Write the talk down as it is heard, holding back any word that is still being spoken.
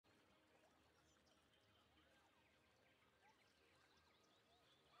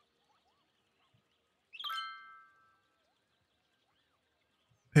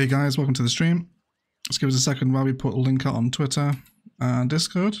Hey guys, welcome to the stream. Let's give us a second while we put a link out on Twitter and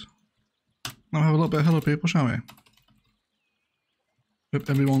Discord. Now have a little bit of hello people, shall we? Hope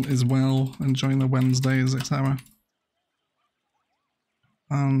everyone is well, enjoying the Wednesdays, etc.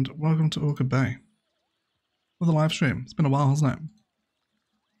 And welcome to Orchid Bay. For the live stream. It's been a while, hasn't it?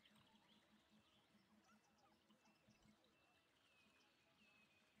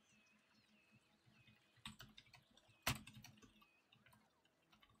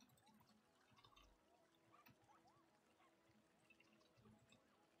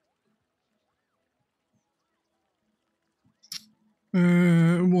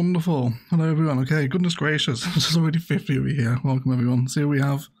 Wonderful. Hello everyone. Okay, goodness gracious. There's already 50 over here. Welcome everyone. See who we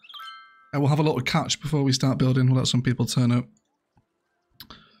have. We'll have a little catch before we start building. We'll let some people turn up.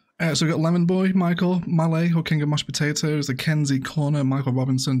 So we've got Lemon Boy, Michael, Malay, or King of Mashed Potatoes, the Kenzie Corner, Michael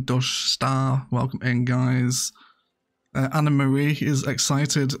Robinson, Dush, Star. Welcome in, guys. Anna Marie is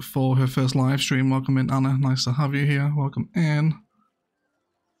excited for her first live stream. Welcome in, Anna. Nice to have you here. Welcome in.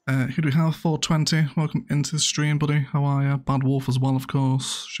 Who do we have? 420. Welcome into the stream, buddy. How are you? Bad Wolf as well, of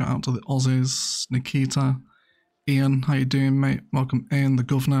course. Shout out to the Aussies. Nikita. Ian, how you doing, mate? Welcome in. The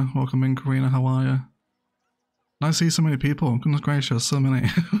Governor. Welcome in, Karina. How are you? Nice to see so many people. Goodness gracious, so many.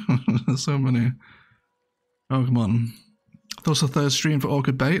 So many. Oh, come on. That's the third stream for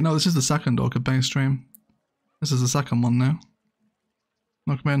Orchid Bay. No, this is the second Orchid Bay stream. This is the second one now.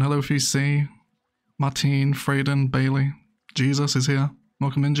 Welcome in. Hello, FC. Martine, Frayden, Bailey. Jesus is here.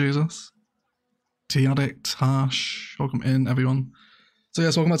 Welcome in, Jesus. T-Addict, Harsh. Welcome in, everyone. So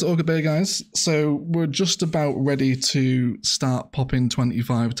yes, welcome back to Orchid Bay, guys. So we're just about ready to start popping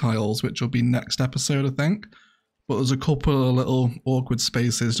 25 tiles, which will be next episode, I think. But there's a couple of little awkward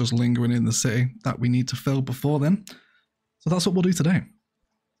spaces just lingering in the city that we need to fill before then. So that's what we'll do today.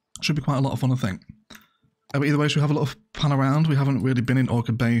 Should be quite a lot of fun, I think. But either way, should we have a little pan around? We haven't really been in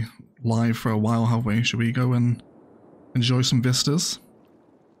Orchid Bay live for a while, have we? Should we go and enjoy some vistas?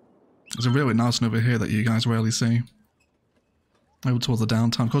 There's a really nice one over here that you guys rarely see. Over towards the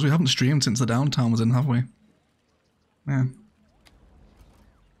downtown. Of course, we haven't streamed since the downtown was in, have we? Yeah.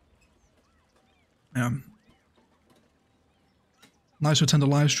 Yeah. Nice to attend a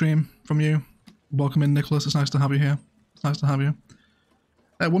live stream from you. Welcome in, Nicholas. It's nice to have you here. It's nice to have you.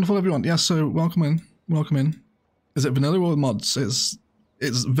 Wonderful, everyone. Yes, so welcome in. Welcome in. Is it vanilla or with mods? It's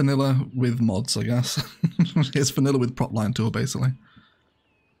vanilla with mods, I guess. It's vanilla with prop line tool, basically.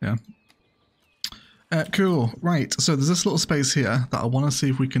 Yeah. Cool. Right. So there's this little space here that I want to see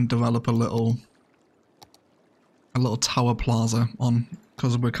if we can develop a little tower plaza on,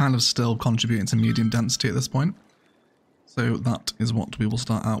 because we're kind of still contributing to medium density at this point. So that is what we will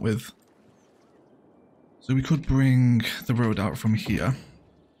start out with. So we could bring the road out from here.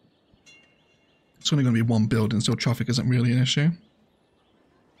 It's only going to be one building, so traffic isn't really an issue.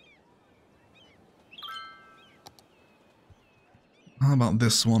 How about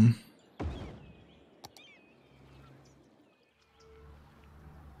this one?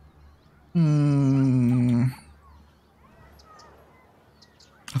 I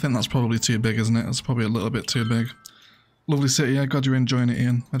think that's probably too big, isn't it? It's probably a little bit too big. Lovely city, yeah. Glad you're enjoying it,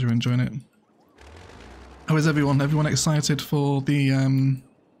 Ian. Glad you're enjoying it. How is everyone? Everyone excited for the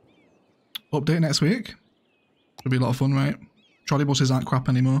update next week? Should be a lot of fun, right? Trolley buses aren't crap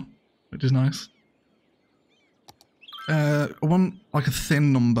anymore, which is nice. I want like a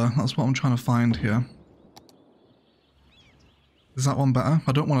thin number. That's what I'm trying to find here. Is that one better?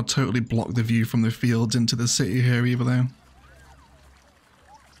 I don't want to totally block the view from the fields into the city here either, though.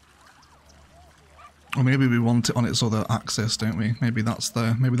 Or maybe we want it on its other axis, don't we? Maybe that's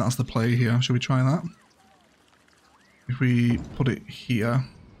the play here. Should we try that? If we put it here.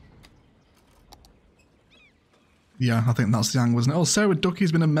 Yeah, I think that's the angle, isn't it? Oh, Sarah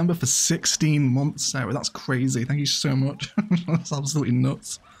Ducky's been a member for 16 months, Sarah. That's crazy. Thank you so much. That's absolutely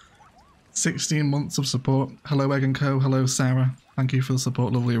nuts. 16 months of support. Hello, Egg & Co. Hello, Sarah. Thank you for the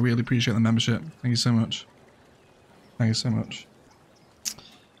support. Lovely. I really appreciate the membership. Thank you so much. Thank you so much.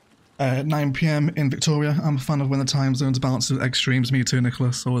 9 PM in Victoria. I'm a fan of when the time zones balance with extremes. Me too,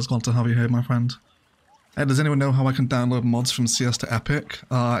 Nicholas. Always glad to have you here, my friend. Does anyone know how I can download mods from CS to Epic?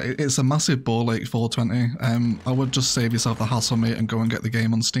 It's a massive ball ache, 420. I would just save yourself the hassle, mate, and go and get the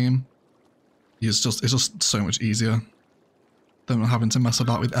game on Steam. It's just so much easier than having to mess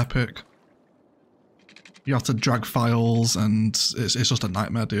about with Epic. You have to drag files, and it's just a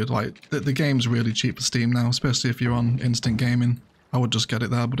nightmare, dude. Like, the game's really cheap for Steam now, especially if you're on Instant Gaming. I would just get it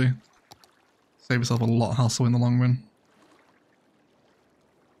there, buddy. Save yourself a lot of hassle in the long run.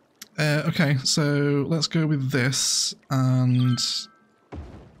 Okay, so let's go with this, and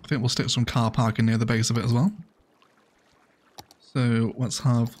I think we'll stick some car parking near the base of it as well. So let's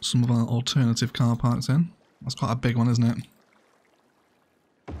have some of our alternative car parks in. That's quite a big one, isn't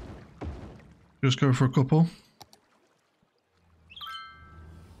it? Just go for a couple.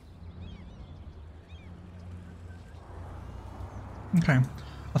 Okay.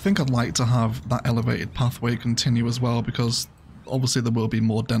 I think I'd like to have that elevated pathway continue as well, because obviously there will be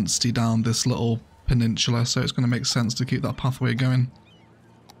more density down this little peninsula, so it's going to make sense to keep that pathway going.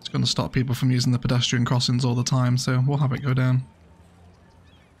 It's going to stop people from using the pedestrian crossings all the time, so we'll have it go down.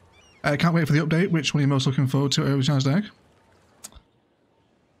 I can't wait for the update. Which one are you most looking forward to at Overcharged Egg?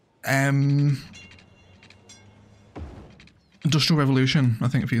 Industrial Revolution, I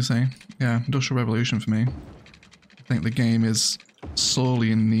think, for you say. Yeah, Industrial Revolution for me. I think the game is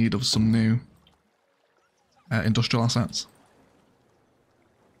sorely in need of some new industrial assets.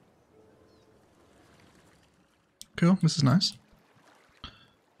 Cool, this is nice.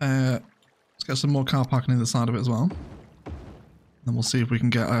 Let's get some more car parking on the side of it as well. Then we'll see if we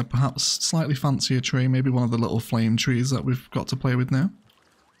can get a perhaps slightly fancier tree, maybe one of the little flame trees that we've got to play with now.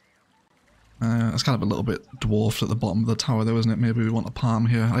 It's kind of a little bit dwarfed at the bottom of the tower though, isn't it? Maybe we want a palm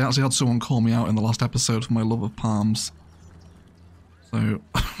here. I actually had someone call me out in the last episode for my love of palms. So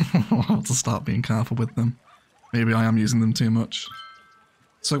I'll have to start being careful with them. Maybe I am using them too much.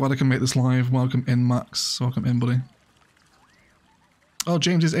 So glad I can make this live. Welcome in, Max. Welcome in, buddy. Oh,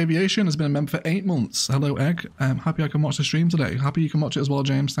 James's Aviation has been a member for 8 months. Hello, Egg. Happy I can watch the stream today. Happy you can watch it as well,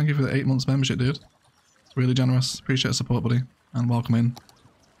 James. Thank you for the 8 months membership, dude. It's really generous. Appreciate the support, buddy. And welcome in.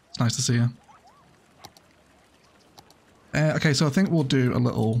 It's nice to see you. Okay, so I think we'll do a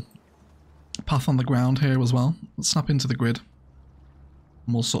little path on the ground here as well. Let's snap into the grid.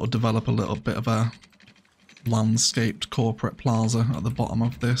 And we'll sort of develop a little bit of a landscaped corporate plaza at the bottom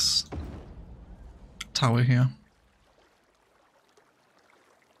of this tower here.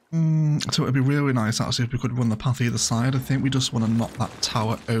 So it would be really nice actually if we could run the path either side. I think we just want to knock that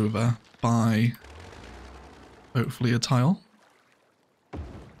tower over by hopefully a tile.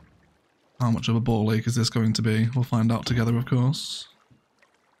 How much of a ball ache is this going to be? We'll find out together, of course.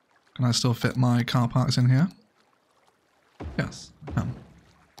 Can I still fit my car parks in here? Yes, I can.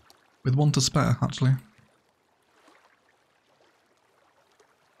 With one to spare, actually.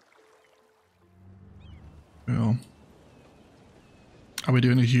 Cool. Are we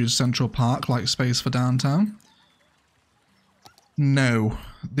doing a huge central park like space for downtown? No.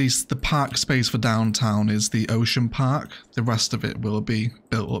 The park space for downtown is the ocean park. The rest of it will be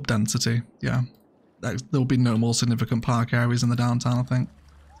built up density. Yeah. There'll be no more significant park areas in the downtown, I think.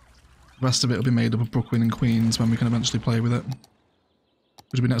 The rest of it will be made up of Brooklyn and Queens when we can eventually play with it.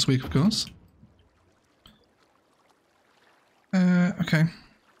 Which will be next week, of course. Okay.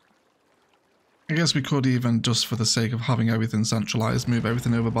 I guess we could even, just for the sake of having everything centralized, move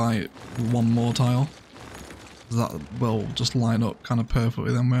everything over by one more tile. That will just line up kind of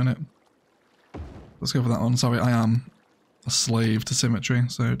perfectly then, won't it? Let's go for that one. Sorry, I am a slave to symmetry,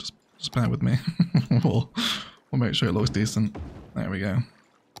 so just bear with me. we'll make sure it looks decent. There we go.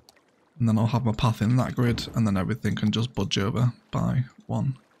 And then I'll have my path in that grid, and then everything can just budge over by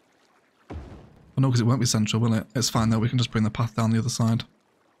one. Oh no, because it won't be central, will it? It's fine though, we can just bring the path down the other side.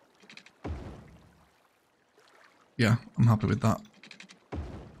 Yeah, I'm happy with that.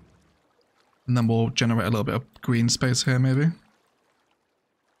 And then we'll generate a little bit of green space here, maybe.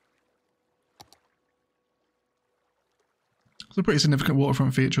 It's a pretty significant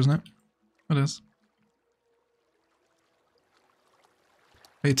waterfront feature, isn't it? It is.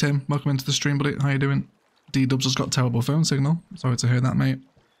 Hey Tim, welcome into the stream, buddy. How you doing? D-Dubs has got terrible phone signal. Sorry to hear that, mate.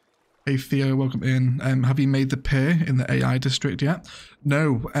 Hey Theo, welcome in. Have you made the pier in the AI district yet?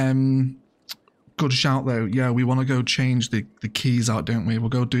 No. Good shout though. Yeah, we want to go change the keys out, don't we? We'll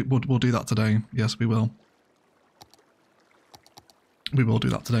do that today. Yes, we will. We will do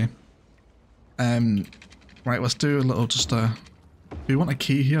that today. Right, let's do a little just do we want a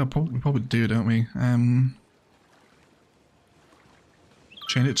key here? We probably do, don't we?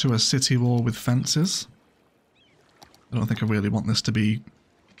 Change it to a city wall with fences. I don't think I really want this to be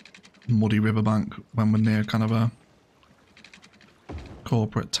muddy riverbank when we're near kind of a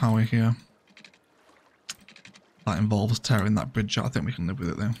corporate tower here. That involves tearing that bridge out. I think we can live with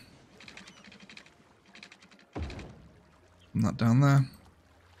it though. And that down there.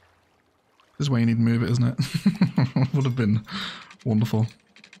 This is where you need to move it, isn't it? Would have been wonderful.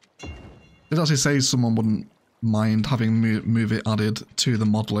 It actually says someone wouldn't mind having move it added to the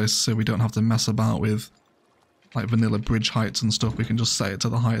mod list, so we don't have to mess about with like vanilla bridge heights and stuff. We can just set it to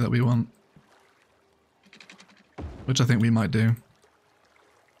the height that we want. Which I think we might do.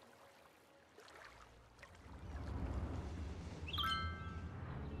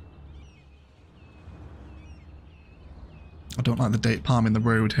 I don't like the date palming the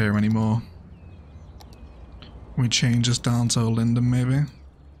road here anymore. We change this down to Linden maybe.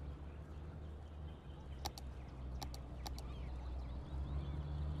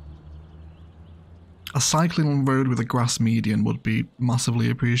 A cycling road with a grass median would be massively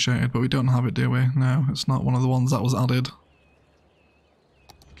appreciated, but we don't have it, do we? No, it's not one of the ones that was added.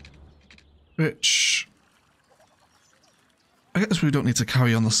 Which... I guess we don't need to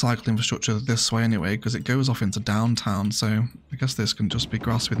carry on the cycle infrastructure this way anyway, because it goes off into downtown, so I guess this can just be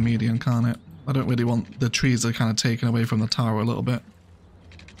grass with median, can't it? I don't really want the trees that are kind of taken away from the tower a little bit.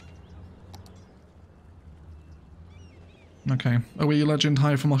 Okay. Are we legend?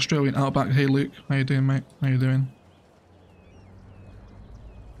 Hi from Australian Outback. Hey Luke, how you doing, mate? How you doing?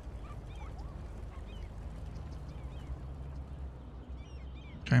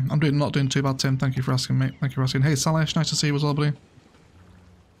 Okay, I'm not doing too bad, Tim. Thank you for asking, mate. Thank you for asking. Hey Salish, nice to see you as well, buddy.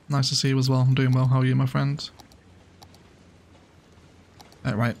 Nice to see you as well. I'm doing well. How are you, my friend?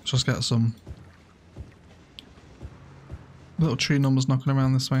 Right, let's just get some little tree numbers knocking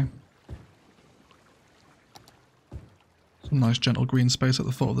around this way. Some nice gentle green space at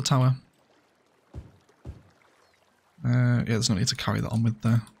the foot of the tower. Yeah, there's no need to carry that on with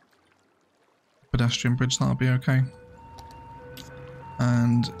the pedestrian bridge, that'll be okay.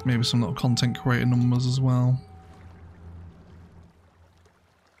 And maybe some little content creator numbers as well.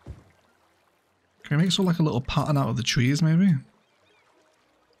 Can we make sort of like a little pattern out of the trees maybe?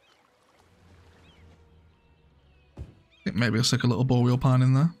 I think maybe I'll stick a little boreal pine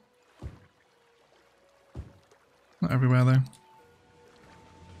in there. Not everywhere though.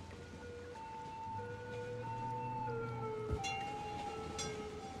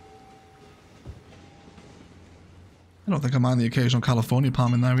 I don't think I mind the occasional California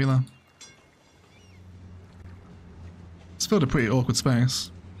palm in there either. It's filled a pretty awkward space.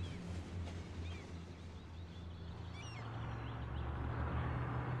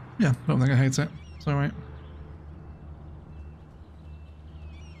 Yeah, I don't think I hate it. It's alright.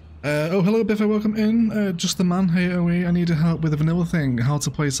 Oh, hello Biffo, welcome in. Just the man, hey OE, I needed help with a vanilla thing. How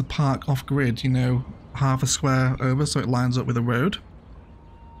to place a park off grid, you know, half a square over so it lines up with a road.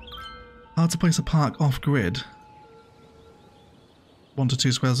 How to place a park off grid. 1 to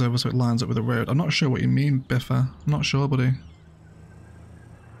 2 squares over so it lines up with a road. I'm not sure what you mean, Biffa. I'm not sure, buddy.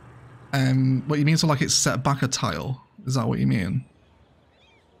 What you mean, so like it's set back a tile? Is that what you mean?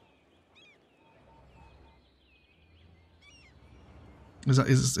 Is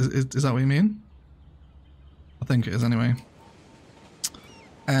that what you mean? I think it is anyway.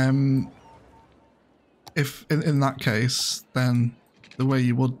 If in that case, then the way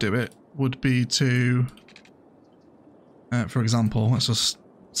you would do it would be to, for example, let's just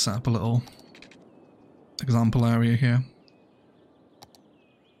set up a little example area here.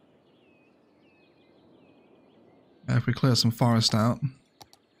 If we clear some forest out.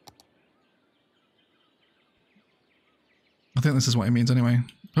 I think this is what it means anyway.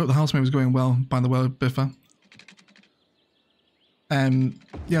 Hope the house move is going well, by the way, Biffa.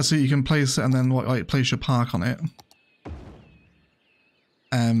 Yeah, so you can place it and then like place your park on it.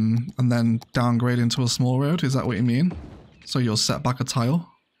 And then downgrade into a small road, is that what you mean? So you'll set back a tile?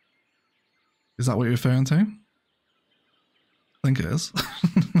 Is that what you're referring to? I think it is.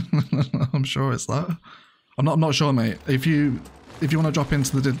 I'm sure it's that. I'm not sure, mate. If you want to drop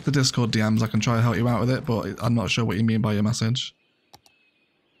into the Discord DMs, I can try to help you out with it, but I'm not sure what you mean by your message.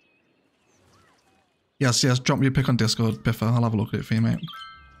 Yes, drop me a pic on Discord, Biffa. I'll have a look at it for you, mate.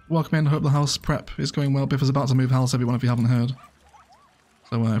 Welcome in. Hope the house prep is going well. Biffa's about to move house, everyone, if you haven't heard.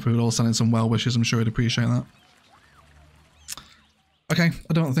 So if we would all send in some well wishes, I'm sure he'd appreciate that. Okay,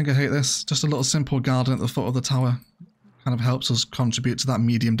 I don't think I hate this. Just a little simple garden at the foot of the tower. Kind of helps us contribute to that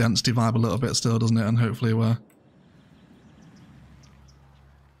medium density vibe a little bit still, doesn't it? And hopefully we're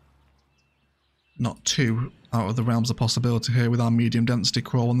not too out of the realms of possibility here with our medium density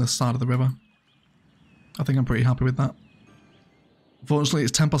crawl on this side of the river. I think I'm pretty happy with that. Unfortunately,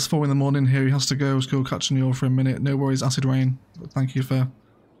 it's 4:10 in the morning here. He has to go. School catching you all for a minute. No worries, Acid Rain. Thank you for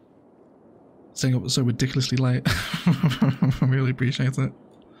staying up so ridiculously late. I really appreciate it.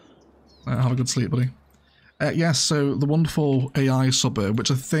 Have a good sleep, buddy. Yes, so the wonderful AI suburb, which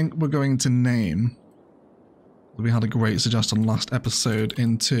I think we're going to name. We had a great suggestion last episode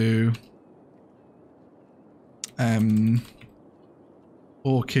into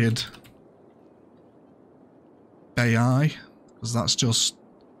Orchid Bay, because that's just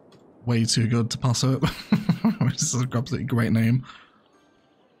way too good to pass up. This is an absolutely great name.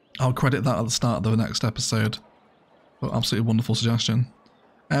 I'll credit that at the start of the next episode. But absolutely wonderful suggestion.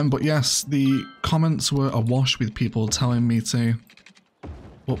 But yes, the comments were awash with people telling me to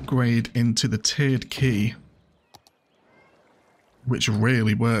upgrade into the tiered key which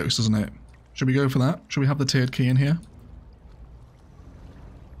really works, doesn't it? Should we go for that? Should we have the tiered key in here?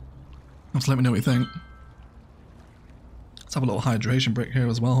 Just let me know what you think. Let's have a little hydration break here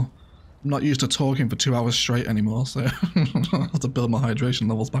as well. I'm not used to talking for 2 hours straight anymore, so I'll have to build my hydration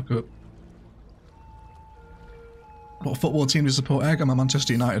levels back up. What football team do you support, Egg? I'm a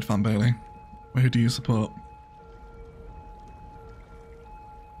Manchester United fan, Bailey. Who do you support?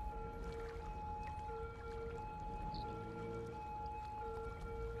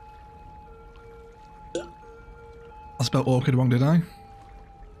 I spelled orchid wrong, did I?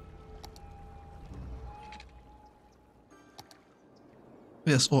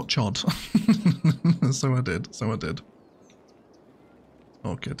 Yes, orchard. So I did, so I did.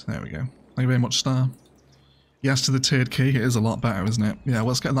 Orchid, there we go. Thank you very much, Star. Yes to the tiered key, it is a lot better, isn't it? Yeah,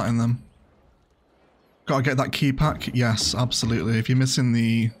 let's get that in then. Gotta get that key pack? Yes, absolutely. If you're missing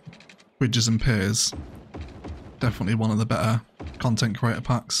the bridges and piers, definitely one of the better content creator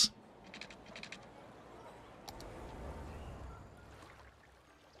packs.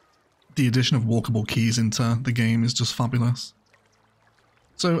 The addition of walkable keys into the game is just fabulous.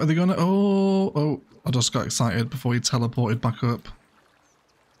 So are they gonna... Oh, I just got excited before he teleported back up.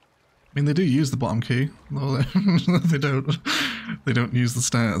 I mean, they do use the bottom key. No, they don't. They don't use the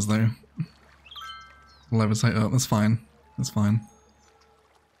stairs though. Levitate up. That's fine. That's fine.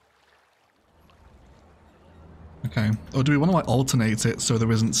 Okay. Or do we want to like alternate it so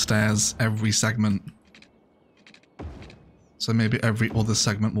there isn't stairs every segment? So maybe every other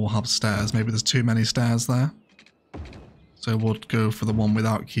segment will have stairs. Maybe there's too many stairs there. So we'll go for the one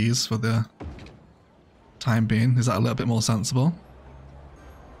without keys for the time being. Is that a little bit more sensible?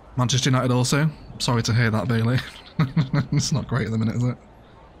 Manchester United also. Sorry to hear that, Bailey. It's not great at the minute, is it?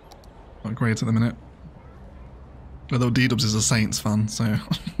 Not great at the minute. Although D-Dubs is a Saints fan, so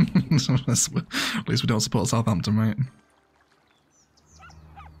at least we don't support Southampton, right?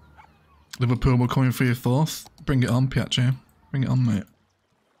 Liverpool will come in for your fourth. Bring it on, Piace. Bring it on, mate.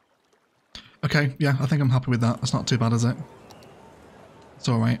 Okay, yeah, I think I'm happy with that. That's not too bad, is it? It's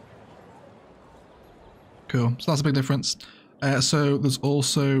alright. Cool. So that's a big difference. So there's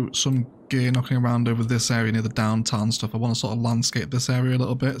also some gear knocking around over this area near the downtown stuff. I want to sort of landscape this area a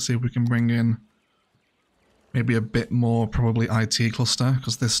little bit, see if we can bring in maybe a bit more probably IT cluster,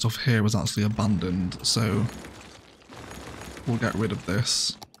 because this stuff here was actually abandoned, so we'll get rid of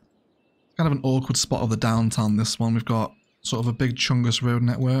this. Kind of an awkward spot of the downtown, this one. We've got sort of a big Chungus road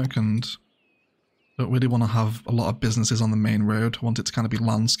network and don't really want to have a lot of businesses on the main road. I want it to kind of be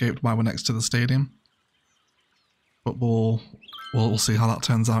landscaped while we're next to the stadium. But we'll see how that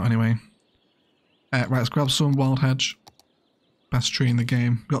turns out anyway. Right, let's grab some wild hedge. Best tree in the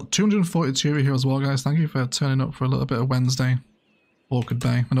game. We've got 242 here as well, guys. Thank you for turning up for a little bit of Wednesday. Orchid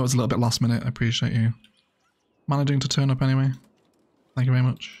Bay. I know it's a little bit last minute. I appreciate you managing to turn up anyway. Thank you very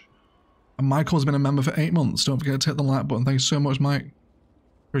much. And Michael's been a member for 8 months. Don't forget to hit the like button. Thank you so much, Mike.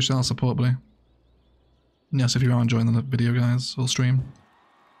 Appreciate that support, buddy. And yes, if you are enjoying the video, guys, or stream,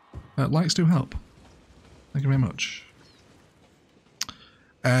 likes do help. Thank you very much.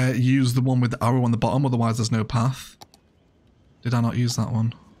 Use the one with the arrow on the bottom, otherwise there's no path. Did I not use that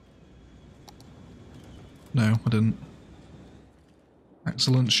one? No, I didn't.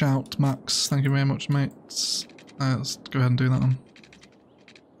 Excellent shout, Max. Thank you very much, mates. Let's go ahead and do that one.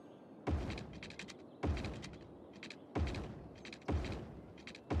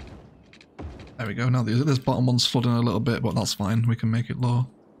 There we go. Now this bottom one's flooding a little bit, but that's fine. We can make it low.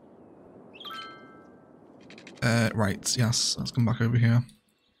 Right, yes, let's come back over here.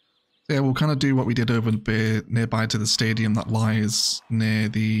 So yeah, we'll kind of do what we did over nearby to the stadium that lies near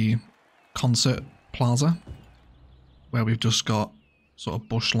the concert plaza, where we've just got sort of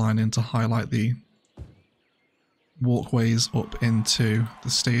bush lining to highlight the walkways up into the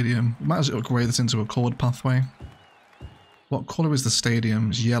stadium. We might as well upgrade this into a coloured pathway. What colour is the stadium?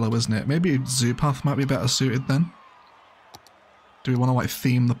 It's yellow, isn't it? Maybe Zoo Path might be better suited then. Do we want to like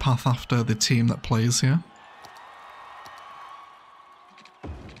theme the path after the team that plays here?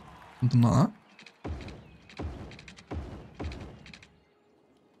 Something like that.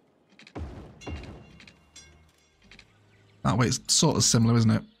 That way it's sort of similar, isn't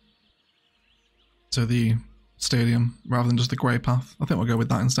it? To the stadium, rather than just the grey path. I think we'll go with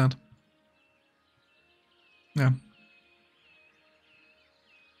that instead. Yeah.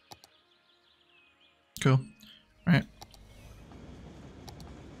 Cool. Right.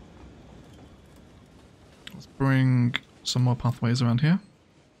 Let's bring some more pathways around here.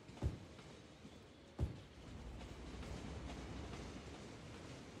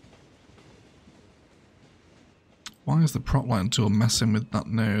 Why is the prop line tool messing with that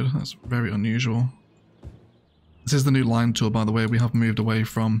node? That's very unusual. This is the new line tool, by the way. We have moved away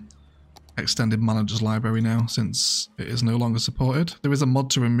from extended manager's library now, since it is no longer supported. There is a mod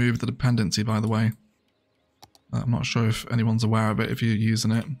to remove the dependency, by the way. I'm not sure if anyone's aware of it if you're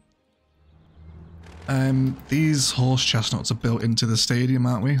using it. These horse chestnuts are built into the stadium,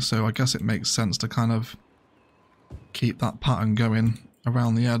 aren't we? So I guess it makes sense to kind of keep that pattern going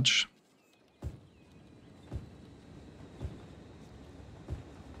around the edge.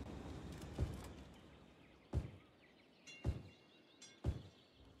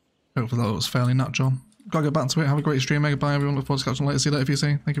 Hopefully that looks fairly natural. Gotta get back to it. Have a great stream, mate. Goodbye, everyone. Look forward to catching later. See you later,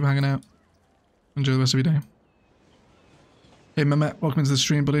 FUC. Thank you for hanging out. Enjoy the rest of your day. Hey, Mehmet. Welcome into the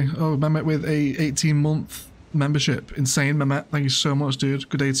stream, buddy. Oh, Mehmet with a 18-month membership. Insane, Mehmet. Thank you so much, dude.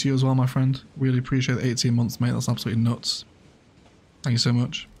 Good day to you as well, my friend. Really appreciate the 18 months, mate. That's absolutely nuts. Thank you so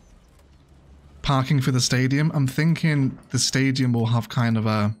much. Parking for the stadium. I'm thinking the stadium will have kind of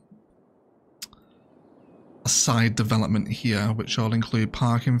a side development here, which I'll include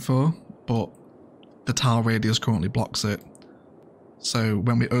parking for, but the tile radius currently blocks it. So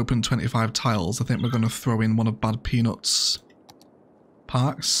when we open 25 tiles, I think we're going to throw in one of Bad Peanut's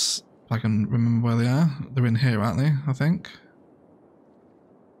parks. If I can remember where they are. They're in here, aren't they? I think.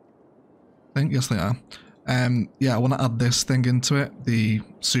 Yes, they are. Yeah, I want to add this thing into it, the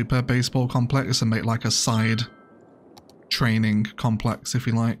Super Baseball Complex, and make like a side training complex, if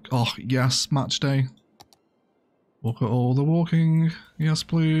you like. Oh, yes, match day. Look at all the walking. Yes,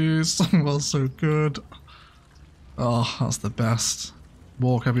 please. Well, so good. Oh, that's the best.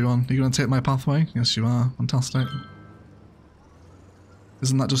 Walk, everyone. Are you going to take my pathway? Yes, you are. Fantastic.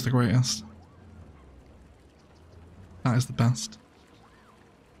 Isn't that just the greatest? That is the best.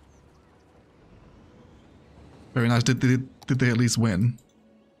 Very nice. Did they at least win?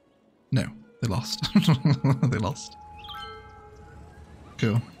 No, they lost. They lost.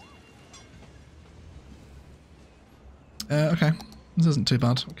 Cool. Okay, this isn't too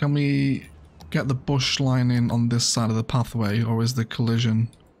bad. Can we get the bush lining on this side of the pathway, or is the collision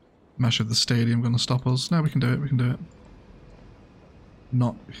mesh of the stadium going to stop us? No, we can do it, we can do it.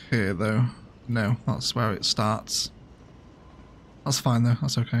 Not here though. No, that's where it starts. That's fine though,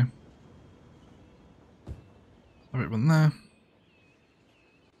 that's okay. Have it run there.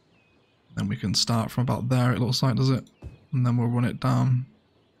 Then we can start from about there, it looks like, does it? And then we'll run it down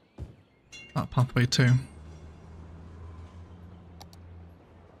that pathway too.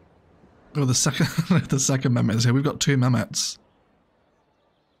 Oh, the second Mehmet is here. We've got 2 Mehmets.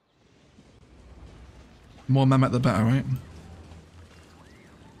 More Mehmet the better, right?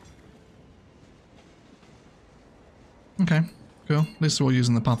 Okay, cool. At least we're all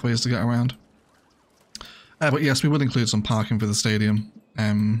using the pathways to get around. But yes, we will include some parking for the stadium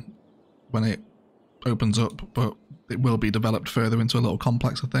when it opens up, but it will be developed further into a little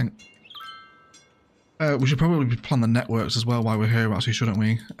complex, I think. We should probably plan the networks as well while we're here, actually, shouldn't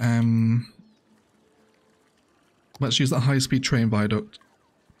we? Let's use that high-speed train viaduct.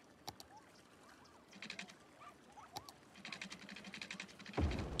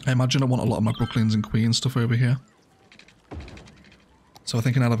 I imagine I want a lot of my Brooklyns and Queens stuff over here. So I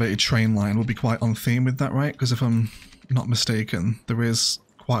think an elevated train line will be quite on theme with that, right? Because if I'm not mistaken, there is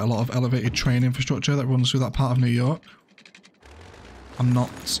quite a lot of elevated train infrastructure that runs through that part of New York.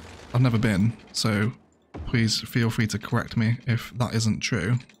 I've never been, so please feel free to correct me if that isn't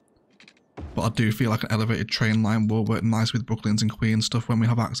true. But I do feel like an elevated train line will work nice with Brooklyns and Queens stuff when we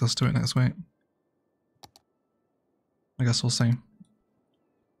have access to it next week. I guess we'll see.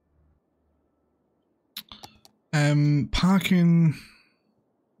 Parking...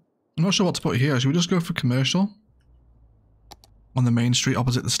 I'm not sure what to put here. Should we just go for commercial? On the main street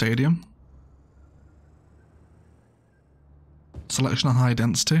opposite the stadium? Selection of high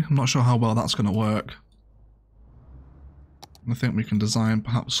density. I'm not sure how well that's going to work. I think we can design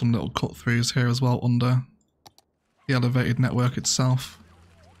perhaps some little cut-throughs here as well under the elevated network itself.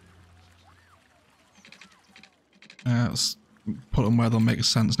 Let's put them where they'll make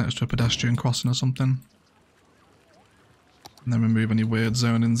sense next to a pedestrian crossing or something. And then remove any weird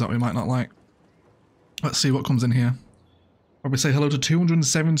zonings that we might not like. Let's see what comes in here. Probably say hello to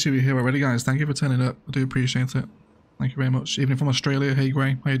 270 here already, guys. Thank you for turning up. I do appreciate it. Thank you very much. Evening from Australia. Hey,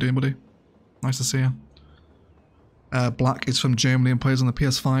 Gray. How you doing, buddy? Nice to see you. Black is from Germany and plays on the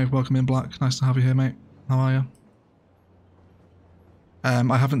PS5. Welcome in, Black. Nice to have you here, mate. How are you?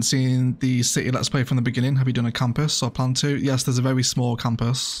 I haven't seen the city Let's Play from the beginning. Have you done a campus or plan to? Yes, there's a very small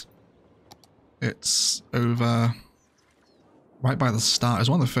campus. It's over right by the start. It's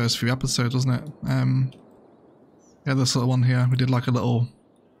one of the first few episodes, wasn't it? Yeah, this little one here. We did like a little...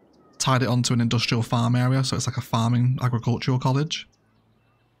 tied it onto an industrial farm area, so it's like a farming agricultural college.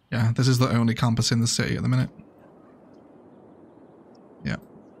 Yeah, this is the only campus in the city at the minute. Yeah.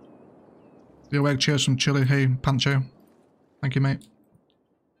 Your egg, cheers from Chile. Hey, Pancho. Thank you, mate.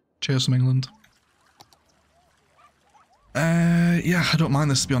 Cheers from England. Yeah, I don't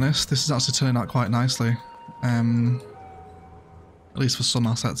mind this, to be honest. This has actually turned out quite nicely. At least for some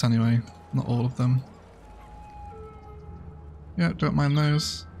assets anyway. Not all of them. Yeah, don't mind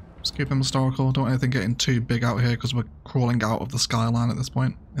those. Just keep them historical. Don't want anything getting too big out here because we're crawling out of the skyline at this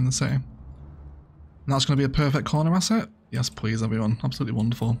point in the city. And that's going to be a perfect corner asset? Yes, please, everyone. Absolutely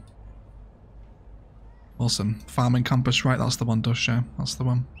wonderful. Awesome. Farming campus, right? That's the one, Dusha. That's the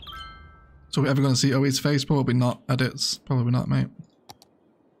one. So are we ever going to see Oe's face? Probably not. Edits? Probably not, mate.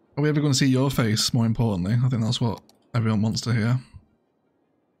 Are we ever going to see your face, more importantly? I think that's what everyone wants to hear.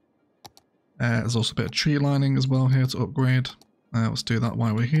 There's also a bit of tree lining as well here to upgrade. Let's do that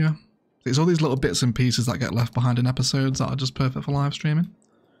while we're here. It's all these little bits and pieces that get left behind in episodes that are just perfect for live streaming.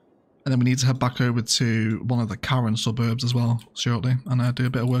 And then we need to head back over to one of the Karen suburbs as well shortly, and do a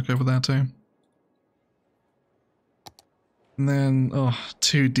bit of work over there too. And then, oh,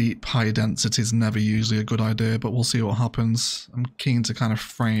 too deep high density is never usually a good idea, but we'll see what happens. I'm keen to kind of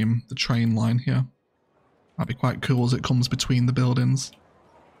frame the train line here. That'd be quite cool as it comes between the buildings.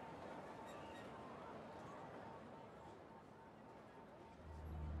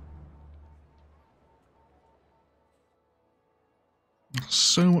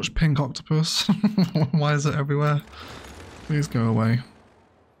 So much pink octopus. Why is it everywhere? Please go away.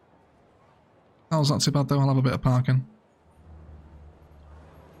 That was not too bad though, I'll have a bit of parking.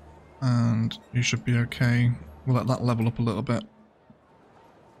 And you should be okay. We'll let that level up a little bit.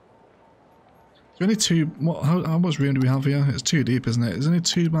 There's only two, how much room do we have here? It's too deep, isn't it? There's only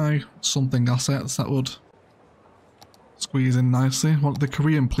 2 by something assets that would squeeze in nicely. Well, the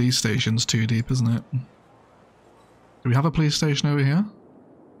Korean police station's too deep, isn't it? Do we have a police station over here?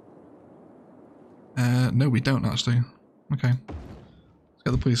 No, we don't actually. Okay. Let's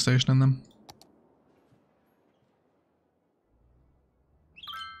get the police station in then.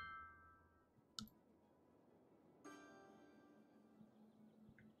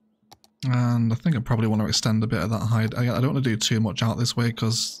 And I think I probably want to extend a bit of that height. I don't want to do too much out this way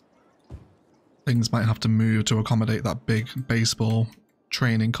because things might have to move to accommodate that big baseball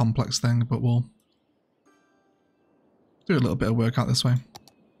training complex thing, but we'll do a little bit of work out this way.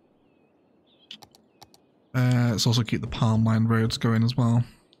 Let's also keep the palm line roads going as well.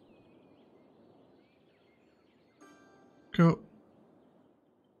 Cool.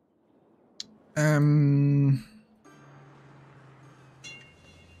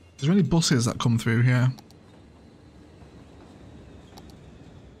 Is there any buses that come through here?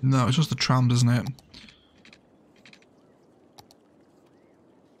 No, it's just the trams, isn't it?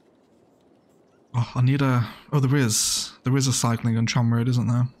 Oh, I need a... Oh, there is. There is a cycling and tram road, isn't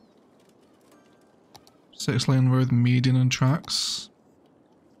there? 6-lane road, median and tracks.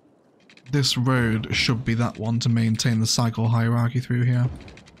 This road should be that one to maintain the cycle hierarchy through here.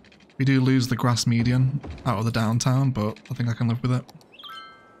 We do lose the grass median out of the downtown, but I think I can live with it.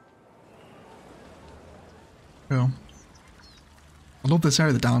 Cool. I love this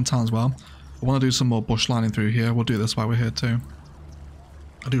area, the downtown as well. I want to do some more bush lining through here. We'll do this while we're here too.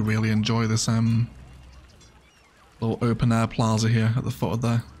 I do really enjoy this little open air plaza here at the foot of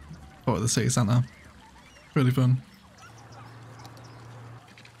the city centre. Really fun.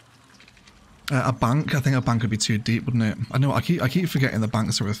 A bank? I think a bank would be too deep, wouldn't it? I know. I keep forgetting the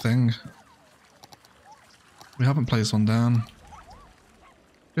banks are a thing. We haven't placed one down.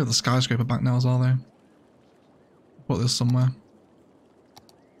 We have the skyscraper bank now as well, though. Put this somewhere.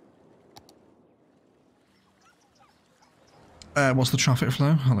 What's the traffic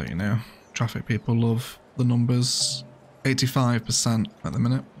flow? I'll let you know. Traffic people love the numbers. 85% at the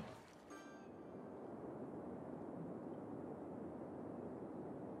minute.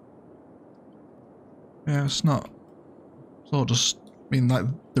 Yeah, it's not. It's all just. I mean, like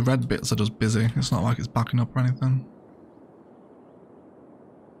the red bits are just busy. It's not like it's backing up or anything.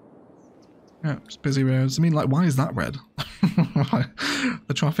 Yeah, it's busy roads. I mean, like, why is that red?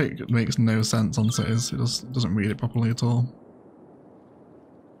 The traffic makes no sense on cities. It doesn't read it properly at all.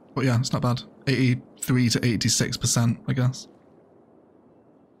 But yeah, it's not bad. 83 to 86%, I guess.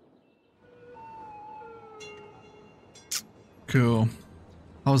 Cool.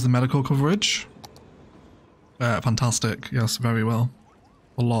 How was the medical coverage? Fantastic. Yes, very well.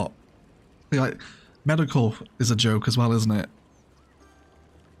 A lot. Like, medical is a joke as well, isn't it?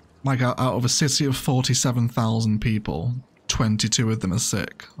 Like, out of a city of 47,000 people, 22 of them are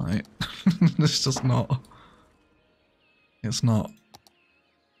sick, right? It's just not... It's not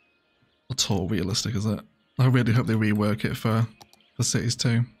at all realistic, is it? I really hope they rework it for cities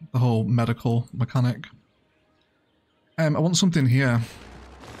too. The whole medical mechanic. I want something here.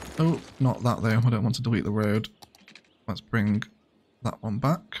 Oh, not that though. I don't want to delete the road. Let's bring that one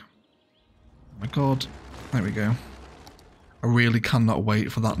back. Oh my god. There we go. I really cannot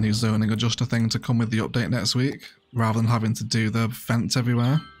wait for that new zoning adjuster thing to come with the update next week, rather than having to do the fence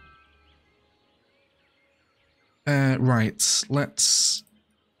everywhere. Right, let's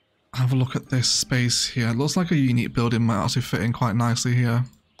have a look at this space here. It looks like a unique building might actually fit in quite nicely here.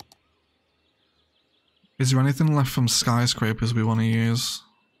 Is there anything left from skyscrapers we want to use?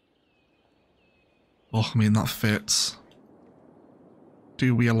 Oh, I mean, that fits.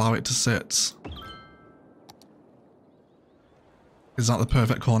 Do we allow it to sit? Is that the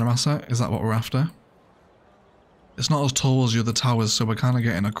perfect corner asset? Is that what we're after? It's not as tall as the other towers, so we're kind of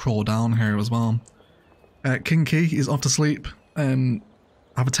getting a crawl down here as well. King Key is off to sleep.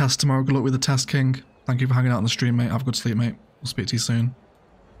 Have a test tomorrow. Good luck with the test, King. Thank you for hanging out on the stream, mate. Have a good sleep, mate. We'll speak to you soon.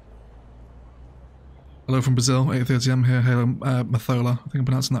 Hello from Brazil, 8:30am here. Hello, Mathola. I think I'm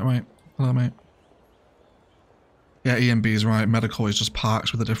pronouncing that right. Hello, mate. Yeah, EMB is right. Medical is just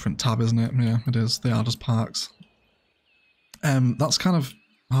parks with a different tab, isn't it? Yeah, it is. They are just parks. That's kind of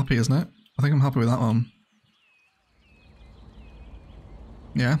happy, isn't it? I think I'm happy with that one.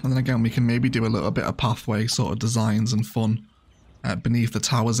 Yeah, and then again, we can maybe do a little bit of pathway sort of designs and fun beneath the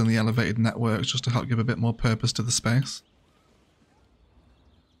towers and the elevated networks, just to help give a bit more purpose to the space.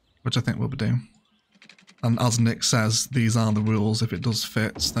 Which I think we'll do. And as Nick says, these are the rules. If it does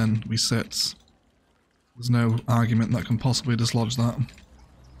fit, then we sit. There's no argument that can possibly dislodge that.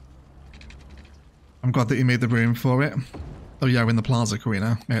 I'm glad that you made the room for it. Oh yeah, we're in the Plaza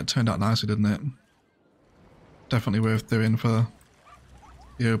Arena. Yeah, it turned out nicely, didn't it? Definitely worth doing for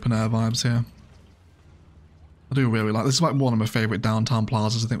the open air vibes here. I do really like this. Is like one of my favourite downtown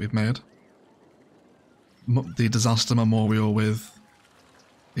plazas I think we've made. The Disaster Memorial with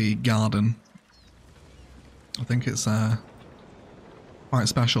the garden. I think it's quite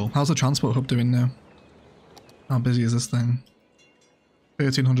special. How's the transport hub doing now? How busy is this thing?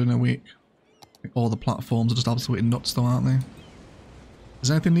 1,300 in a week. All the platforms are just absolutely nuts though, aren't they?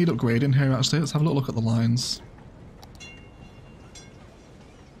 Does anything need upgrading here actually? Let's have a look at the lines.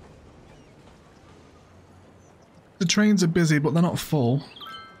 The trains are busy, but they're not full.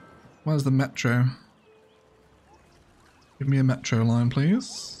 Where's the metro? Give me a metro line,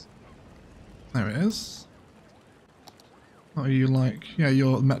 please. There it is. What are you like? Yeah,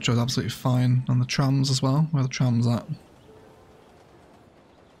 your metro is absolutely fine. And the trams as well. Where are the trams at?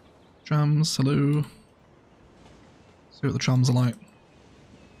 Trams, hello. See what the trams are like.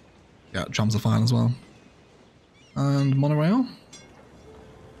 Yeah, trams are fine as well. And monorail?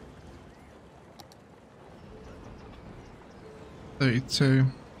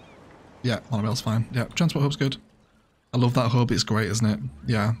 $32. Yeah, monorail's fine. Yeah, transport hub's good. I love that hub, it's great, isn't it?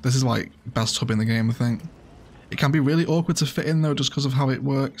 Yeah, this is like best hub in the game, I think. It can be really awkward to fit in though, just because of how it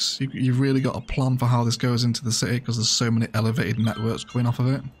works. You've really got a plan for how this goes into the city, because there's so many elevated networks going off of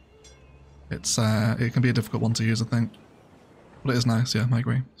it. It's it can be a difficult one to use, I think. But it is nice, yeah, I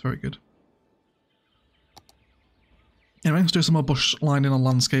agree. It's very good. Anyway, let's do some more bush lining and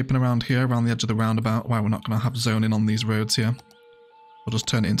landscaping around here, around the edge of the roundabout. Why we're not going to have zoning on these roads here. We'll just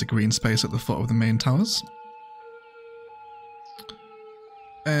turn it into green space at the foot of the main towers.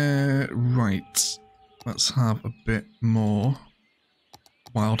 Right. Let's have a bit more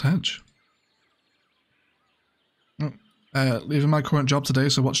wild hedge. Leaving my current job today,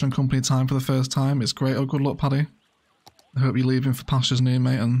 so watching on company time for the first time. It's great. Oh, good luck, Paddy. I hope you're leaving for pastures near,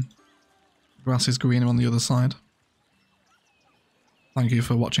 mate, and grass is greener on the other side. Thank you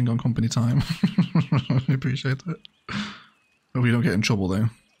for watching on company time. I appreciate it. Hope we don't get in trouble, though.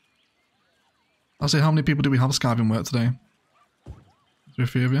 I'll say, how many people do we have skiving work today? Is there a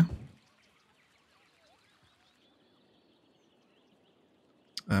few of you?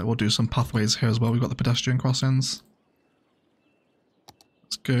 We'll do some pathways here as well. We've got the pedestrian crossings.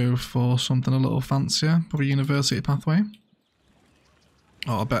 Let's go for something a little fancier. Probably university pathway.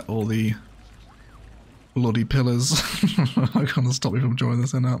 Oh, I bet all the bloody pillars are going to stop me from joining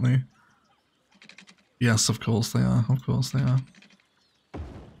this in, aren't they? Yes, of course they are. Of course they are.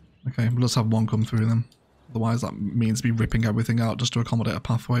 Okay, we'll just have one come through then. Otherwise that means me ripping everything out just to accommodate a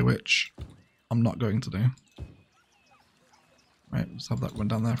pathway, which I'm not going to do. Right, let's have that one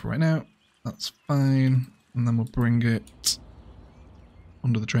down there for right now. That's fine. And then we'll bring it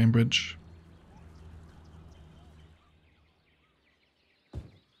under the train bridge.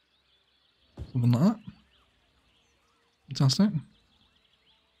 Something like that. Fantastic.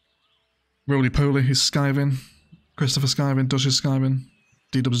 Roly Poly, he's skiving. Christopher skiving, Dutch is skiving.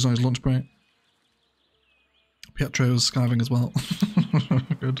 DW's on his lunch break. Pietro's skiving as well.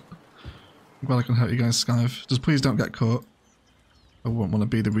 Good. I'm glad I can help you guys, Skyve. Just please don't get caught. I wouldn't want to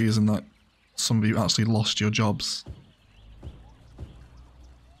be the reason that some of you actually lost your jobs.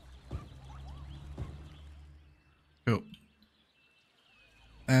 Cool.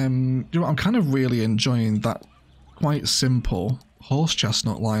 You know what, I'm kind of really enjoying that quite simple horse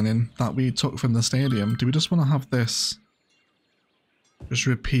chestnut lining that we took from the stadium. Do we just want to have this just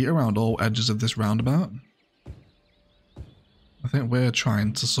repeat around all edges of this roundabout? I think we're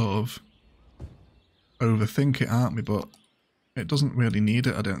trying to sort of overthink it, aren't we? But it doesn't really need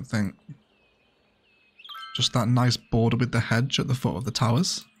it, I don't think. Just that nice border with the hedge at the foot of the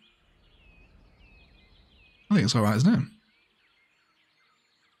towers. I think it's alright, isn't it?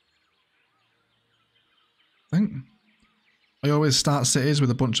 I think. I always start cities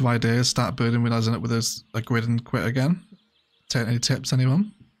with a bunch of ideas, start building, realising it with a grid and quit again. Take any tips,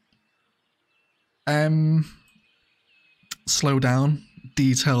 anyone? Slow down,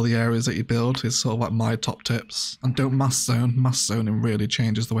 detail the areas that you build is sort of like my top tips. And don't mass zone. Mass zoning really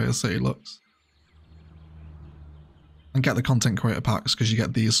changes the way a city looks. And get the content creator packs because you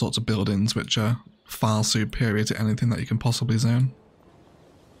get these sorts of buildings which are far superior to anything that you can possibly zone.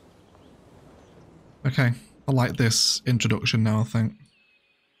 Okay, I like this introduction now, I think.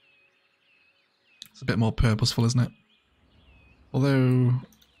 It's a bit more purposeful, isn't it? Although,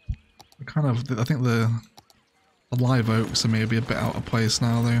 I think the live oaks are maybe a bit out of place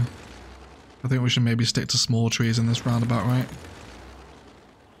now, though. I think we should maybe stick to small trees in this roundabout, right?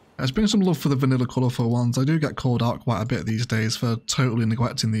 Let's bring some love for the vanilla colourful ones. I do get called out quite a bit these days for totally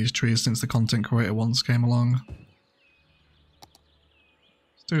neglecting these trees since the content creator ones came along.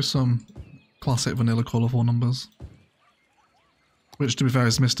 Let's do some classic vanilla colourful numbers. Which, to be fair,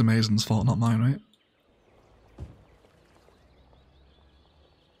 is Mr. Mason's fault, not mine, right?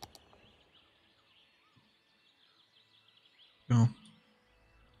 Go.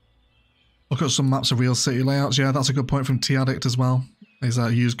 Look at some maps of real city layouts. Yeah, that's a good point from T-Addict as well. Is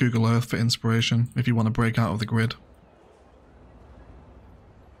that use Google Earth for inspiration if you want to break out of the grid.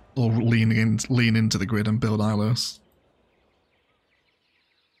 Or lean into the grid and build Ilos.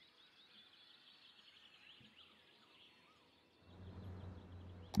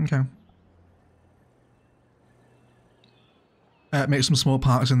 Okay. Make some small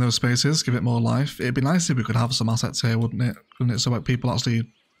parks in those spaces, give it more life. It'd be nice if we could have some assets here, wouldn't it? Wouldn't it? So like people actually,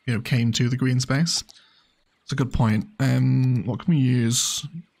 you know, came to the green space. It's a good point. What can we use?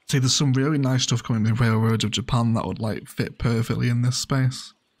 See, there's some really nice stuff coming with Railroads of Japan that would like fit perfectly in this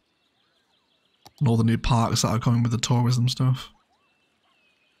space. And all the new parks that are coming with the tourism stuff.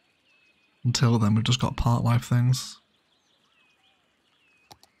 Until then, we've just got park life things.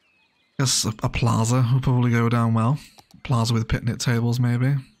 I guess a plaza will probably go down well. Plaza with picnic tables,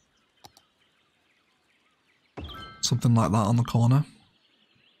 maybe. Something like that on the corner.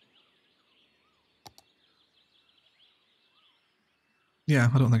 Yeah,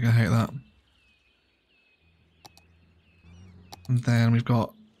 I don't think I hate that. And then we've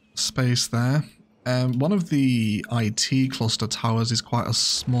got space there. One of the IT cluster towers is quite a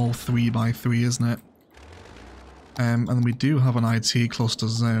small 3x3, isn't it? And then we do have an IT cluster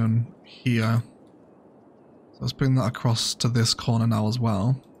zone here. So let's bring that across to this corner now as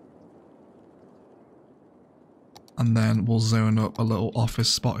well. And then we'll zone up a little office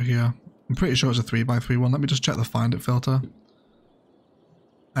spot here. I'm pretty sure it's a 3x3 one. Let me just check the find it filter.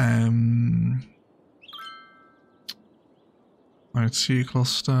 IT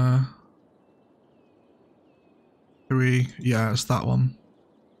cluster 3. Yeah, it's that one.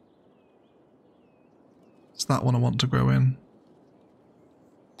 It's that one I want to grow in.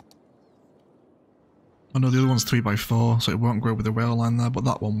 Oh no, the other one's 3x4, so it won't grow with the rail line there, but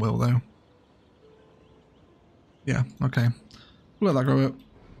that one will though. Yeah, okay. We'll let that grow up.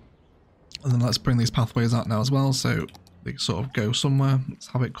 And then let's bring these pathways out now as well, so they sort of go somewhere. Let's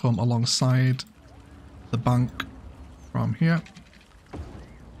have it come alongside the bank from here.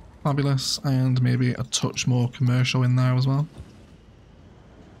 Fabulous, and maybe a touch more commercial in there as well.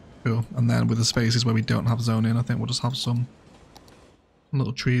 Cool, and then with the spaces where we don't have zoning, I think we'll just have some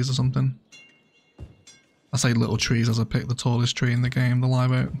little trees or something. I say little trees as I pick the tallest tree in the game, the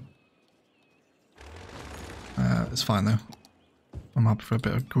live oak. It's fine though. I'm happy for a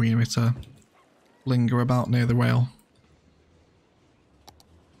bit of greenery to linger about near the rail.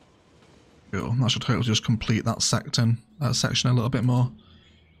 Cool, that should hopefully just complete that section a little bit more.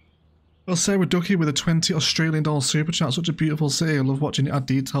 Well, Sarah Ducky with a $20 Australian super chat. Such a beautiful city. I love watching it add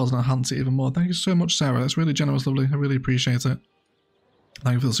details and enhance it even more. Thank you so much, Sarah. That's really generous, lovely. I really appreciate it.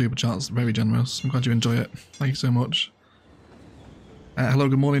 Thank you for the super chats. Very generous. I'm glad you enjoy it. Thank you so much. Hello,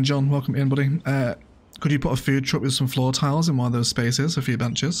 good morning, John. Welcome in, buddy. Could you put a food truck with some floor tiles in one of those spaces, a few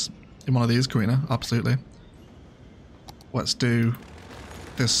benches? In one of these, Karina, absolutely. Let's do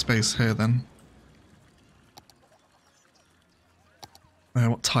this space here then.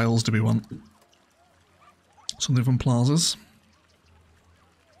 What tiles do we want? Something from plazas.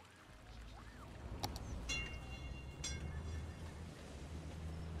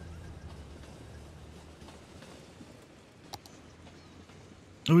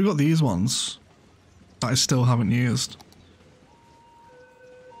 Oh, we got these ones that I still haven't used.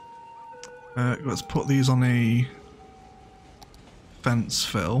 Let's put these on a fence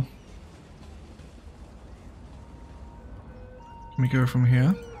fill. Can we go from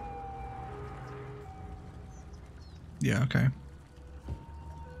here? Yeah, okay.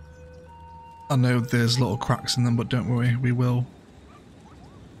 I know there's little cracks in them, but don't worry, we will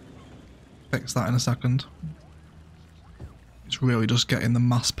fix that in a second. It's really just getting the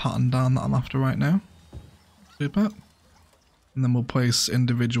mass pattern down that I'm after right now. Super. And then we'll place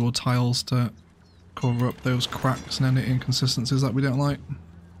individual tiles to cover up those cracks and any inconsistencies that we don't like.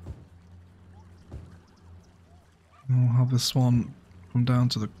 And we'll have this one come down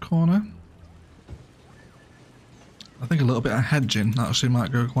to the corner. I think a little bit of hedging actually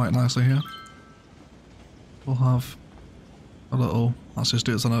might go quite nicely here. We'll have a little, let's just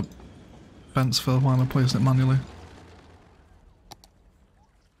do this on a fence fill while I'm placing it manually.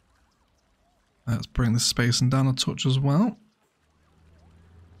 Let's bring the spacing down a touch as well.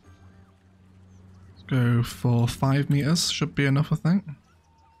 Let's go for 5 meters, should be enough I think.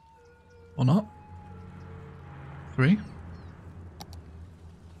 Or not. 3.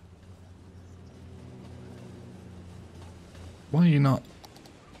 Why are you not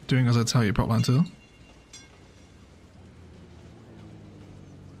doing as I tell you, Propline 2?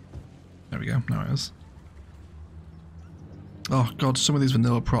 There we go, now it is. Oh god, some of these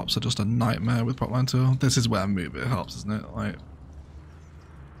vanilla props are just a nightmare with Propline 2. This is where Move It helps, isn't it? Like,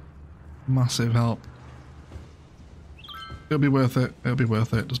 massive help. It'll be worth it,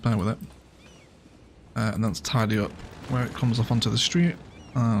 just bear with it. And let's tidy up where it comes off onto the street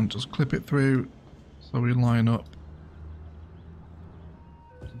and just clip it through so we line up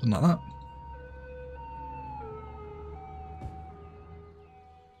something like that.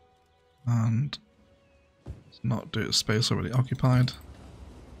 And let's not do a space already occupied.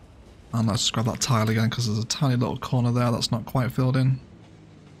 And let's just grab that tile again because there's a tiny little corner there that's not quite filled in.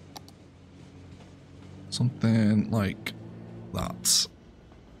 Something like that.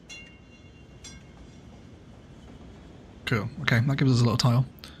 Cool. Okay, that gives us a little tile.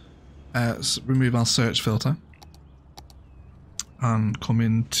 Let's remove our search filter. And come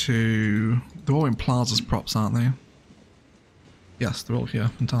into... They're all in Plaza's props, aren't they? Yes, they're all here.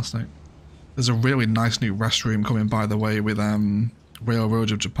 Fantastic. There's a really nice new restroom coming, by the way, with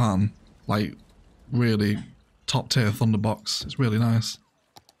Railroad of Japan. Like, really top tier Thunderbox. It's really nice.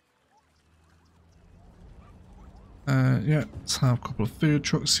 Yeah, let's have a couple of food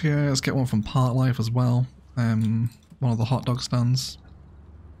trucks here. Let's get one from Park Life as well. One of the hot dog stands.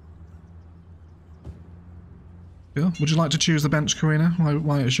 Yeah. Would you like to choose the bench, Karina?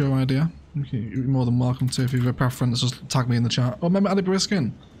 Why it's your idea? You're more than welcome to. If you have a preference, just tag me in the chat. Oh, remember Ali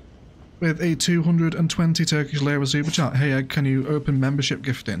Briskin with a 220 Turkish lira super chat. Hey Ed, can you open membership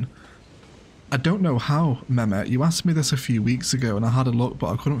gifting? I don't know how, Mehmet. You asked me this a few weeks ago and I had a look, but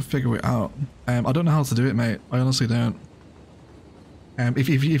I couldn't figure it out. I don't know how to do it, mate. I honestly don't. If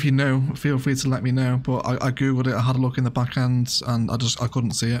you know, feel free to let me know. But I googled it, I had a look in the back end, and I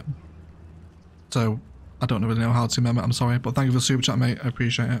couldn't see it. So I don't really know how to, Mehmet. I'm sorry, but thank you for the super chat, mate. I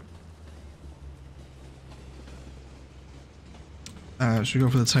appreciate it. Should we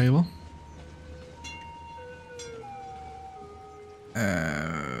go for the table?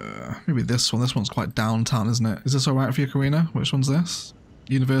 Maybe this one. This one's quite downtown, isn't it? Is this alright for you, Karina? Which one's this?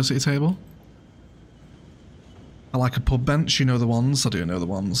 University table? I like a pub bench. You know the ones. I do know the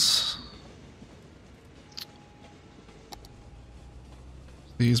ones.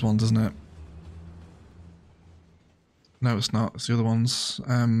 These ones, isn't it? No, it's not. It's the other ones.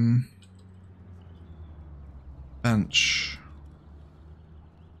 Bench.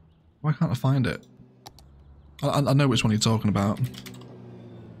 Why can't I find it? I know which one you're talking about.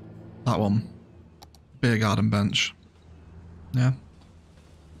 That one. Beer garden bench. Yeah.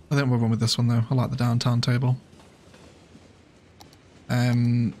 I think we'll run with this one though. I like the downtown table. I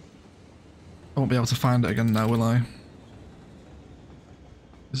won't be able to find it again now, will I?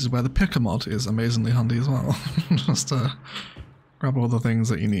 This is where the picker mod is amazingly handy as well. Just to grab all the things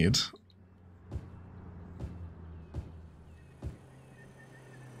that you need.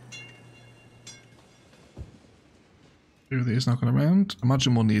 Two of these knocking around.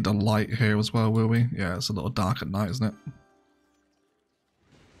 Imagine we'll need a light here as well, will we? Yeah, it's a little dark at night, isn't it?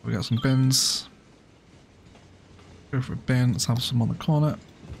 We got some bins. Go for a bin. Let's have some on the corner.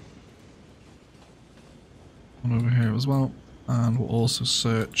 One over here as well. And we'll also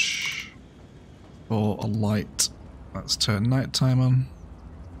search for a light. Let's turn nighttime on.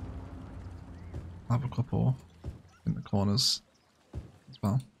 Have a couple in the corners as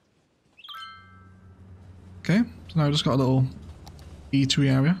well. Okay, so now we've just got a little eatery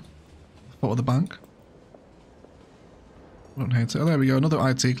area. Foot of the bank. Don't hate it. Oh, there we go. Another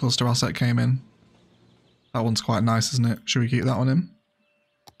IT cluster asset came in. That one's quite nice, isn't it? Should we keep that one in?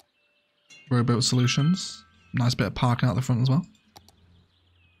 Rowboat Solutions. Nice bit of parking out the front as well.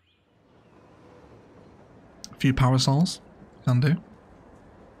 A few parasols. Can do.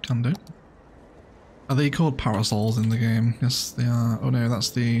 Can do. Are they called parasols in the game? Yes, they are. Oh no,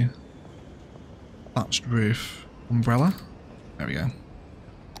 that's the thatched roof umbrella. There we go.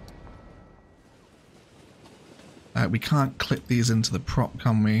 We can't clip these into the prop,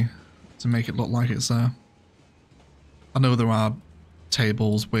 can we? To make it look like it's there. I know there are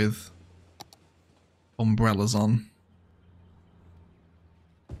tables with umbrellas on.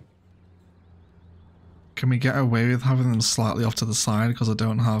 Can we get away with having them slightly off to the side because I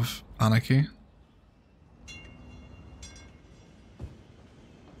don't have Anarchy?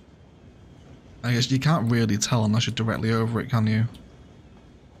 I guess you can't really tell unless you're directly over it, can you?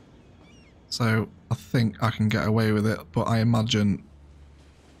 So I think I can get away with it, but I imagine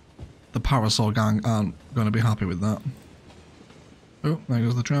the Parasol gang aren't going to be happy with that. Oh, there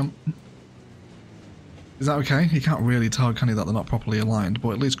goes the tram. Is that okay? You can't really tell, can you, that they're not properly aligned,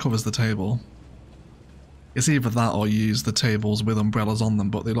 but at least covers the table. It's either that or use the tables with umbrellas on them,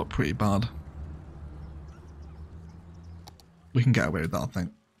 but they look pretty bad. We can get away with that, I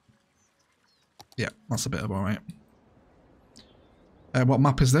think. Yeah, that's a bit of alright. What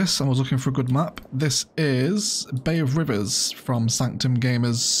map is this? I was looking for a good map. This is Bay of Rivers from Sanctum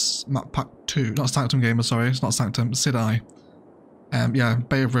Gamers Map Pack 2. Not Sanctum Gamers, sorry. It's not Sanctum. Sidai. Yeah,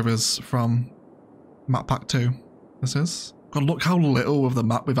 Bay of Rivers from Map Pack 2. This is. God, look how little of the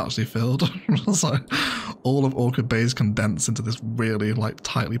map we've actually filled. So, all of Orchid Bay is condensed into this really, like,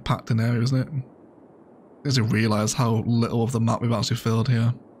 tightly packed in area, isn't it? I just realise how little of the map we've actually filled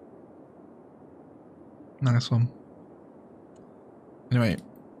here. Nice one. Anyway,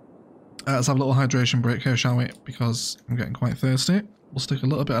 let's have a little hydration break here, shall we? Because I'm getting quite thirsty. We'll stick a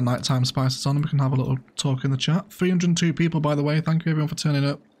little bit of nighttime spices on and we can have a little talk in the chat. 302 people, by the way. Thank you everyone for turning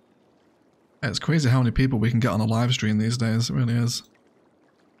up. It's crazy how many people we can get on a live stream these days. It really is.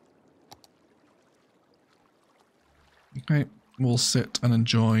 Okay, we'll sit and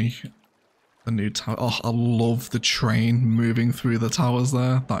enjoy the new tower. Oh, I love the train moving through the towers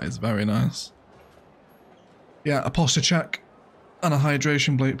there. That is very nice. Yeah, a posture check and a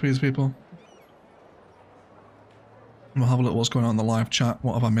hydration break, please, people. We'll have a look at what's going on in the live chat.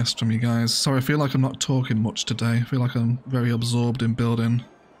 What have I missed from you guys? Sorry, I feel like I'm not talking much today. I feel like I'm very absorbed in building.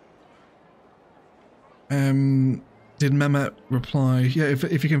 Did Mehmet reply? Yeah,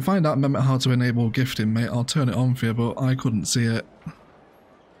 if you can find out, Mehmet, how to enable gifting, mate, I'll turn it on for you, but I couldn't see it.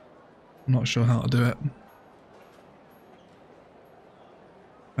 I'm not sure how to do it.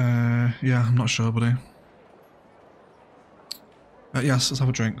 Yeah, I'm not sure, buddy. Yes, let's have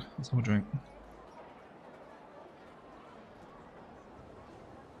a drink. Let's have a drink.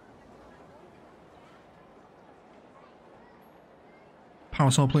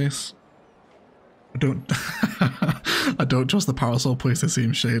 Parasol, please. I don't trust the parasol, please. They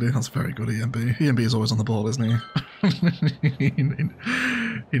seem shady. That's very good, EMB. EMB is always on the ball, isn't he?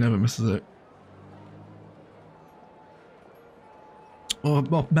 He never misses it. Oh,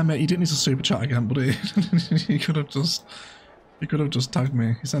 well, Mehmet, you didn't need to super chat again, buddy. You could have just tagged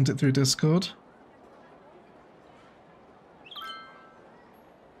me. He sent it through Discord.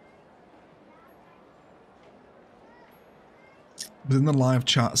 Within the live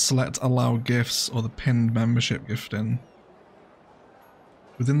chat, select allow gifts or the pinned membership gifting.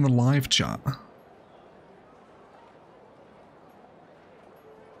 Within the live chat.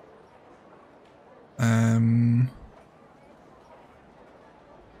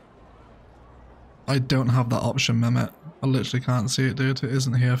 I don't have that option, Mehmet. I literally can't see it, dude. It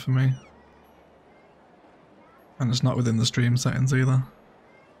isn't here for me. And it's not within the stream settings either.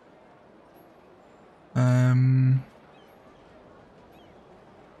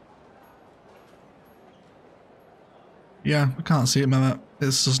 Yeah, I can't see it, Mehmet.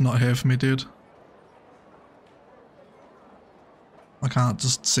 It's just not here for me, dude. I can't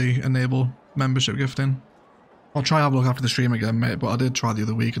just see enable membership gifting. I'll try have a look after the stream again, mate, but I did try the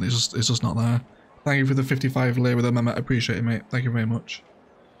other week and it's just not there. Thank you for the 55 lira there, Mehmet. I appreciate it, mate. Thank you very much.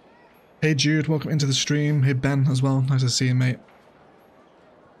 Hey Jude, welcome into the stream. Hey Ben as well. Nice to see you, mate.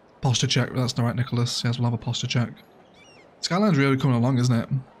 Posture check, that's the right, Nicholas. Yes, we'll have a posture check. Skylines really coming along, isn't it?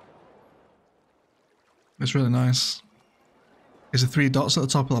 It's really nice. Is the 3 dots at the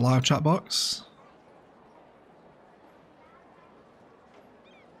top of the live chat box?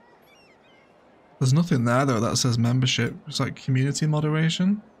 There's nothing there though that says membership. It's like community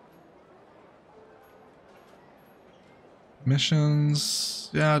moderation. Missions.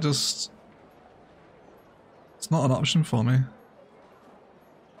 Yeah, just... It's not an option for me.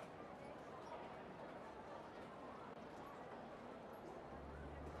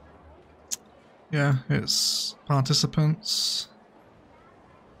 Yeah, it's participants.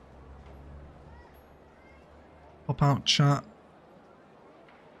 Pop out chat.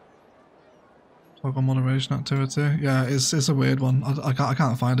 Toggle moderation activity. Yeah, it's a weird one. I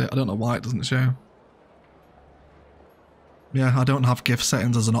can't find it. I don't know why it doesn't show. Yeah, I don't have gift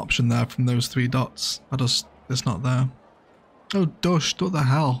settings as an option there from those 3 dots. It's not there. Oh, Dushed, what the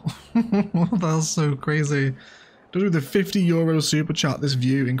hell? That's so crazy. Dude, with the €50 super chat, this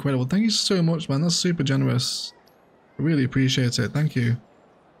view, incredible. Thank you so much, man. That's super generous. I really appreciate it. Thank you.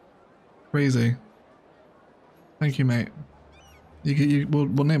 Crazy. Thank you, mate.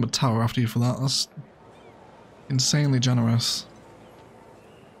 We'll name a tower after you for that. That's insanely generous.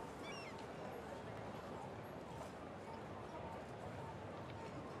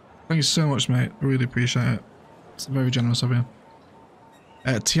 Thank you so much, mate. I really appreciate it. It's very generous of you.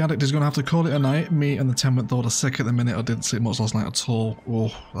 T-Addict is going to have to call it a night. Me and the 10th are sick at the minute. I didn't sleep much last night at all.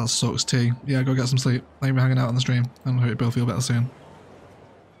 Oh, that sucks, T. Yeah, go get some sleep. Thank you for hanging out on the stream. And I hope you both feel better soon.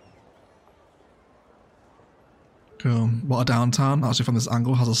 Cool. What a downtown. Actually, from this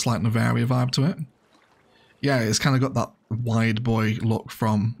angle, has a slight Navaria vibe to it. Yeah, it's kind of got that wide boy look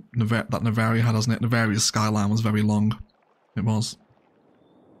from that Navaria had, hasn't it? Navaria's skyline was very long. It was.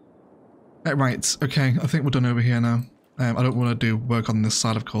 Right, okay. I think we're done over here now. I don't want to do work on this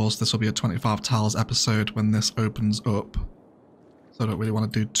side, of course. This will be a 25 tiles episode when this opens up. So I don't really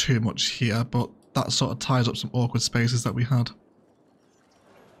want to do too much here, but that sort of ties up some awkward spaces that we had.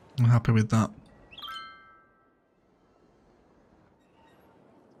 I'm happy with that.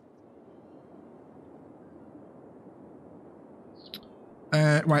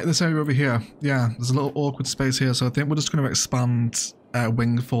 Right, this area over here. Yeah, there's a little awkward space here, so I think we're just going to expand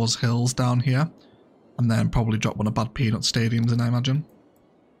Winged Force Hills down here. And then probably drop one of Bad Peanut Stadiums in, I imagine.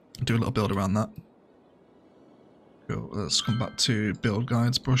 Do a little build around that. Cool, let's come back to build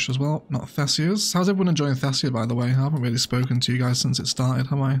guides brush as well, not Thessia's. How's everyone enjoying Thessia, by the way? I haven't really spoken to you guys since it started,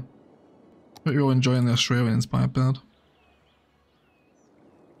 have I? Hope you're all enjoying the Australian inspired build.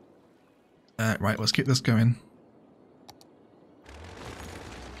 Right, let's keep this going.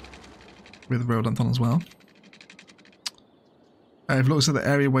 With Rodanthon as well. If you look at the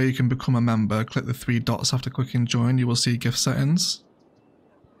area where you can become a member, click the 3 dots after clicking join, you will see gift settings.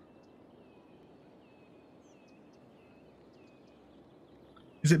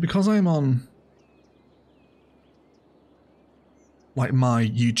 Is it because I'm on like my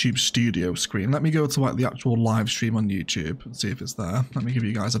YouTube studio screen? Let me go to like the actual live stream on YouTube and see if it's there. Let me give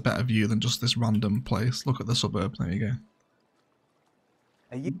you guys a better view than just this random place. Look at the suburb, there you go.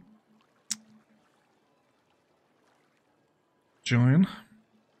 Are you? Join.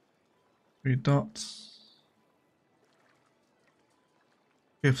 3 dots.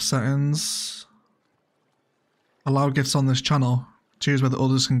 Gift settings. Allow gifts on this channel. Choose whether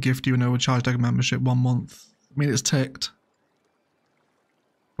others can gift you an overcharged egg membership 1 month. I mean, it's ticked.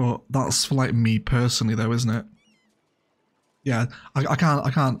 But that's for like me personally though, isn't it? Yeah, I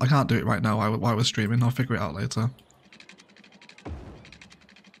can't do it right now while we're streaming. I'll figure it out later.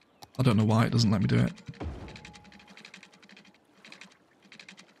 I don't know why it doesn't let me do it.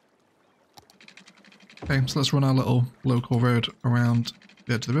 Okay, so let's run our little local road around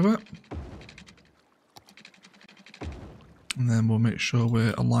the edge of the river. And then we'll make sure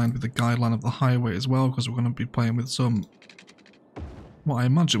we're aligned with the guideline of the highway as well, because we're going to be playing with some, what I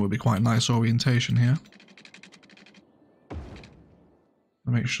imagine would be quite nice orientation here.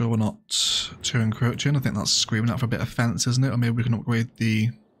 I'll make sure we're not too encroaching. I think that's screaming out for a bit of fence, isn't it? Or maybe we can upgrade the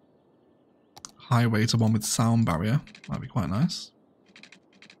highway to one with sound barrier. That'd be quite nice.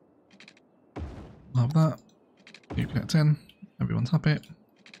 Have that. You connect in. Everyone's happy.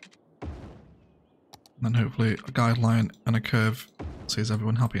 And then hopefully a guideline and a curve sees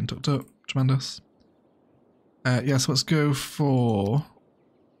everyone happy and tucked up. Tremendous. Yes, let's go for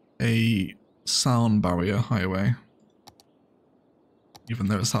a sound barrier highway. Even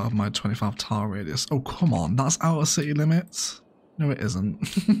though it's out of my 25 tile radius. Oh, come on. That's out of city limits? No, it isn't.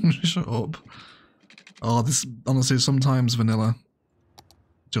 Shut up. Oh, this, honestly, sometimes vanilla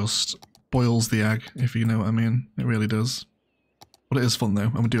just boils the egg, if you know what I mean. It really does. But it is fun though,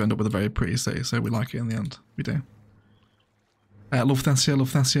 and we do end up with a very pretty city, so we like it in the end. We do. Love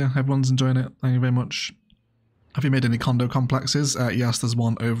Thessia. Everyone's enjoying it. Thank you very much. Have you made any condo complexes? Yes, there's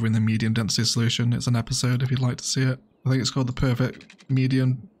one over in the medium density solution. It's an episode if you'd like to see it. I think it's called the perfect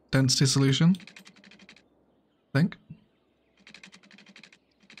medium density solution. I think.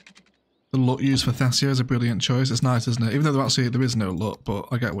 The LUT used for Thessia is a brilliant choice. It's nice, isn't it? Even though there is no LUT, but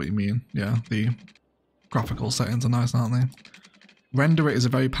I get what you mean. Yeah, the graphical settings are nice, aren't they? Render It is a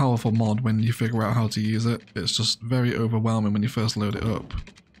very powerful mod when you figure out how to use it. It's just very overwhelming when you first load it up.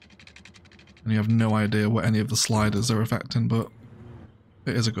 And you have no idea what any of the sliders are affecting, but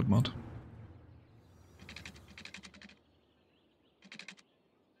it is a good mod.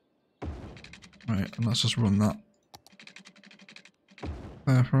 Right, and let's just run that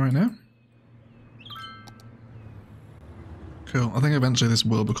there for right now. Cool. I think eventually this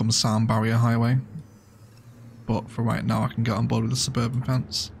will become sound barrier highway. But for right now I can get on board with the suburban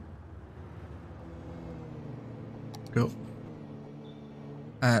fence. Cool.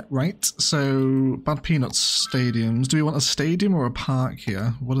 Right, so Bad Peanuts stadiums. Do we want a stadium or a park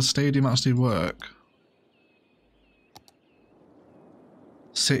here? Would a stadium actually work?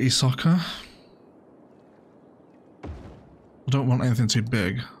 City soccer? I don't want anything too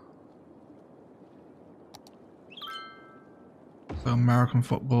big. So American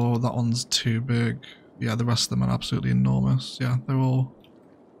football, that one's too big. Yeah, the rest of them are absolutely enormous. Yeah, they're all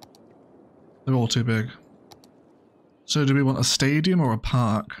too big. So do we want a stadium or a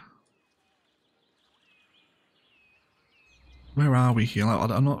park? Where are we here? Like,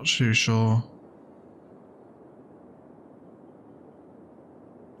 I'm not too sure.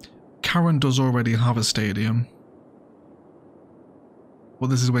 Karen does already have a stadium. Well,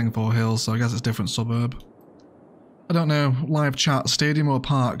 this is Wingford Hills, so I guess it's a different suburb. I don't know. Live chat, stadium or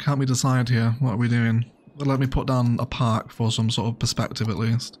park? Help me decide here. What are we doing? Let me put down a park for some sort of perspective at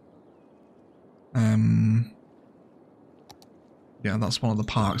least. Yeah, that's one of the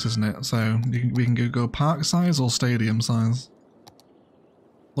parks, isn't it? So we can go park size or stadium size.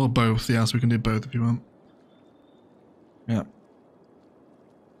 Or both, yes, we can do both if you want. Yeah.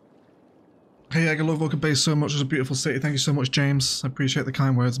 Hey, I love Orchid Bay so much. It's a beautiful city. Thank you so much, James. I appreciate the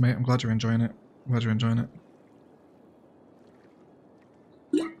kind words, mate. I'm glad you're enjoying it. I'm glad you're enjoying it.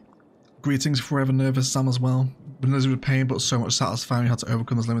 Greetings, forever nervous Sam as well. Been a with pain, but so much satisfying. You had to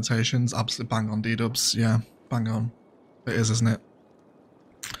overcome those limitations. Absolutely bang on, D-dubs. Yeah, bang on. It is, isn't it?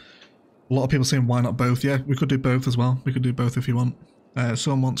 A lot of people saying why not both. Yeah, we could do both as well. We could do both if you want.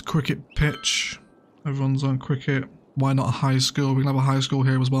 Someone wants cricket pitch. Everyone's on cricket. Why not a high school? We can have a high school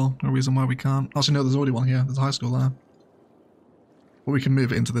here as well. No reason why we can't. Actually, no, there's already one here. There's a high school there. But we can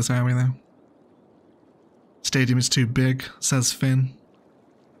move it into this area now. Stadium is too big, says Finn.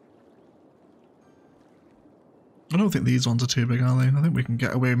 I don't think these ones are too big, are they? I think we can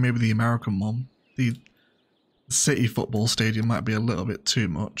get away with maybe the American one. The city football stadium might be a little bit too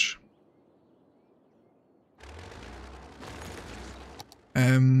much.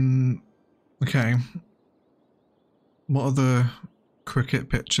 Okay. What are the cricket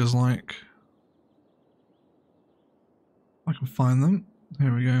pitches like? I can find them.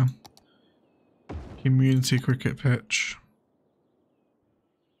 Here we go. Community cricket pitch.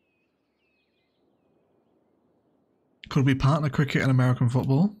 Could we partner cricket and American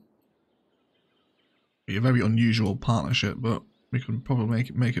football? Be a very unusual partnership, but we could probably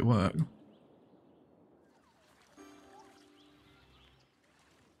make it work.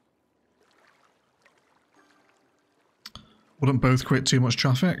 Wouldn't both create too much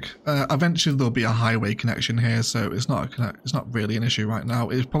traffic? Eventually there'll be a highway connection here, so it's not really an issue right now.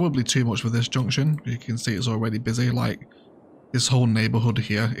 It's probably too much for this junction. You can see it's already busy. Like, this whole neighborhood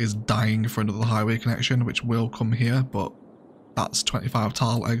here is dying for another highway connection, which will come here, but that's 25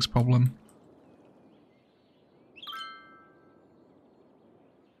 tile eggs problem.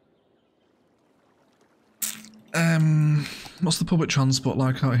 What's the public transport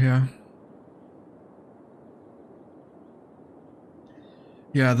like out here?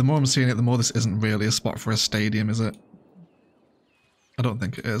 Yeah, the more I'm seeing it, the more this isn't really a spot for a stadium, is it? I don't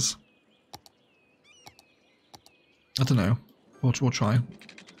think it is. I don't know. We'll try.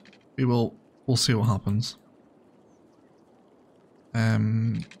 We'll see what happens.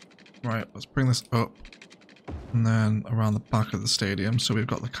 Right, let's bring this up and then around the back of the stadium. So we've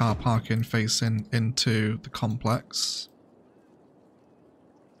got the car parking facing into the complex.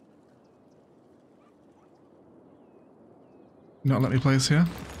 Not let me place here.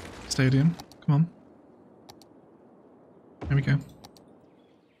 Stadium. Come on. Here we go.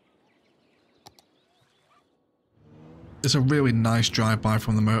 It's a really nice drive-by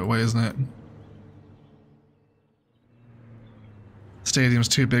from the motorway, isn't it? Stadium's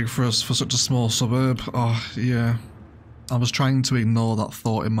too big for us for such a small suburb. Oh, yeah. I was trying to ignore that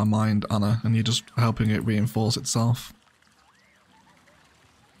thought in my mind, Anna, and you're just helping it reinforce itself.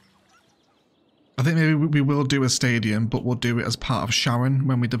 I think maybe we will do a stadium, but we'll do it as part of Sharon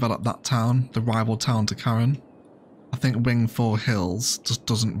when we develop that town, the rival town to Karen. I think Wing 4 Hills just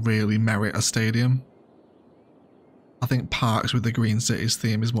doesn't really merit a stadium. I think Parks with the Green Cities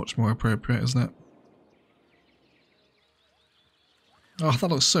theme is much more appropriate, isn't it? Oh, that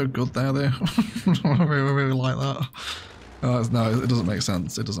looks so good there, though. I really like that. Oh, no, it doesn't make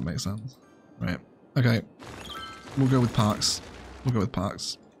sense. It doesn't make sense. Right. Okay. We'll go with Parks. We'll go with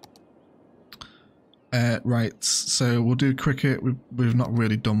Parks. Right. So we'll do cricket. We've not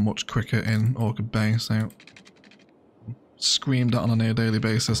really done much cricket in Orchid Bay, so screamed at on a near daily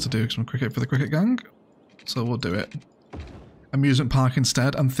basis to do some cricket for the cricket gang. So we'll do it. Amusement park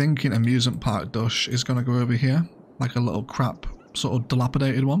instead. I'm thinking amusement park Dush is going to go over here, like a little crap sort of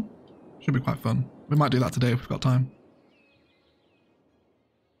dilapidated one. Should be quite fun. We might do that today if we've got time.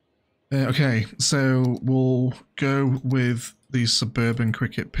 Okay, so we'll go with the suburban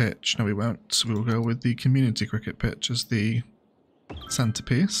cricket pitch. No, we won't. We'll go with the community cricket pitch as the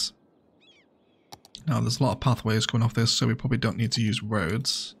centerpiece. Now, there's a lot of pathways going off this, so we probably don't need to use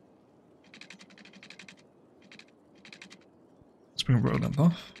roads. Let's bring road length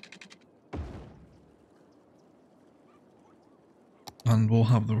off. And we'll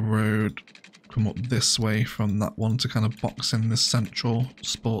have the road come up this way from that one to kind of box in this central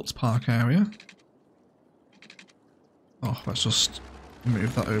sports park area. Oh, let's just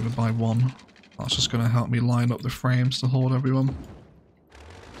move that over by one. That's just going to help me line up the frames to hold everyone.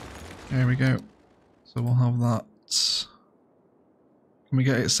 There we go. So we'll have that. Can we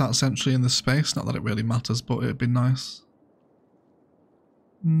get it sat centrally in the space? Not that it really matters, but it'd be nice.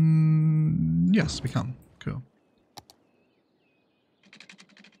 Yes, we can. Cool.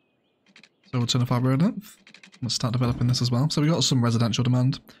 So we'll turn off our road length. Let's start developing this as well. So we got some residential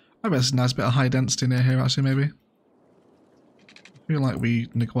demand. I bet it's a nice bit of high density near here actually, maybe. I feel like we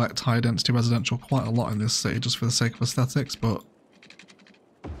neglect high density residential quite a lot in this city just for the sake of aesthetics, but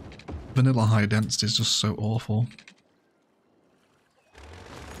vanilla high density is just so awful.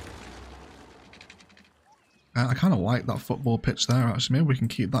 I kind of like that football pitch there actually. Maybe we can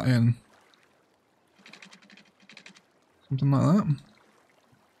keep that in. Something like that.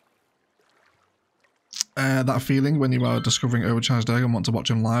 That feeling when you are discovering Overcharged Egg and want to watch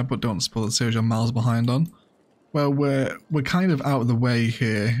him live but don't spoil the series you're miles behind on. Well, we're kind of out of the way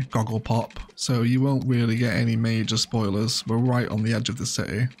here, Goggle Pop, so you won't really get any major spoilers. We're right on the edge of the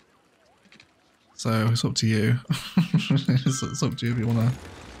city. So it's up to you. It's up to you if you want to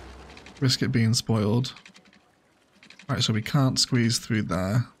risk it being spoiled. Right, so we can't squeeze through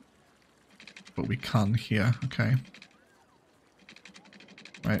there, but we can here, okay.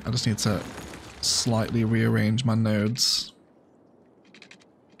 Right, I just need to slightly rearrange my nodes.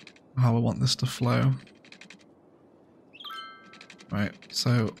 How I want this to flow. Right,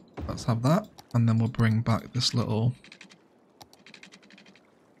 so let's have that, and then we'll bring back this little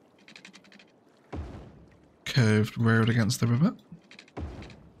curved road against the river.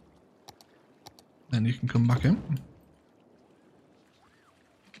 Then you can come back in.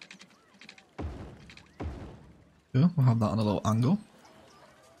 Cool, we'll have that on a little angle.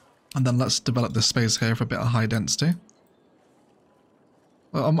 And then let's develop this space here for a bit of high density.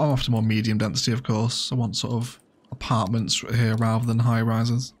 Well, I'm after more medium density, of course. I want sort of apartments here rather than high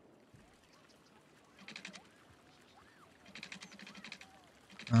rises.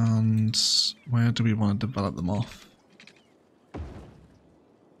 And where do we want to develop them off?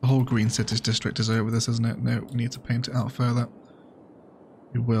 The whole Green Cities district is over this, isn't it? No, we need to paint it out further.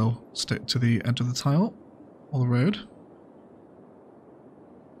 We will stick to the edge of the tile or the road.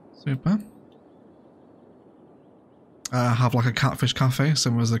 Super. Have like a catfish cafe,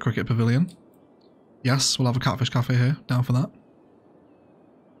 similar as the cricket pavilion. Yes, we'll have a catfish cafe here. Down for that.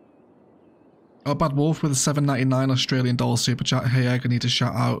 Oh, Bad Wolf with a $7.99 Australian dollar super chat. Hey Egg, I need to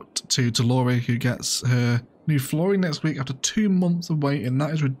shout out to Lori who gets her new flooring next week after 2 months of waiting.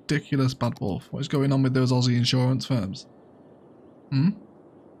 That is ridiculous, Bad Wolf. What is going on with those Aussie insurance firms?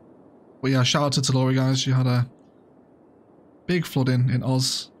 But yeah, shout out to Lori, guys. She had a big flooding in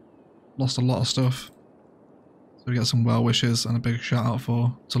Oz. Lost a lot of stuff. So we get some well wishes and a big shout out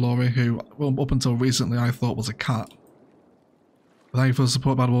for Lori, who, well, up until recently I thought was a cat. But thank you for the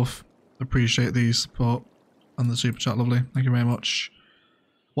support, Bad Wolf. Appreciate the support and the super chat, lovely. Thank you very much.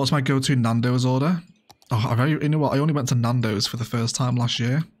 What's my go-to Nando's order? Oh, you know what? I only went to Nando's for the first time last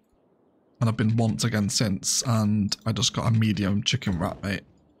year, and I've been once again since, and I just got a medium chicken wrap, mate.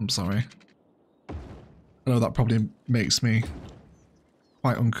 I'm sorry. I know that probably makes me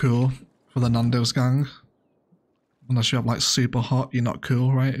quite uncool for the Nando's gang. Unless you have like super hot, you're not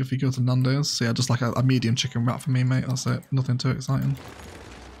cool, right? If you go to Nando's. So yeah, just like a medium chicken wrap for me, mate. That's it. Nothing too exciting.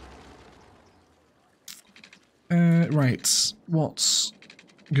 Right. What's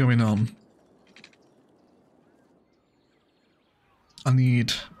going on? I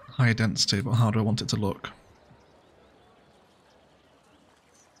need high density, but how do I want it to look?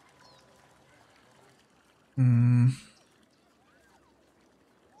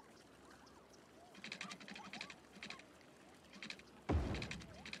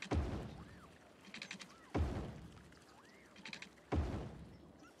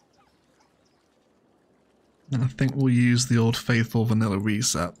 And I think we'll use the old faithful vanilla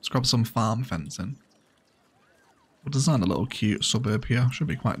reset. Let's grab some farm fencing. We'll design a little cute suburb here. Should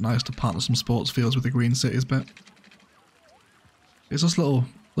be quite nice to partner some sports fields with the green cities bit. It's just little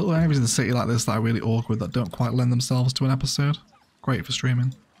areas in the city like this that are really awkward, that don't quite lend themselves to an episode. Great for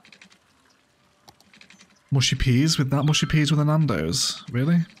streaming. Mushy peas with that? Mushy peas with the Nando's?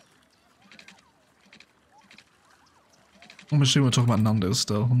 Really? I'm assuming we're talking about Nando's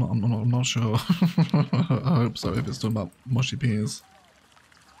still. I'm not sure. I hope so, if it's talking about mushy peas.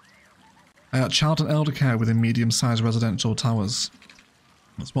 Child and elder care within medium-sized residential towers.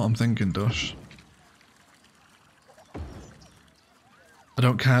 That's what I'm thinking, Dush. I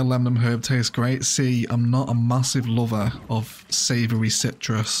don't care, lemon and herb tastes great. See, I'm not a massive lover of savoury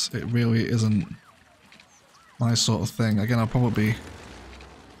citrus. It really isn't my sort of thing. Again, I'll probably...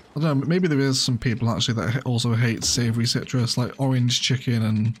 I don't know, maybe there is some people actually that also hate savoury citrus, like orange chicken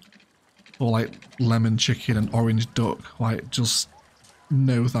and... or like lemon chicken and orange duck. Like, just...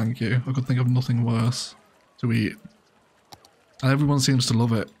 no thank you. I could think of nothing worse to eat. And everyone seems to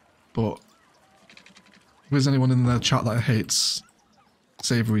love it, but... if there's anyone in the chat that hates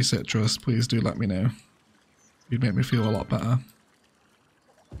savoury citrus, please do let me know. You'd make me feel a lot better.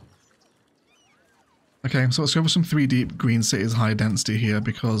 Okay, so let's go for some 3 deep green cities high density here,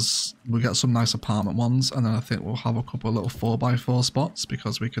 because we'll get some nice apartment ones, and then I think we'll have a couple of little 4x4 spots,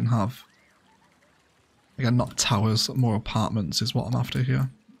 because we can have, again, not towers, more apartments is what I'm after here.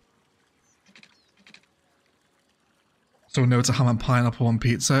 So no to ham and pineapple on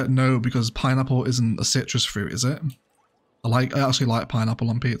pizza? No, because pineapple isn't a citrus fruit, is it? I actually like pineapple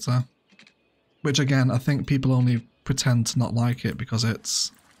on pizza. Which again, I think people only pretend to not like it because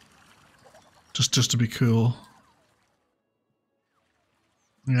it's just to be cool.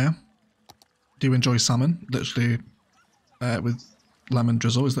 Yeah. Do you enjoy salmon? Literally with lemon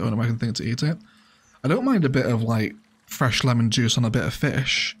drizzle is the only way I can think to eat it. I don't mind a bit of like fresh lemon juice on a bit of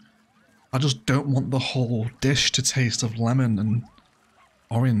fish. I just don't want the whole dish to taste of lemon and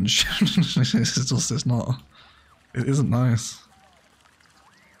orange. It's not... it isn't nice.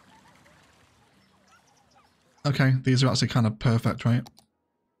 Okay, these are actually kind of perfect, right?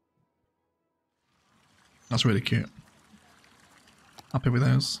 That's really cute. Happy with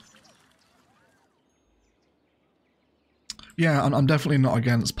those. Yeah, I'm definitely not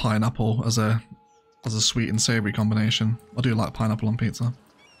against pineapple as a sweet and savoury combination. I do like pineapple on pizza.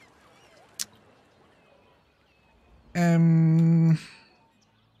 I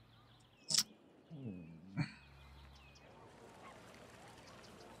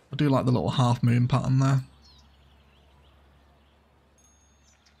do like the little half moon pattern there.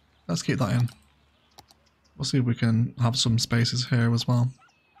 Let's keep that in. We'll see if we can have some spaces here as well.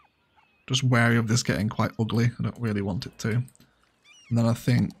 Just wary of this getting quite ugly. I don't really want it to. And then I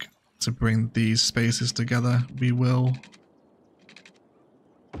think to bring these spaces together, we will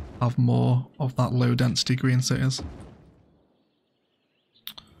have more of that low density green cities.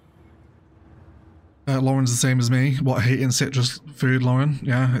 Lauren's the same as me. What, hating citrus food, Lauren?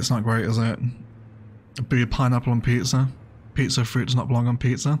 Yeah, it's not great, is it? Boo pineapple on pizza. Pizza fruit does not belong on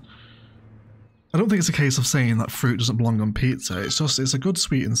pizza. I don't think it's a case of saying that fruit doesn't belong on pizza. It's just, it's a good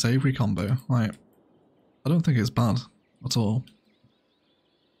sweet and savoury combo. Like, I don't think it's bad at all.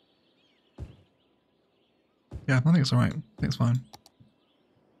 Yeah, I think it's alright. I think it's fine.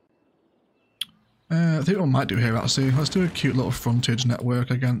 I think what I might do here actually, let's do a cute little frontage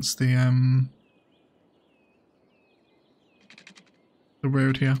network against the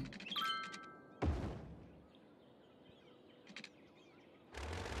road here.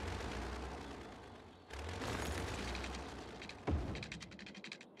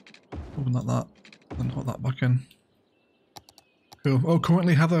 Open that, then put that back in. Cool. Oh,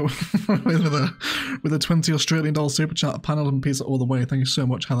 currently Heather with a 20 Australian dollar super chat, pineapple and pizza all the way. Thank you so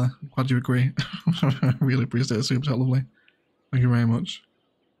much, Heather. I'm glad you agree. I really appreciate it. Super chat, lovely. Thank you very much.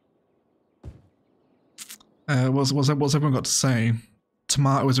 What's everyone got to say?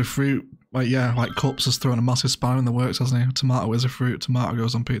 Tomato is a fruit. Like, yeah, like Cups has thrown a massive spanner in the works, hasn't he? Tomato is a fruit. Tomato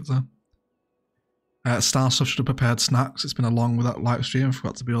goes on pizza. Starstuff should have prepared snacks. It's been a long without live stream.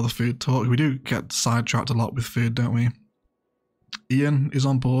 Forgot to be all the food talk. We do get sidetracked a lot with food, don't we? Ian is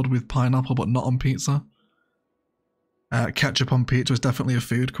on board with pineapple, but not on pizza. Ketchup on pizza is definitely a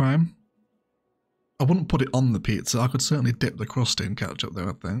food crime. I wouldn't put it on the pizza. I could certainly dip the crust in ketchup, though,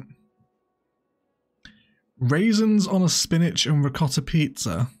 I think. Raisins on a spinach and ricotta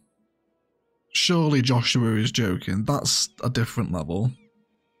pizza. Surely Joshua is joking. That's a different level.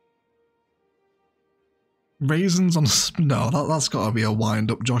 Raisins on a... No, that's got to be a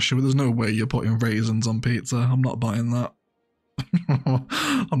wind-up, Joshua. There's no way you're putting raisins on pizza. I'm not buying that.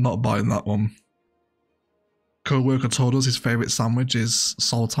 I'm not buying that one. Co-worker told us his favourite sandwich is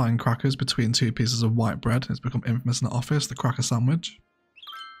saltine crackers between 2 pieces of white bread. It's become infamous in the office, the cracker sandwich.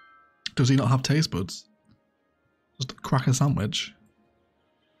 Does he not have taste buds? Just a cracker sandwich?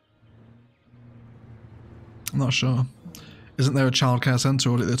 I'm not sure. Isn't there a childcare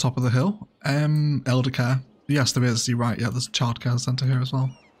centre at the top of the hill? Elder care. Yes, there is. You're right. Yeah, there's a childcare centre here as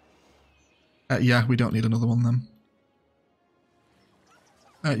well. Yeah, we don't need another one then.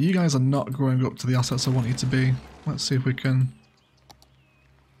 You guys are not growing up to the assets I want you to be. Let's see if we can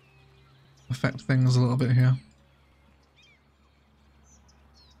affect things a little bit here.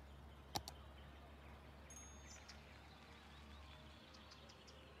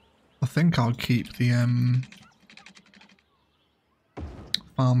 I think I'll keep the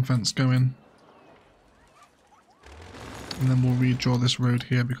farm fence going. And then we'll redraw this road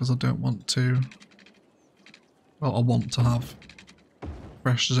here because I don't want to... Well, I want to have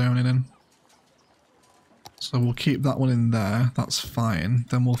fresh zoning in. So we'll keep that one in there. That's fine.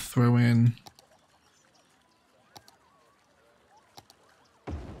 Then we'll throw in...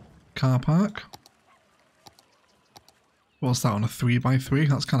 car park. What's that on a 3x3?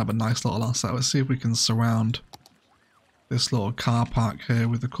 That's kind of a nice little asset. Let's see if we can surround this little car park here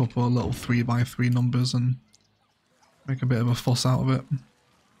with a couple of little 3x3 numbers and make a bit of a fuss out of it. And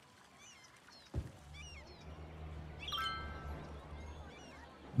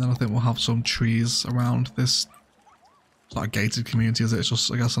then I think we'll have some trees around this. It's not a gated community, is it? It's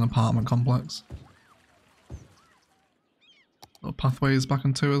just, I guess, an apartment complex. Little pathways back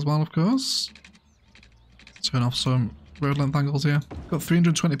into as well, of course. Turn off some road length angles here. Got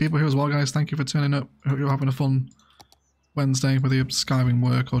 320 people here as well, guys. Thank you for turning up. I hope you're having a fun Wednesday, whether you're skiving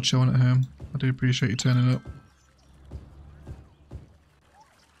work or chilling at home. I do appreciate you turning up.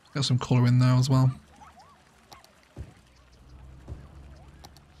 Get some colour in there as well.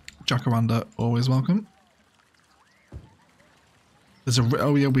 Jacaranda, always welcome. There's a...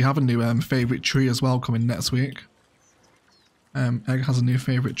 Oh yeah, we have a new favourite tree as well coming next week. Egg has a new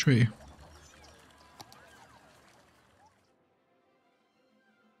favourite tree.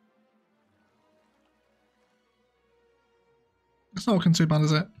 It's not looking too bad,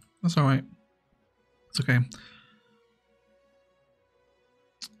 is it? That's alright. It's okay.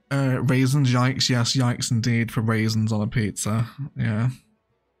 Raisins, yikes, yes, yikes indeed for raisins on a pizza. Yeah.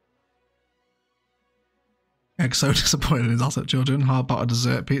 Egg so disappointed in his asset, children. How about a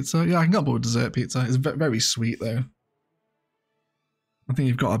dessert pizza? Yeah, I can get on board with dessert pizza. It's very sweet though. I think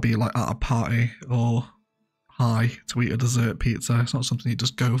you've got to be like at a party or high to eat a dessert pizza. It's not something you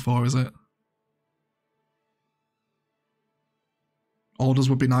just go for, is it? Orders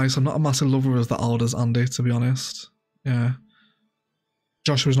would be nice. I'm not a massive lover of the orders, Andy, to be honest. Yeah.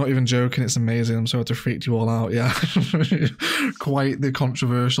 Joshua's not even joking. It's amazing. I'm sorry to freak you all out. Yeah. Quite the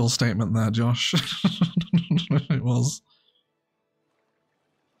controversial statement there, Josh. It was.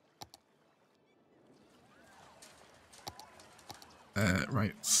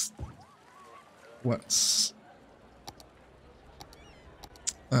 Right. Let's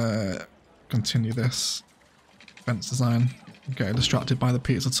continue this fence design. I'm getting distracted by the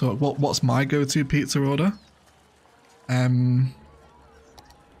pizza talk. What's my go-to pizza order? I'm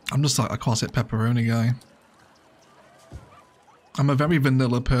just like a classic pepperoni guy. I'm a very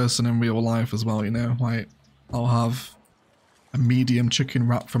vanilla person in real life as well, you know. Like, I'll have a medium chicken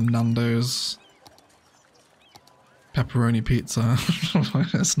wrap from Nando's. Pepperoni pizza.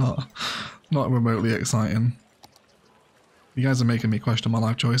 It's not remotely exciting. You guys are making me question my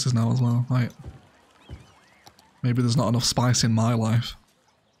life choices now as well. Like, maybe there's not enough spice in my life.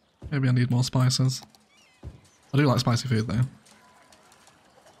 Maybe I need more spices. I do like spicy food though.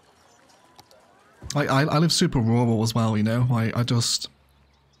 Like, I live super rural as well, you know. Like, I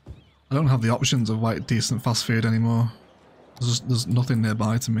don't have the options of like decent fast food anymore. There's nothing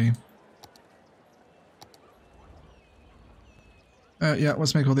nearby to me. Yeah,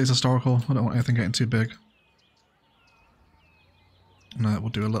 let's make all these historical. I don't want anything getting too big. And we'll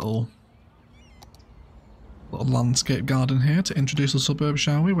do a little landscape garden here to introduce the suburb,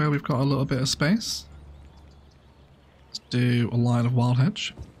 shall we? Where we've got a little bit of space. Let's do a line of wild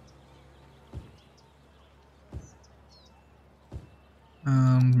hedge.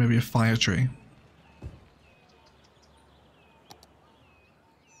 And maybe a fire tree.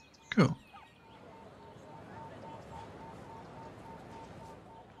 Cool.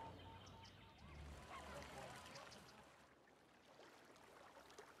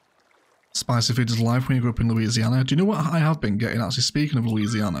 Spicy food is life when you grow up in Louisiana. Do you know what I have been getting, actually, speaking of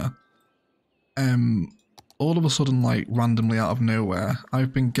Louisiana? All of a sudden, like, randomly out of nowhere,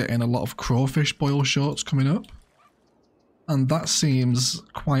 I've been getting a lot of crawfish boil shorts coming up. And that seems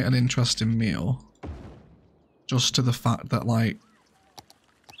quite an interesting meal. Just to the fact that, like,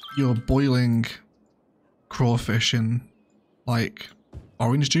 you're boiling crawfish in, like,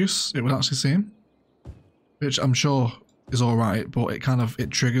 orange juice, it would actually seem. Which I'm sure is alright, but it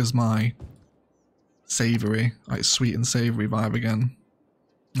triggers my savoury, like sweet and savoury vibe again.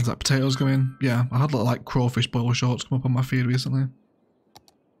 Is that potatoes going? Yeah, I had little like crawfish boil shorts come up on my feed recently.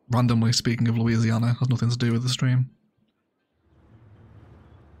 Randomly, speaking of Louisiana, has nothing to do with the stream.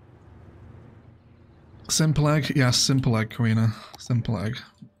 Simple egg? Yes, simple egg, Karina. Simple egg.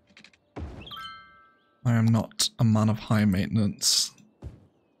 I am not a man of high maintenance.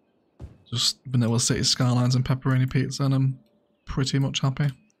 Just vanilla city skylines and pepperoni pizza and I'm pretty much happy.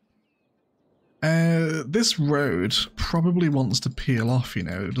 This road probably wants to peel off, you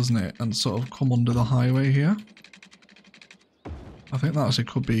know, doesn't it? And sort of come under the highway here. I think that actually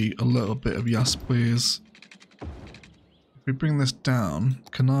could be a little bit of yes please. If we bring this down,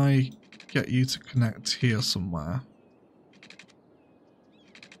 can I get you to connect here somewhere?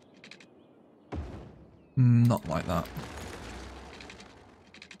 Not like that.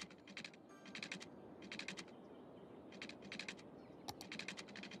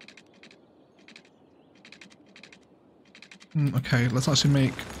 Okay, let's actually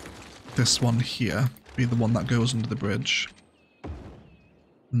make this one here be the one that goes under the bridge.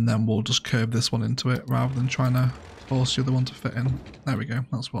 And then we'll just curve this one into it rather than trying to force the other one to fit in. There we go,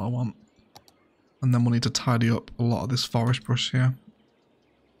 that's what I want. And then we'll need to tidy up a lot of this forest brush here.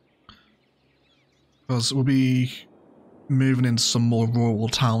 Because we'll be moving into some more rural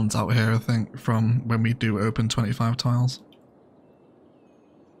towns out here, I think, from when we do open 25 tiles.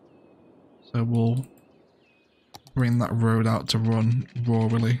 So we'll bring that road out to run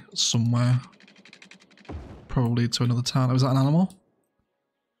rurally somewhere. Probably to another town. Oh, is that an animal?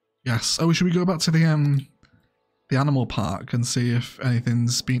 Yes. Oh, should we go back to the animal park and see if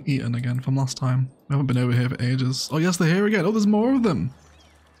anything's been eaten again from last time? We haven't been over here for ages. Oh yes, they're here again. Oh, there's more of them.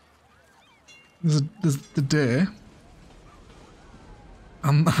 There's the deer.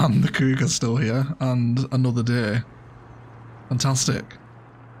 And the cougar's still here. And another deer. Fantastic.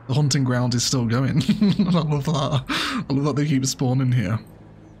 The hunting ground is still going. I love that. I love that they keep spawning here.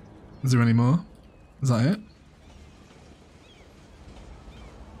 Is there any more? Is that it?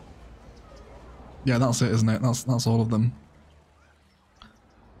 Yeah, that's it, isn't it? That's all of them.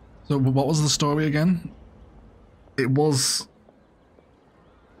 So what was the story again? It was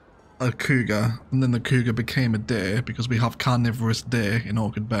a cougar, and then the cougar became a deer because we have carnivorous deer in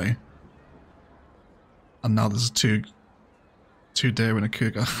Orchid Bay. And now there's two deer and a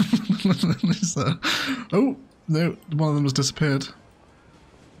cougar. So, oh, no, one of them has disappeared.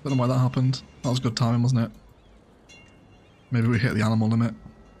 Don't know why that happened. That was good timing, wasn't it? Maybe we hit the animal limit.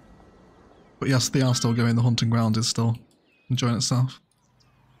 But yes, they are still going. The hunting ground is still enjoying itself.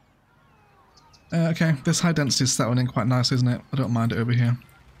 Okay, this high density is settling in quite nicely, isn't it? I don't mind it over here.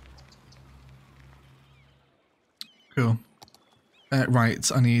 Cool. Right,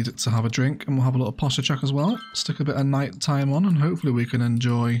 I need to have a drink and we'll have a little posture check as well. Stick a bit of night time on and hopefully we can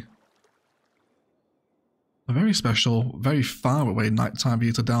enjoy a very special, very far away nighttime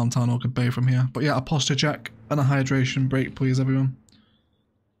view to downtown Orchid Bay from here. But yeah, a posture check and a hydration break, please, everyone.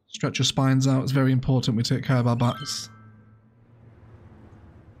 Stretch your spines out. It's very important we take care of our backs.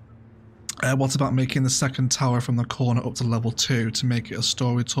 What about making the second tower from the corner up to level 2 to make it a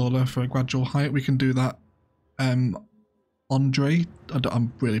story taller for a gradual height? We can do that. Andre,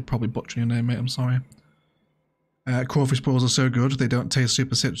 I'm really probably butchering your name, mate, I'm sorry. Crawfish balls are so good, they don't taste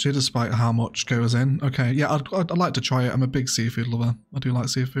super citrusy despite how much goes in. Okay, yeah, I'd like to try it. I'm a big seafood lover. I do like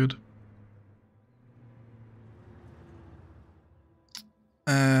seafood.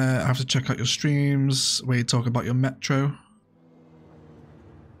 I have to check out your streams where you talk about your metro.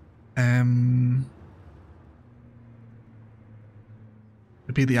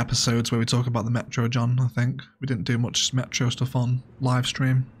 It'd be the episodes where we talk about the metro, John, I think. We didn't do much metro stuff on live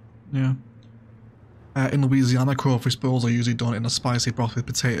stream. Yeah. In Louisiana, crawfish bowls are usually done in a spicy broth with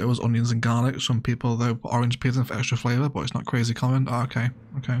potatoes, onions, and garlic. Some people, though, put orange peels in for extra flavour, but it's not crazy common. Oh, okay,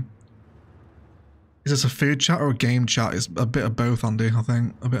 okay. Is this a food chat or a game chat? It's a bit of both, Andy, I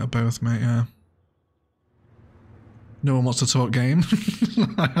think. A bit of both, mate, yeah. No one wants to talk game.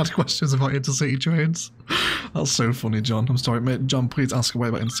 I had questions about intercity trains. That's so funny, John. I'm sorry, mate. John, please ask away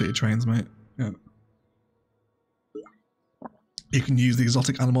about intercity trains, mate. Yeah. You can use the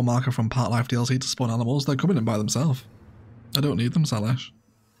exotic animal marker from Part Life DLC to spawn animals. They're coming in by themselves. I don't need them, Salish.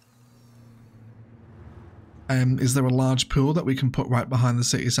 Is there a large pool that we can put right behind the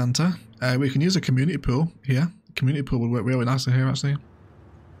city centre? We can use a community pool here. Community pool would work really nicely here, actually.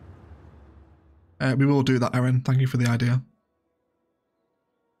 We will do that, Erin. Thank you for the idea.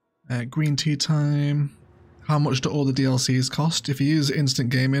 Green tea time. How much do all the DLCs cost? If you use instant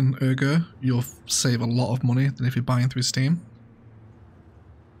gaming, Ergo, you'll save a lot of money than if you're buying through Steam.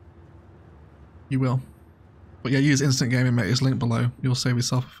 You will. But yeah, use instant gaming, mate. It's linked below. You'll save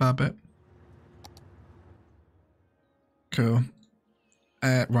yourself a fair bit. Cool.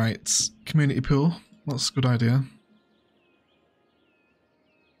 Right. Community pool. That's a good idea.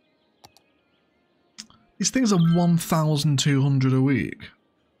 These things are 1,200 a week.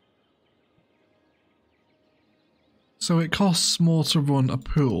 So it costs more to run a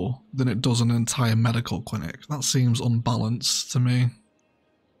pool than it does an entire medical clinic. That seems unbalanced to me.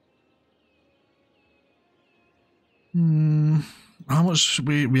 How much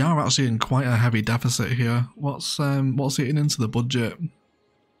we are actually in quite a heavy deficit here. What's eating into the budget?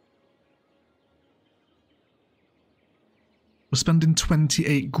 We're spending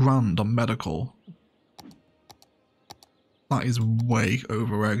 28 grand on medical. That is way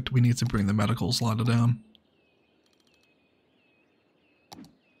over-egged. We need to bring the medical slider down.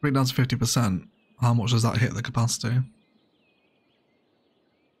 Bring it down to 50%. How much does that hit the capacity?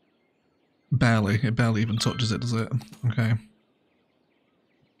 Barely. It barely even touches it, does it? Okay.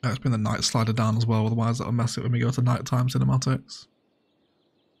 Let's bring the night slider down as well, otherwise that'll mess it when we go to nighttime cinematics.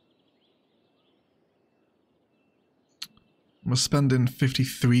 We're spending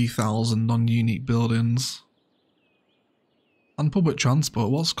 53,000 on unique buildings. And public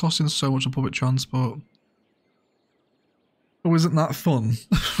transport. What's costing so much on public transport? Oh, isn't that fun?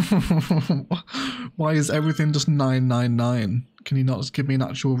 Why is everything just 999? Can you not just give me an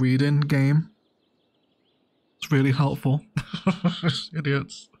actual reading game? It's really helpful.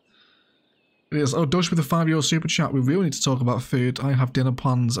 Idiots. Idiots. Oh, Dush with a €5 super chat. We really need to talk about food. I have dinner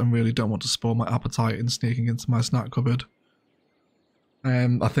plans and really don't want to spoil my appetite in sneaking into my snack cupboard.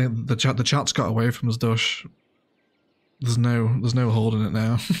 I think the chat's got away from us, Dush. There's no holding it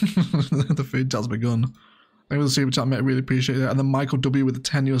now. The food chat's begun. Thank you for the super chat, mate. I really appreciate it. And then Michael W with the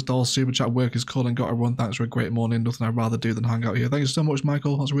 $10 super chat. Work is calling. Got to run. Thanks for a great morning. Nothing I'd rather do than hang out here. Thank you so much,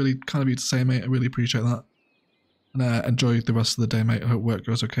 Michael. That's really kind of you to say, mate. I really appreciate that. And enjoy the rest of the day, mate. I hope work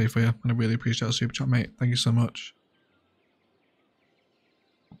goes okay for you. And I really appreciate the super chat, mate. Thank you so much.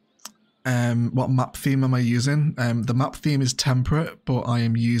 What map theme am I using? The map theme is temperate, but I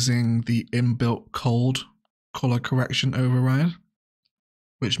am using the inbuilt cold color correction override,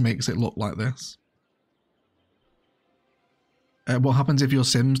 which makes it look like this. What happens if your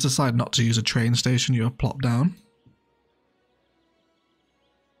Sims decide not to use a train station you have plopped down?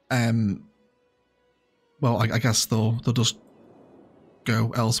 Well, I guess they'll just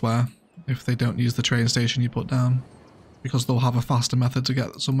go elsewhere if they don't use the train station you put down, because they'll have a faster method to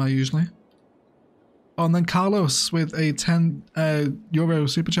get somewhere usually. Oh, and then Carlos with a €10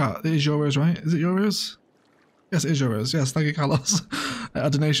 super chat. It is euros, right? Is it euros? Yes, it is euros. Yes, thank you, Carlos. A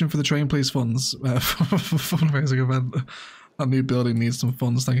donation for the Train Police funds for fundraising event. That new building needs some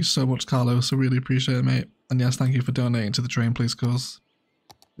funds. Thank you so much, Carlos. I really appreciate it, mate. And yes, thank you for donating to the Train Police cause.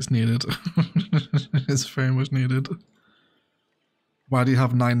 It's needed. It's very much needed. Why do you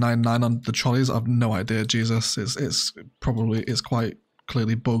have 999 on the trolleys? I have no idea, Jesus. It's quite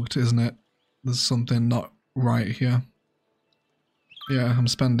clearly bugged, isn't it? There's something not right here. Yeah, I'm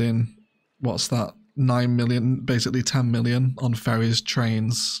spending, what's that? 9 million, basically 10 million on ferries,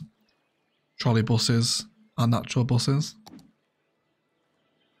 trains, trolley buses, and natural buses.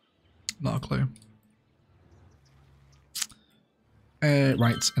 Not a clue.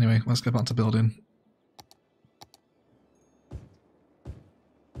 Right, anyway, let's get back to building.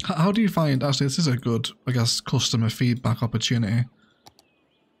 How do you find, actually this is a good, I guess, customer feedback opportunity.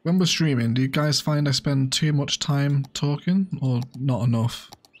 When we're streaming, do you guys find I spend too much time talking or not enough?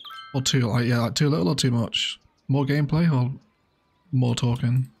 Or too, like too little or too much? More gameplay or more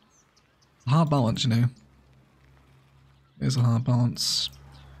talking? It's a hard balance, you know. It is a hard balance.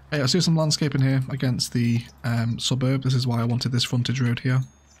 Hey, let's do some landscaping here against the suburb. This is why I wanted this frontage road here.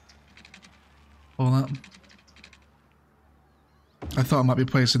 for that. I thought I might be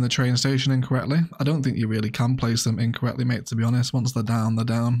placing the train station incorrectly. I don't think you really can place them incorrectly, mate, to be honest. Once they're down, they're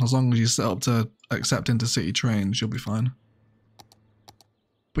down. As long as you set up to accept intercity trains, you'll be fine.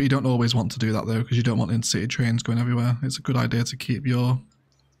 But you don't always want to do that, though, because you don't want intercity trains going everywhere. It's a good idea to keep your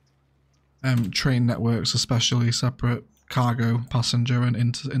train networks especially separate. Cargo, passenger, and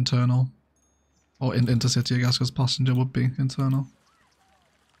internal. Or intercity, I guess, because passenger would be internal.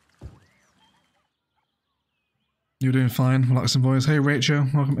 You're doing fine, relaxing boys. Hey Rachel,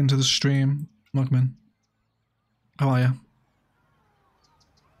 welcome into the stream. Welcome in. How are you?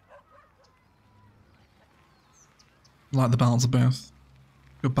 Like the balance of both.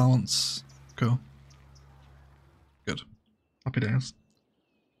 Good balance. Cool. Good. Happy days.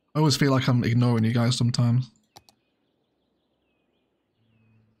 I always feel like I'm ignoring you guys sometimes.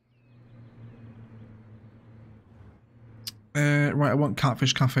 Right, I want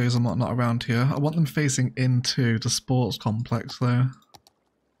catfish cafes and whatnot around here. I want them facing into the sports complex though.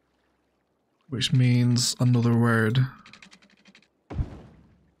 Which means another road.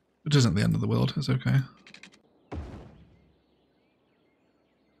 Which isn't the end of the world, it's okay.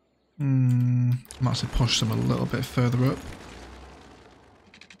 I might actually push them a little bit further up.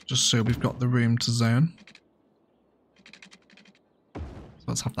 Just so we've got the room to zone. So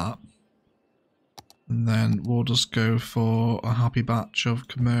let's have that. And then we'll just go for a happy batch of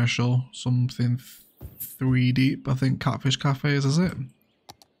commercial, something 3 deep, I think catfish cafes, is it? Have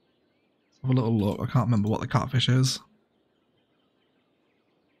a little look, I can't remember what the catfish is.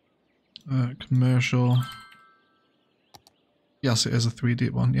 Commercial. Yes, it is a 3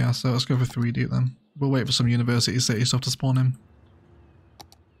 deep one, yeah, so let's go for 3 deep then. We'll wait for some University City stuff to spawn in.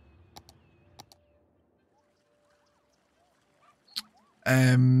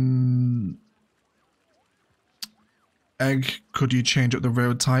 Egg, could you change up the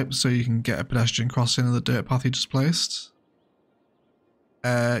road type so you can get a pedestrian crossing in the dirt path you just placed?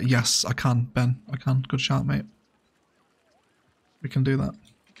 Yes, I can, Ben. I can. Good shout, mate. We can do that.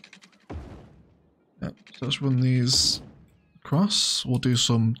 Yep, so let's run these across. We'll do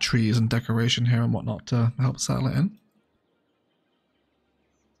some trees and decoration here and whatnot to help settle it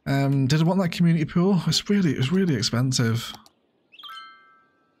in. Did I want that community pool? It's really expensive.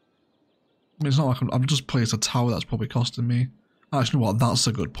 I mean, it's not like I've just placed a tower that's probably costing me. Actually, what? That's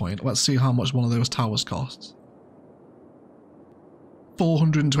a good point. Let's see how much one of those towers costs.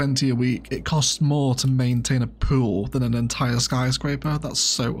 420 a week. It costs more to maintain a pool than an entire skyscraper. That's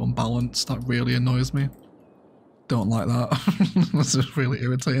so unbalanced. That really annoys me. Don't like that. That's just really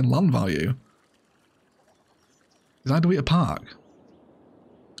irritating. Land value. Did I delete a park?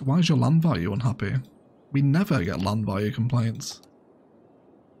 Why is your land value unhappy? We never get land value complaints.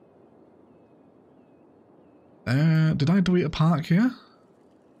 Did I delete a park here?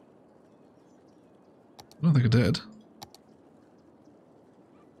 I don't think I did.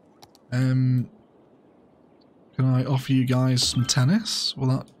 Can I offer you guys some tennis? Will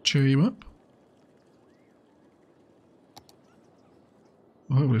that cheer you up?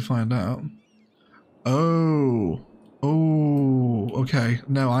 We'll hopefully find out. Oh, okay.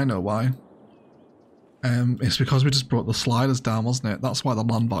 No, I know why. It's because we just brought the sliders down, wasn't it? That's why the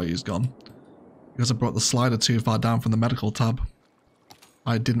land value's gone. Because I brought the slider too far down from the medical tab.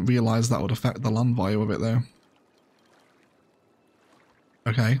 I didn't realise that would affect the land value of it though.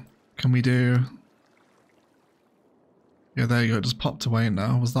 Okay, can we do... Yeah, there you go, it just popped away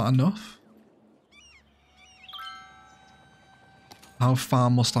now. Was that enough? How far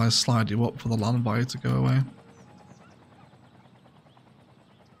must I slide you up for the land value to go away?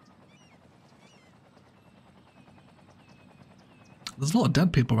 There's a lot of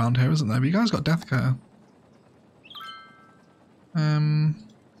dead people around here, isn't there? Have you guys got death care? Yeah,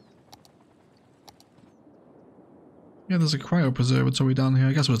 there's a cryopreservatory down here.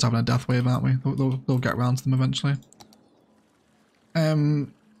 I guess we're just having a death wave, aren't we? They'll get around to them eventually.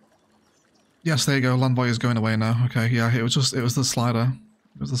 Yes, there you go. Land value's going away now. Okay, yeah, it was the slider.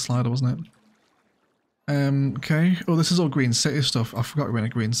 It was the slider, wasn't it? Okay. Oh, this is all Green City stuff. I forgot we're in a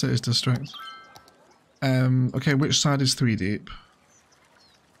Green Cities district. Okay, which side is 3 deep?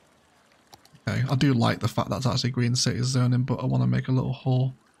 Okay, I do like the fact that's actually Green Cities zoning, but I want to make a little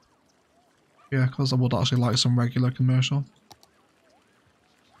haul. Yeah, because I would actually like some regular commercial.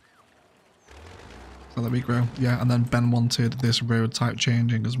 So there we go. Yeah, and then Ben wanted this road type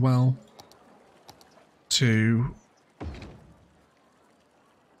changing as well. To...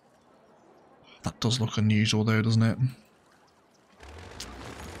 That does look unusual though, doesn't it?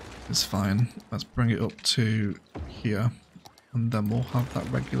 It's fine. Let's bring it up to here. And then we'll have that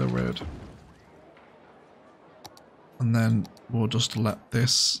regular road. And then we'll just let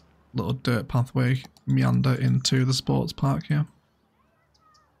this little dirt pathway meander into the sports park here.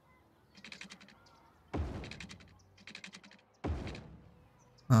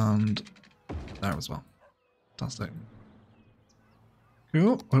 And there as well. Fantastic.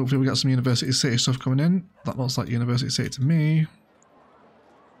 Cool. Hopefully we get some University City stuff coming in. That looks like University City to me.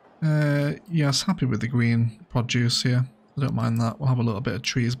 Yes, happy with the green produce here. I don't mind that. We'll have a little bit of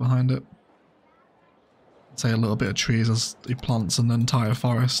trees behind it. I'd say a little bit of trees as he plants an entire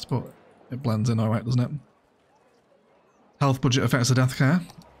forest, but it blends in alright, doesn't it? Health budget affects the death care.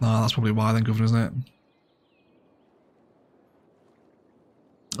 Nah, that's probably why then, Governor, isn't it?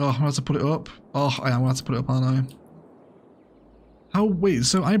 Oh, I'm going to have to put it up. Oh, I am going to have to put it up, aren't I? How, wait,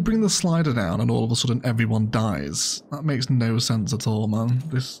 so I bring the slider down and all of a sudden everyone dies? That makes no sense at all, man.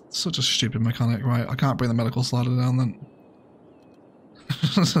 This is such a stupid mechanic, right? I can't bring the medical slider down then.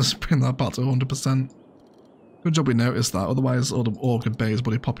 Just bring that back to 100%. Good job we noticed that, otherwise all the Orchid Bay's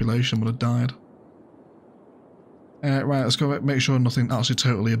bloody population would have died. Right, let's go make sure nothing actually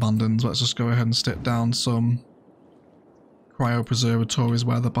totally abandons. Let's just go ahead and stick down some cryopreservatories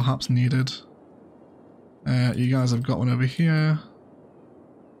where they're perhaps needed. You guys have got one over here.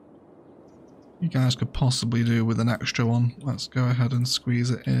 You guys could possibly do with an extra one. Let's go ahead and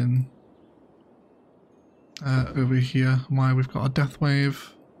squeeze it in. Over here, why we've got a death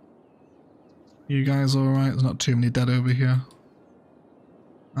wave. You guys alright? There's not too many dead over here.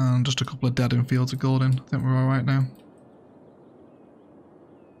 And just a couple of dead in Fields of Golden. I think we're alright now.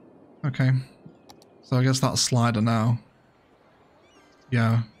 Okay. So I guess that slider now.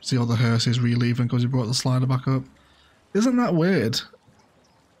 Yeah, see all the hearses relieving because you brought the slider back up. Isn't that weird?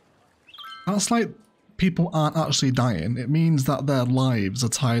 That's like people aren't actually dying. It means that their lives are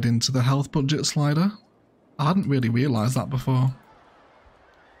tied into the health budget slider. I hadn't really realised that before.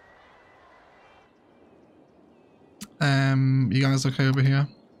 You guys okay over here?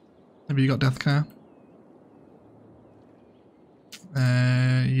 Have you got death care?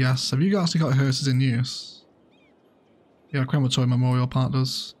 Yes. Have you actually got hearses in use? Yeah, Crematory Memorial Park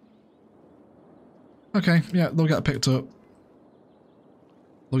does. Okay, yeah, they'll get picked up.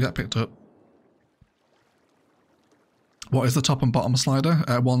 They'll get picked up. What is the top and bottom slider?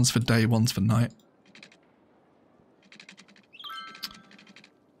 One's for day, one's for night.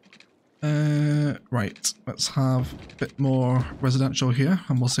 Right, let's have a bit more residential here,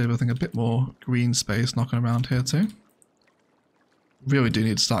 and we'll save, I think, a bit more green space knocking around here too. Really do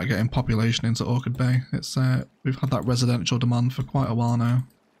need to start getting population into Orchid Bay. It's we've had that residential demand for quite a while now.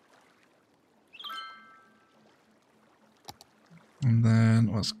 And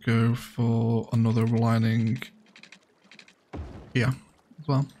then let's go for another lining here as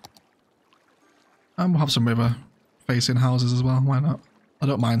well. And we'll have some river facing houses as well, why not? I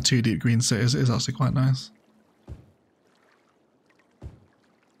don't mind 2 deep green cities, it is actually quite nice.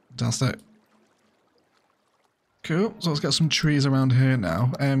 Fantastic. Cool, so let's get some trees around here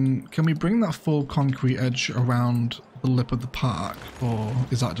now. Can we bring that full concrete edge around the lip of the park, or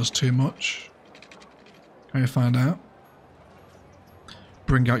is that just too much? Can you find out?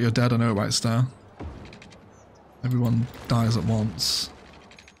 Bring out your dead, I know, right, Star? Everyone dies at once.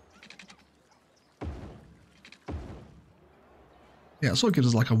 Yeah, it sort of gives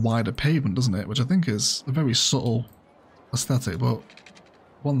us like a wider pavement, doesn't it? Which I think is a very subtle aesthetic, but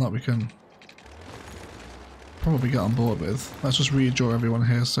one that we can probably get on board with. Let's just redraw everyone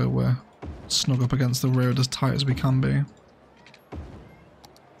here so we're snug up against the road as tight as we can be.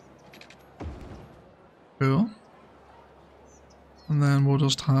 Cool. And then we'll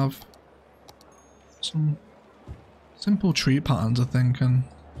just have some simple tree patterns, I think, and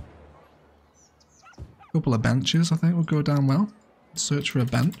a couple of benches, I think, will go down well. Search for a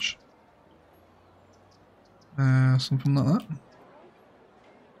bench. Something like that.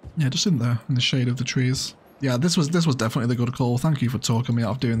 Yeah, just in there, in the shade of the trees. Yeah, this was definitely the good call. Thank you for talking me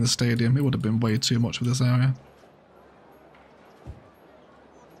out of doing the stadium. It would have been way too much for this area.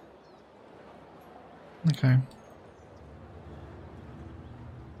 Okay.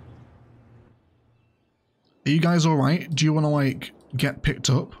 Are you guys alright? Do you want to, like, get picked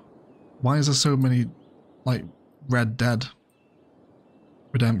up? Why is there so many, like, Red Dead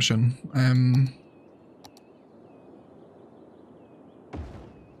Redemption?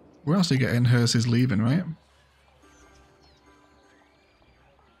 We're actually getting hearses leaving, right?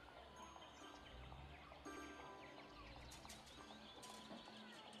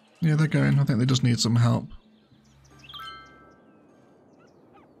 Yeah, they're going. I think they just need some help.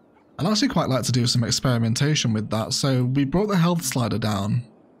 I'd actually quite like to do some experimentation with that. So we brought the health slider down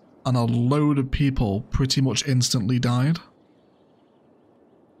and a load of people pretty much instantly died.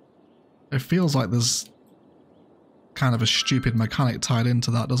 It feels like there's kind of a stupid mechanic tied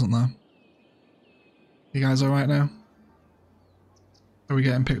into that, doesn't there? You guys alright now? Are we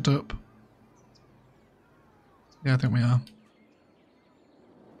getting picked up? Yeah, I think we are.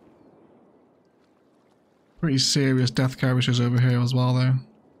 Pretty serious death carriages over here as well, though.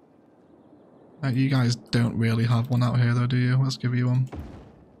 You guys don't really have one out here, though, do you? Let's give you one.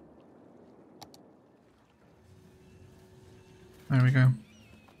 There we go.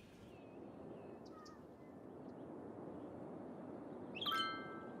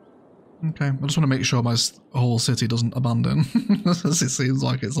 Okay, I just want to make sure my whole city doesn't abandon. It seems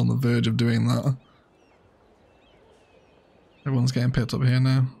like it's on the verge of doing that. Everyone's getting picked up here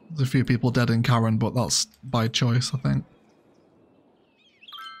now. There's a few people dead in Karen, but that's by choice, I think.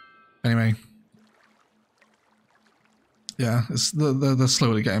 Anyway. Yeah, they're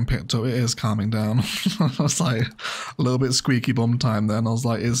slowly getting picked up. It is calming down. I was like a little bit squeaky bum time then. I was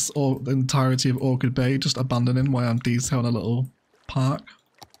like, is the entirety of Orchid Bay just abandoning while I'm detailing a little park?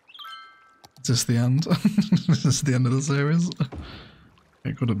 Is this the end? Is this the end of the series?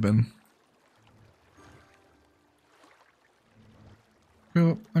 It could have been.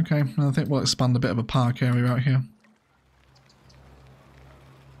 Cool, okay, I think we'll expand a bit of a park area out here.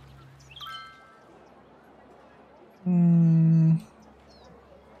 I'm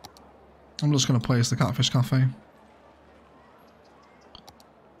just going to place the Catfish Cafe.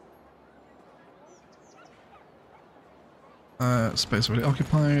 Space already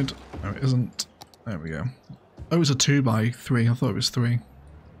occupied. No, it isn't. There we go. Oh, it's a 2x3. I thought it was 3.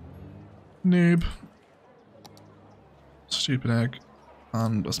 Noob. Stupid egg.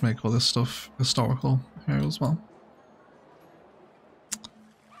 And let's make all this stuff historical here as well.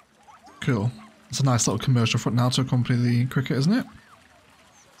 Cool. It's a nice little commercial front now to accompany the cricket, isn't it?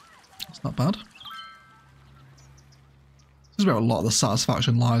 It's not bad. This is where a lot of the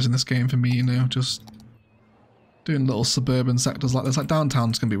satisfaction lies in this game for me, you know, just doing little suburban sectors like this. Like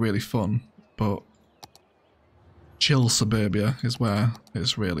downtown's going to be really fun, but chill suburbia is where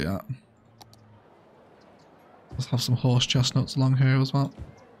it's really at. Let's have some horse chestnuts along here as well.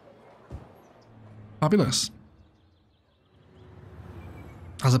 Fabulous.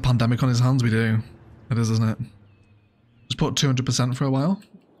 Has a pandemic on his hands, we do. It is, isn't it? Just put 200% for a while.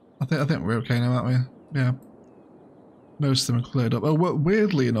 I think we're okay now, aren't we? Yeah. Most of them are cleared up. Oh,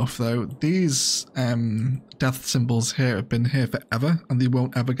 weirdly enough, though, these death symbols here have been here forever, and they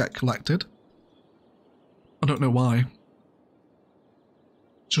won't ever get collected. I don't know why.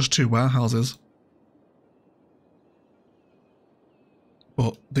 Just 2 warehouses.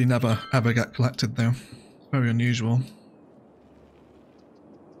 But they never ever get collected, though. Very unusual.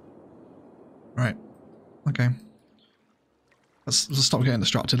 Right. Okay. Let's stop getting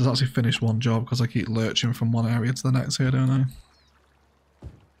distracted. Let's actually finish one job because I keep lurching from one area to the next here, don't I?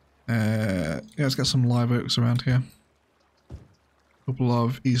 Yeah, let's get some live oaks around here. A couple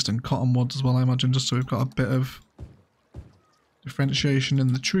of eastern cottonwoods as well, I imagine, just so we've got a bit of differentiation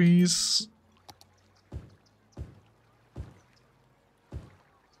in the trees.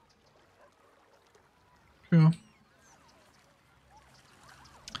 Cool.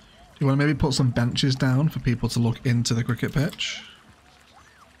 You want to maybe put some benches down for people to look into the cricket pitch?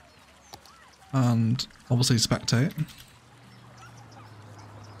 And obviously spectate.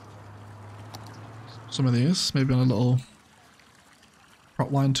 Some of these, maybe on a little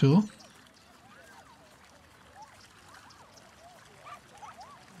prop line tool.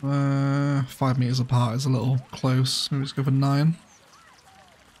 5 meters apart is a little close. Maybe let's go for 9.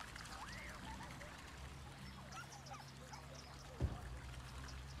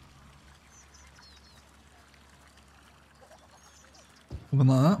 Something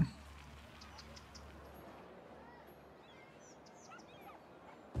like that.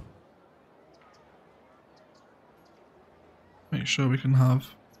 Make sure we can have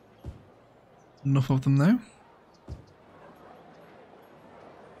enough of them now.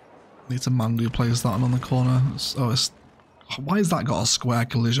 Need to manually place that one on the corner. Why has that got a square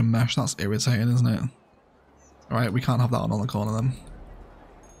collision mesh? That's irritating, isn't it? Alright, we can't have that one on the corner then.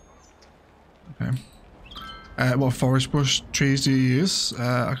 Okay. What forest brush trees do you use?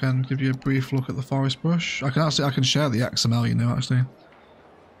 I can give you a brief look at the forest brush. I can share the XML, you know, actually.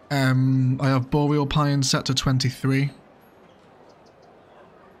 I have boreal pine set to 23.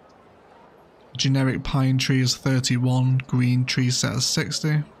 Generic pine tree is 31. Green tree set as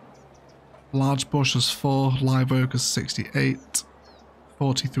 60. Large bush is 4. Live oak is 68.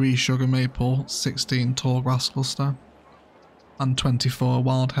 43 sugar maple. 16 tall grass cluster. And 24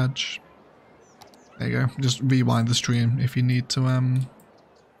 wild hedge. There you go. Just rewind the stream if you need to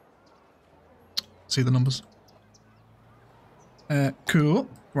see the numbers. Cool.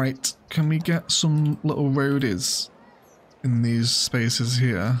 Right. Can we get some little roadies in these spaces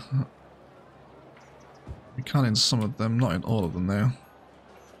here. We can in some of them, not in all of them though.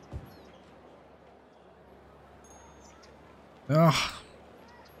 Ah.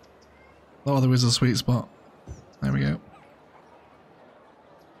 Oh, there is a sweet spot. There we go.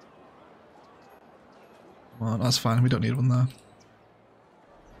 Well, that's fine. We don't need one there.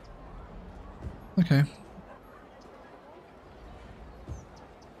 Okay.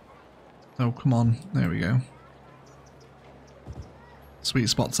 Oh, come on. There we go. Sweet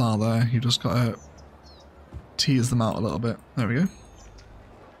spots are there. You've just got to tease them out a little bit. There we go.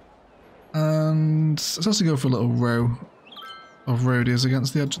 And let's also go for a little row of roadies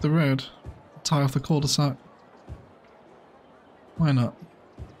against the edge of the road. Tie off the cul-de-sac. Why not?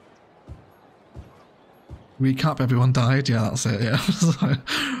 Recap, everyone died. Yeah, that's it, yeah.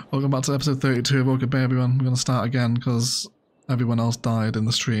 Welcome back to episode 32 of Orchid Bay, everyone. We're going to start again because everyone else died in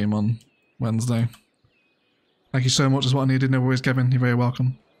the stream on Wednesday. Thank you so much, is what I needed. No worries, Kevin. You're very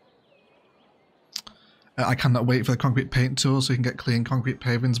welcome. I cannot wait for the concrete paint tool so you can get clean concrete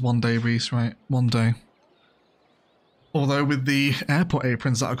pavings. One day, Reese, right? One day. Although with the airport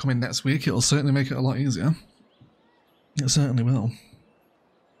aprons that are coming next week, it'll certainly make it a lot easier. It certainly will.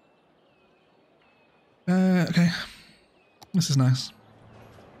 Okay. This is nice.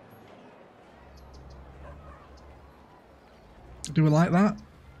 Do we like that?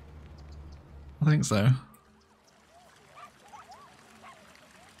 I think so.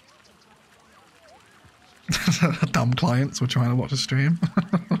 Damn clients, we're trying to watch a stream.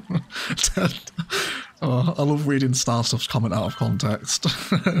 Oh, I love reading Star Stuff's comment out of context.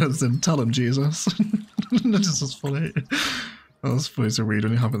 As in, tell him Jesus. This is funny. That's funny to read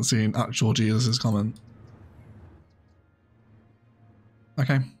when you haven't seen actual Jesus' comment.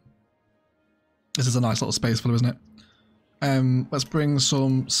 Okay. This is a nice little space filler, isn't it? Let's bring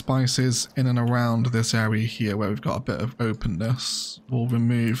some spices in and around this area here where we've got a bit of openness. We'll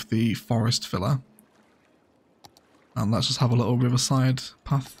remove the forest filler. And let's just have a little riverside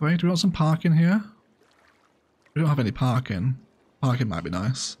pathway. Do we want some parking here? We don't have any parking. Parking might be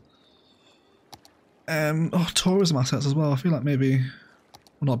nice. Oh, tourism assets as well. I feel like maybe, well,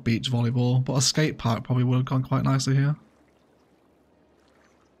 not beach volleyball, but a skate park probably would have gone quite nicely here.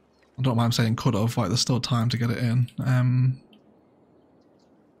 I don't mind saying could have, like there's still time to get it in. On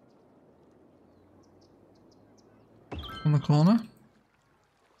the corner.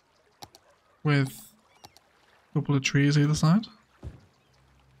 With a couple of trees either side.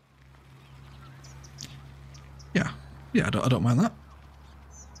 Yeah, I don't mind that.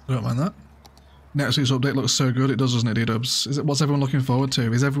 I don't mind that. Next week's update looks so good, it does, doesn't it, D-dubs? What's everyone looking forward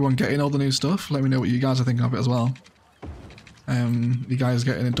to? Is everyone getting all the new stuff? Let me know what you guys are thinking of it as well. You guys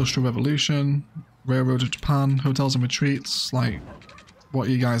getting Industrial Revolution, Railroad of Japan, Hotels and Retreats, like, what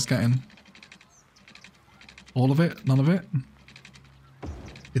are you guys getting? All of it? None of it?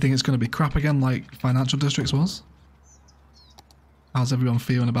 You think it's going to be crap again like Financial Districts was? How's everyone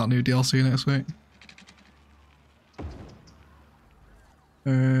feeling about new DLC next week?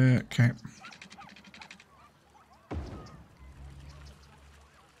 Okay.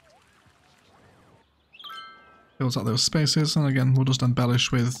 Fills out those spaces, and again, we'll just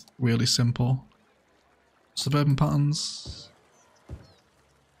embellish with really simple suburban patterns.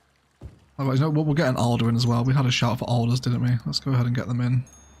 Otherwise, you know, we'll get an alder in as well. We had a shout for alders, didn't we? Let's go ahead and get them in.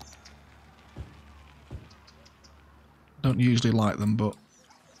 Don't usually like them, but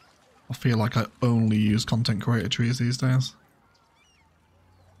I feel like I only use content creator trees these days.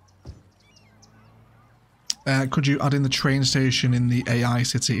 Could you add in the train station in the AI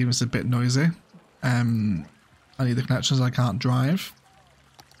city even if it's a bit noisy? I need the connections, I can't drive.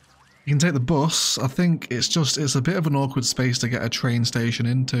 You can take the bus. I think it's a bit of an awkward space to get a train station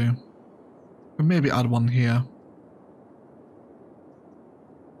into. But maybe add one here.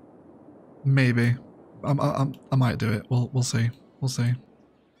 Maybe. I might do it. We'll see. We'll see.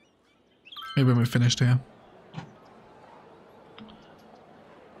 Maybe when we're finished here.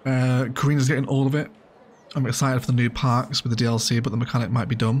 Karina's getting all of it. I'm excited for the new parks with the DLC, but the mechanic might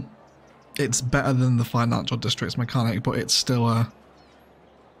be dumb. It's better than the Financial District's mechanic, but it's still a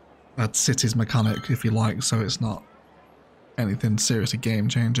city's mechanic, if you like, so it's not anything seriously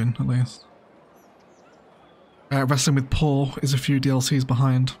game-changing, at least. Wrestling with Paul is a few DLCs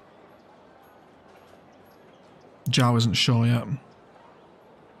behind. Zhao isn't sure yet.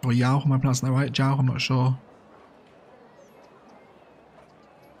 Or Yao, am I pronouncing that right? Zhao, I'm not sure.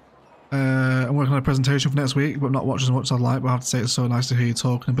 I'm working on a presentation for next week, but not watching as much as I'd like, but I have to say it's so nice to hear you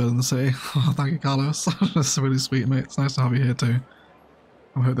talking and building the city. Oh, thank you, Carlos. That's really sweet, mate. It's nice to have you here too.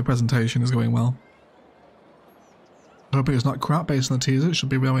 I hope the presentation is going well. I hoping it's not crap based on the teaser. It should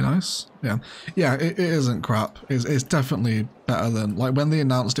be really nice. Yeah, yeah, it isn't crap. It's definitely better than, like, when they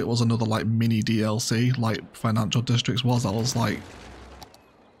announced it was another like mini DLC, like Financial Districts was. I was like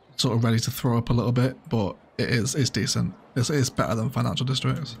sort of ready to throw up a little bit, but it's decent. It's better than Financial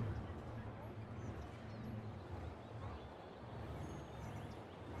Districts.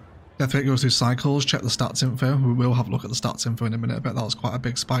 Death rate goes through cycles. Check the stats info. We will have a look at the stats info in a minute. I bet that was quite a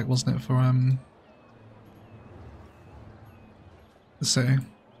big spike, wasn't it, for the city?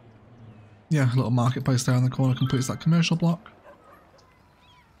 Yeah, a little marketplace there in the corner completes that commercial block.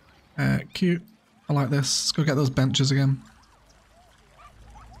 Cute. I like this. Let's go get those benches again.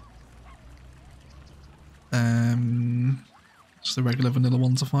 Just the regular vanilla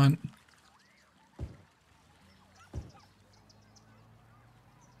ones are fine.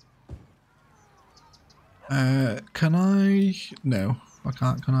 Can I? No, I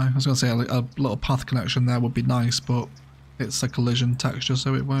can't, can I? I was going to say a little path connection there would be nice, but it's a collision texture,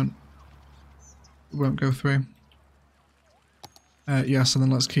 so it won't go through. Yes, and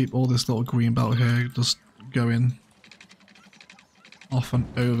then let's keep all this little green belt here just going off and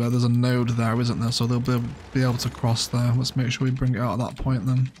over. There's a node there, isn't there? So they'll be able to cross there. Let's make sure we bring it out at that point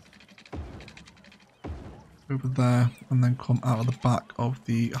then. Over there, and then come out of the back of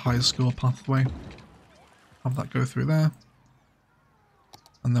the high school pathway. Have that go through there.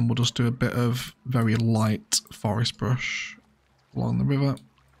 And then we'll just do a bit of very light forest brush along the river.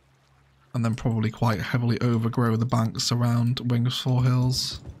 And then probably quite heavily overgrow the banks around Wings Four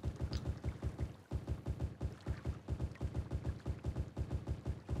Hills.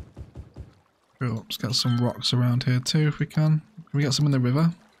 Cool, let's get some rocks around here too if we can. Can we get some in the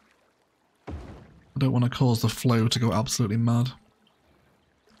river? I don't want to cause the flow to go absolutely mad.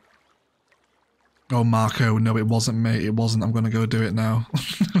 Oh, Marco, no, it wasn't, mate. It wasn't. I'm going to go do it now.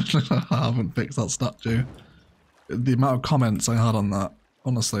 I haven't fixed that statue. The amount of comments I had on that,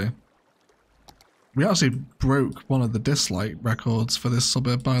 honestly. We actually broke one of the dislike records for this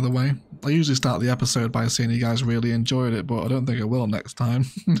suburb, by the way. I usually start the episode by saying you guys really enjoyed it, but I don't think I will next time.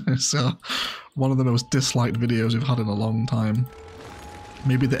 So, one of the most disliked videos we've had in a long time.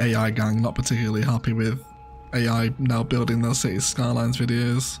 Maybe the AI gang not particularly happy with AI now building their city Skylines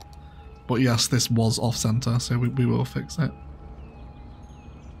videos. But yes, this was off-center, so we will fix it.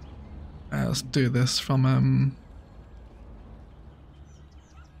 Let's do this from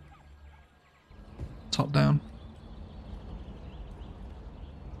top down.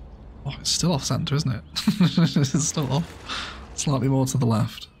 Oh, it's still off-center, isn't it? It's still off. Slightly more to the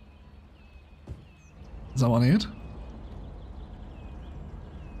left. Is that what I need?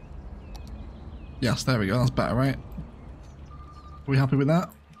 Yes, there we go. That's better, right? Are we happy with that?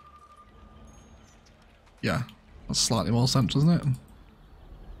 Yeah, that's slightly more central, isn't it?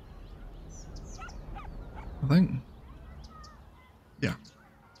 I think. Yeah.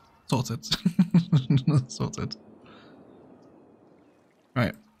 Sorted. Sorted.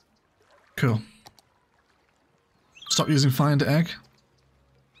 Right. Cool. Stop using Find Egg.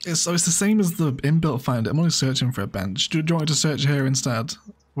 It's the same as the inbuilt Find It. I'm only searching for a bench. Do you want me to search here instead?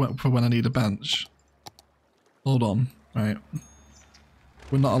 For when I need a bench? Hold on. Right.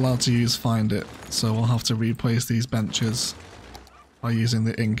 We're not allowed to use Find It, so we'll have to replace these benches by using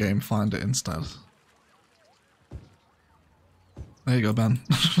the in-game Find It instead. There you go, Ben.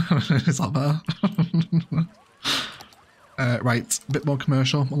 Is that better? Right, a bit more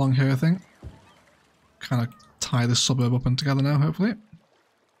commercial along here, I think. Kind of tie this suburb up and together now, hopefully.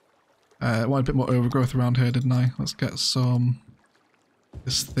 I wanted a bit more overgrowth around here, didn't I? Let's get some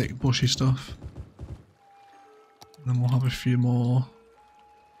this thick, bushy stuff. And then we'll have a few more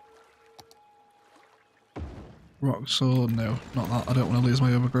rocks, or no, not that. I don't want to lose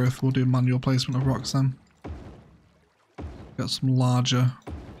my overgrowth. We'll do manual placement of rocks then. Get some larger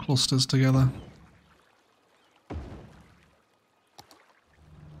clusters together.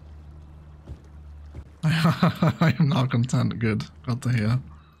 I am now content. Good. Glad to hear.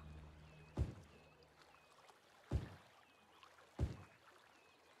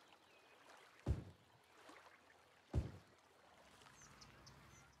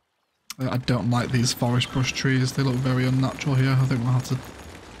 I don't like these forest brush trees. They look very unnatural here. I think we'll have to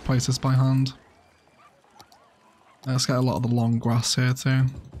place this by hand. Let's get a lot of the long grass here too.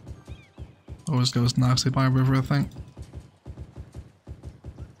 Always goes nicely by a river, I think.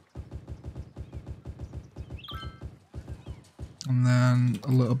 And then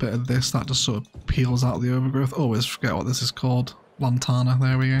a little bit of this, that just sort of peels out the overgrowth. Always forget what this is called. Lantana,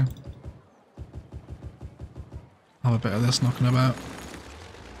 there we go. Have a bit of this knocking about.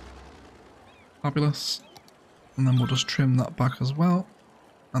 Fabulous. And then we'll just trim that back as well.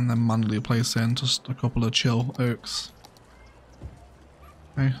 And then manually place in just a couple of chill oaks.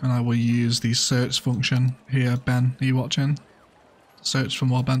 Okay, and I will use the search function here. Ben, are you watching? Search for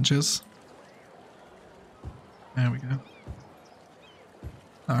more benches. There we go.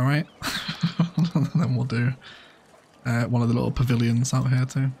 Alright. Then we'll do one of the little pavilions out here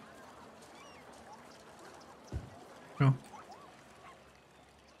too. Cool.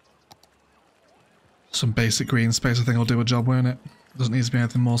 Some basic green space I think will do a job, won't it? Doesn't need to be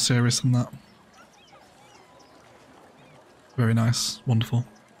anything more serious than that. Very nice. Wonderful.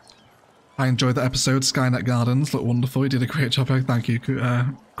 I enjoyed that episode. Skynet Gardens looked wonderful. You did a great job. Thank you,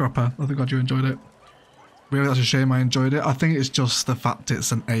 Grappa. I think God you enjoyed it. Really, that's a shame I enjoyed it. I think it's just the fact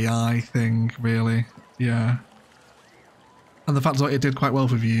it's an AI thing, really. Yeah. And the fact that it did quite well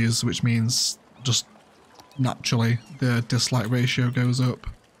for views, which means just naturally the dislike ratio goes up.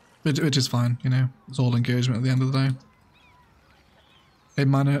 Which is fine, you know. It's all engagement at the end of the day. Hey,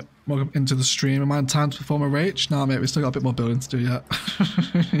 man, welcome into the stream. Am I in time to perform a rage? Nah, mate, we still got a bit more building to do yet.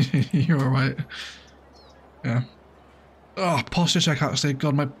 You're alright. Yeah. Oh, posture check actually.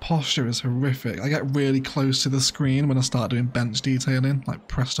 God, my posture is horrific. I get really close to the screen when I start doing bench detailing, like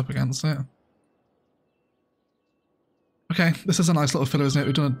pressed up against it. Okay, this is a nice little filler, isn't it?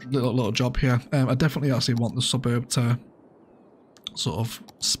 We've done a little job here. I definitely actually want the suburb to sort of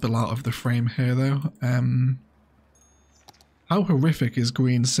spill out of the frame here, though. How horrific is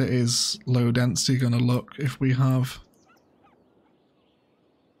Green City's low density going to look if we have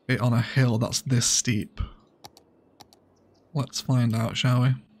it on a hill that's this steep? Let's find out, shall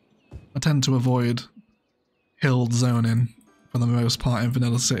we? I tend to avoid hilled zoning for the most part in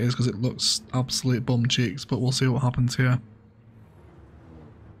vanilla cities because it looks absolute bum cheeks, but we'll see what happens here.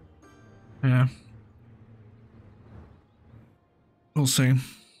 Yeah. We'll see.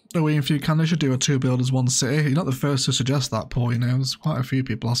 Oh, if you can, they should do a 2 builders 1 city. You're not the first to suggest that, Paul, you know. There's quite a few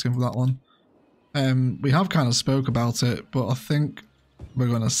people asking for that one. We have kind of spoke about it, but I think we're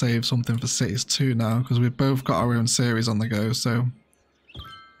going to save something for cities 2 now, because we've both got our own series on the go, so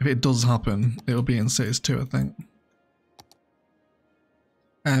if it does happen, it'll be in cities 2, I think.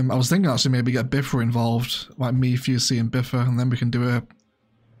 I was thinking actually maybe get Biffa involved, like me, Fusey and Biffa, and then we can do a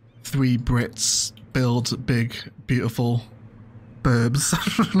 3 Brits build big, beautiful burbs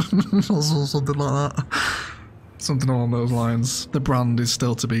or something like that. Something along those lines. The brand is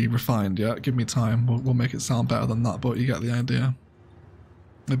still to be refined yet. Give me time. We'll make it sound better than that, but you get the idea.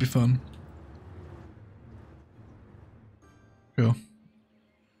 It'd be fun. Cool.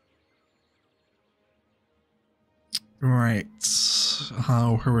 Right.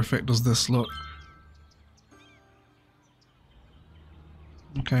 How horrific does this look?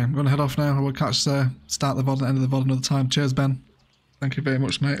 Okay, I'm going to head off now. We'll catch start the VOD and end of the VOD another time. Cheers, Ben. Thank you very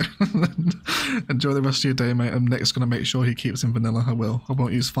much, mate. Enjoy the rest of your day, mate. And Nick's going to make sure he keeps in vanilla. I will. I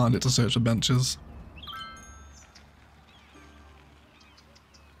won't use Find It to search for benches.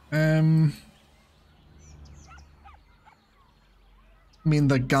 I mean,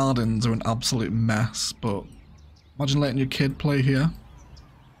 the gardens are an absolute mess, but imagine letting your kid play here.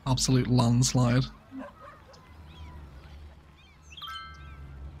 Absolute landslide.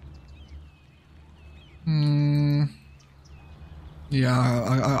 Yeah,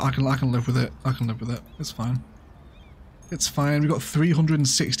 I can live with it. I can live with it. It's fine. It's fine. We've got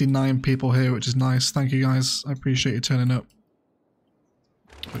 369 people here, which is nice. Thank you guys. I appreciate you turning up.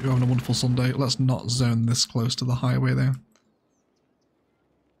 Hope you're having a wonderful Sunday. Let's not zone this close to the highway though.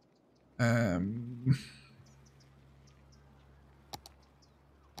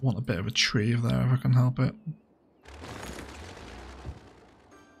 Want a bit of a tree there if I can help it.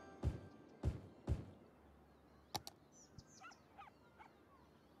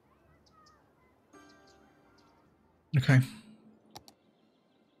 Okay.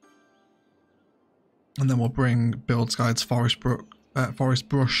 And then we'll bring Build Guide's Forest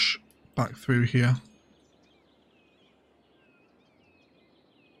Brush back through here.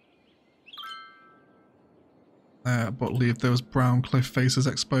 But leave those brown cliff faces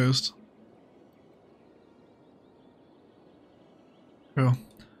exposed. Cool.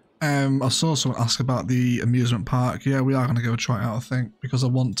 I saw someone ask about the amusement park. Yeah, we are going to go try it out, I think, because I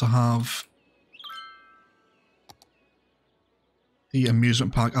want to have the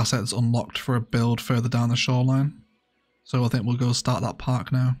amusement park assets unlocked for a build further down the shoreline. So I think we'll go start that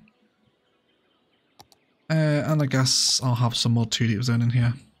park now. And I guess I'll have some more 2D zone in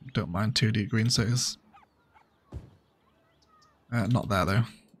here. Don't mind 2D green cities. Not there though.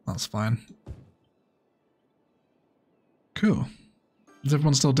 That's fine. Cool. Is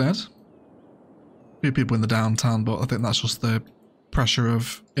everyone still dead? A few people in the downtown, but I think that's just the pressure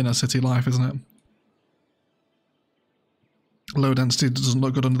of inner city life, isn't it? Low density doesn't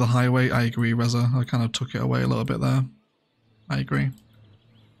look good under the highway. I agree, Reza. I kind of took it away a little bit there. I agree.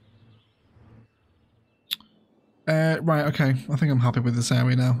 Right, okay. I think I'm happy with this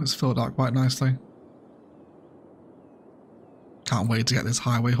area now. It's filled out quite nicely. Can't wait to get this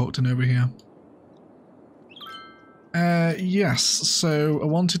highway hooked in over here. Yes, so I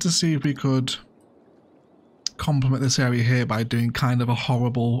wanted to see if we could complement this area here by doing kind of a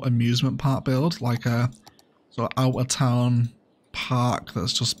horrible amusement park build, like a sort of out of town park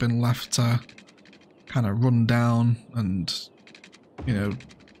that's just been left to kind of run down and, you know,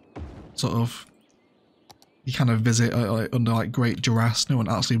 sort of you kind of visit under like great duress. No one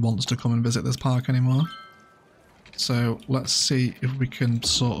actually wants to come and visit this park anymore. So let's see if we can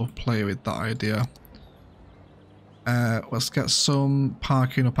sort of play with that idea. Let's get some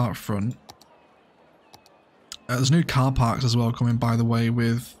parking up out front. There's new car parks as well coming, by the way,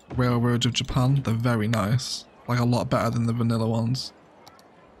 with Railroads of Japan. They're very nice. Like a lot better than the vanilla ones.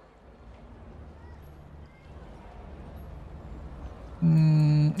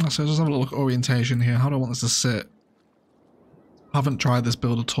 So just have a look at orientation here. How do I want this to sit? I haven't tried this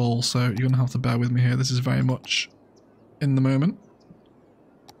build at all, so you're going to have to bear with me here. This is very much in the moment.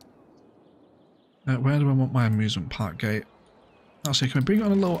 Where do I want my amusement park gate? Actually, can we bring it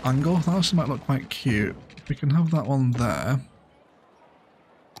on a little angle? That actually might look quite cute. We can have that one there.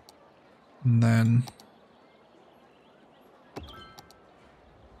 And then...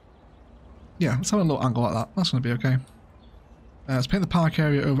 yeah, let's have a little angle like that. That's going to be okay. Let's paint the park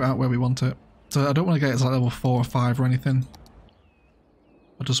area over out where we want it. So I don't want to get it to like level 4 or 5 or anything.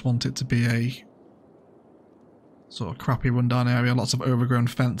 I just want it to be a sort of crappy rundown area. Lots of overgrown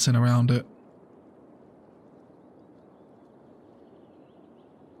fencing around it.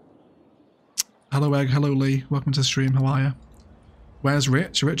 Hello Egg, hello Lee, welcome to the stream, how are you? Where's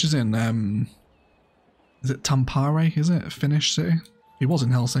Rich? Rich is in, is it Tampere, is it? Finnish city? He was in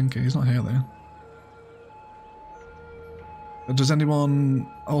Helsinki, he's not here though. Does anyone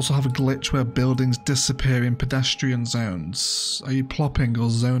also have a glitch where buildings disappear in pedestrian zones? Are you plopping or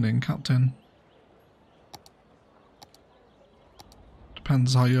zoning, Captain?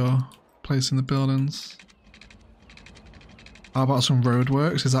 Depends how you're placing the buildings. How about some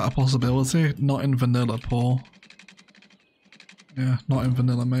roadworks? Is that a possibility? Not in vanilla, Paul. Yeah, not in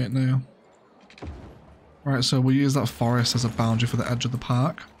vanilla, mate, no. Right, so we'll use that forest as a boundary for the edge of the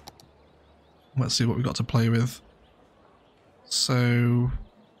park. Let's see what we've got to play with. So...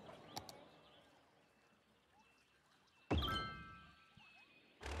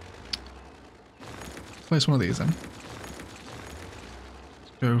 place one of these in. Let's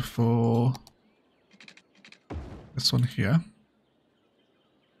go for this one here.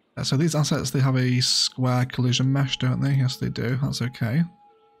 So these assets, they have a square collision mesh, don't they? Yes, they do. That's okay.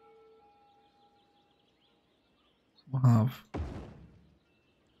 We'll have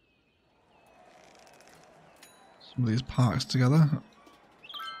some of these parks together.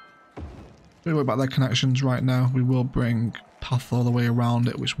 Don't worry about their connections right now. We will bring path all the way around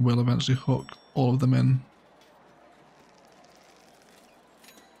it, which will eventually hook all of them in.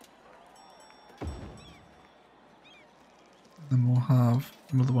 Then we'll have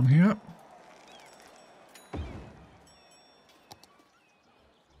another one here.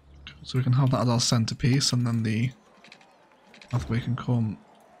 So we can have that as our centerpiece, and then the pathway can come.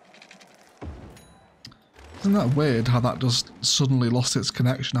 Isn't that weird how that just suddenly lost its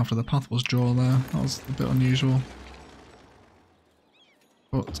connection after the path was drawn there? That was a bit unusual.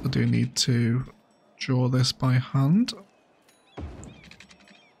 But I do need to draw this by hand.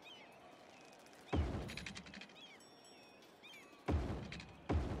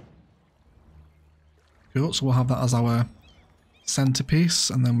 Cool, so we'll have that as our centerpiece,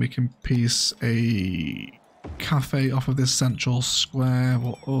 and then we can piece a cafe off of this central square.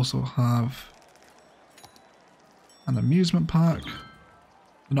 We'll also have an amusement park.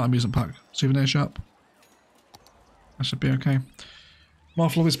 Not amusement park, souvenir shop. That should be okay.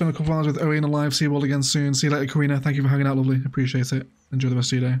 Marv, lovely spend a couple of hours with Owen in a live. See you all again soon. See you later, Karina. Thank you for hanging out, lovely. Appreciate it. Enjoy the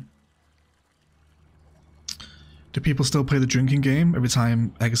rest of your day. Do people still play the drinking game every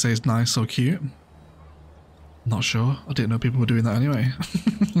time Egg says nice or cute? Not sure. I didn't know people were doing that anyway.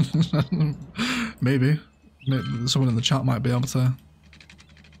 Maybe. Someone in the chat might be able to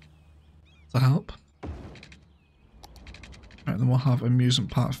help. Right, then we'll have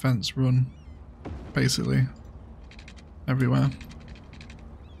amusement park fence run basically everywhere.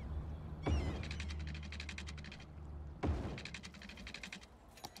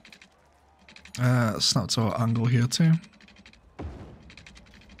 Snap to our angle here too.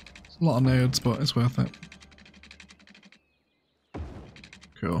 It's a lot of nodes, but it's worth it.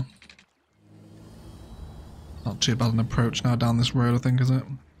 Cool. Not too bad an approach now down this road, I think, is it?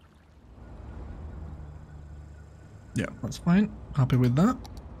 Yeah, that's fine. Happy with that.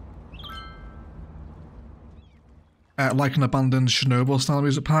 Like an abandoned Chernobyl style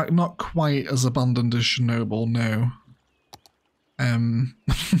amusement park. Not quite as abandoned as Chernobyl, no.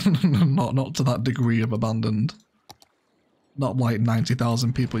 Not to that degree of abandoned. Not like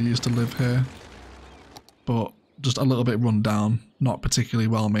 90,000 people used to live here. But just a little bit run down. Not particularly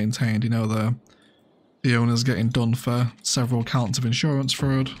well maintained. You know, the owner's getting done for several counts of insurance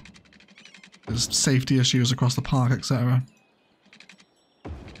fraud. There's safety issues across the park, etc.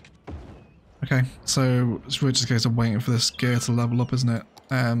 Okay, so it's really just a case of waiting for this gear to level up, isn't it?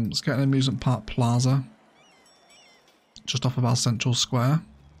 Let's get an amusement park plaza. Just off of our central square.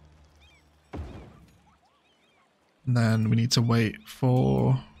 And then we need to wait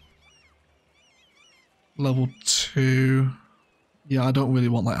for level 2. Yeah, I don't really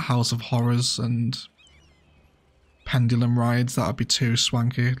want like House of Horrors and pendulum rides. That would be too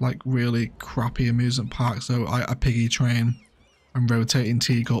swanky. Like really crappy amusement park. So a piggy train and rotating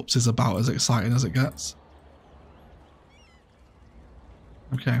teacups is about as exciting as it gets.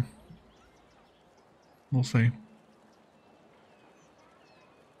 Okay. We'll see.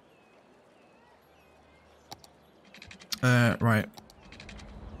 Right.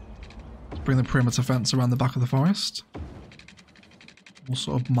 Let's bring the perimeter fence around the back of the forest. We'll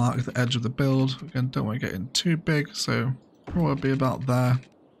sort of mark the edge of the build. Again, don't want to get in too big, so probably about there.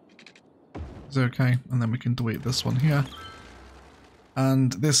 It's okay. And then we can delete this one here.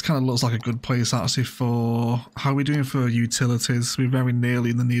 And this kind of looks like a good place actually for... How are we doing for utilities? We're very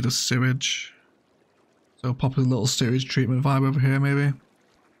nearly in the need of sewage. So pop a little sewage treatment vibe over here maybe.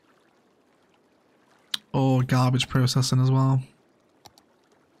 Or garbage processing as well.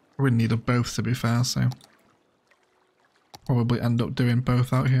 We're in need of both to be fair, so... Probably end up doing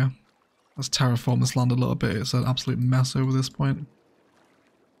both out here. Let's terraform this land a little bit. It's an absolute mess over this point.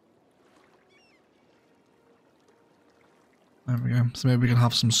 There we go. So maybe we can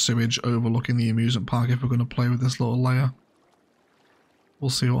have some sewage overlooking the amusement park if we're going to play with this little layer. We'll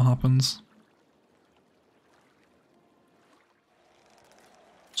see what happens.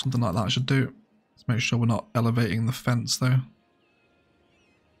 Something like that should do. Let's make sure we're not elevating the fence though.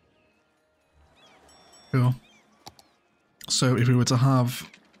 Cool. So if we were to have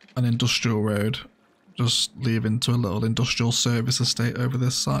an industrial road, just leave into a little industrial service estate over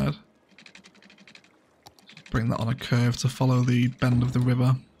this side. Bring that on a curve to follow the bend of the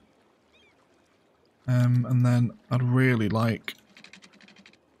river. And then I'd really like...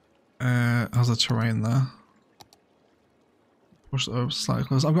 how's the terrain there? Push it over slightly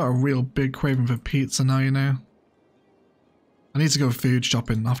closer. I've got a real big craving for pizza now, you know. I need to go food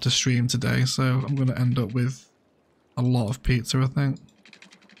shopping after stream today, so I'm going to end up with a lot of pizza, I think.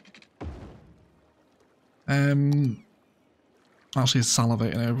 Actually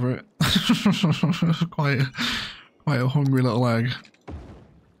salivating over it. quite a hungry little egg.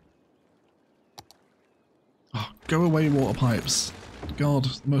 Oh, go away, water pipes. God,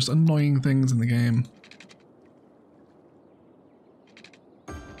 the most annoying things in the game.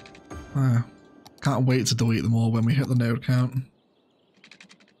 Can't wait to delete them all when we hit the node count.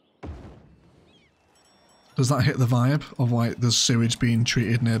 Does that hit the vibe of like there's sewage being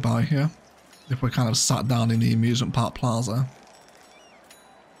treated nearby here? If we're kind of sat down in the amusement park plaza.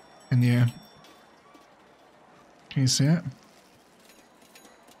 Can you see it?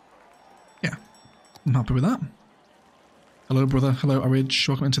 Yeah, I'm happy with that. Hello brother, hello Orchid,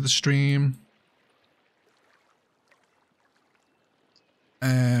 welcome into the stream.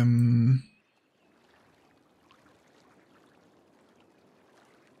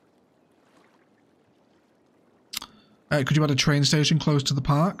 Could you add a train station close to the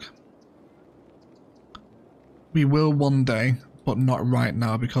park? We will one day, but not right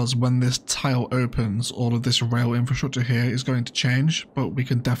now, because when this tile opens, all of this rail infrastructure here is going to change, but we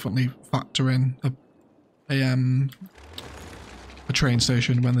can definitely factor in a train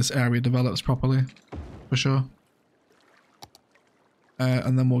station when this area develops properly, for sure.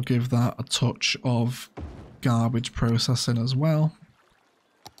 And then we'll give that a touch of garbage processing as well.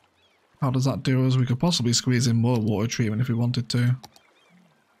 How does that do us? We could possibly squeeze in more water treatment if we wanted to.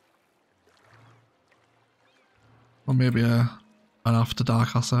 Or maybe an after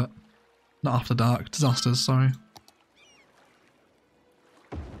dark asset. Not after dark, disasters, sorry.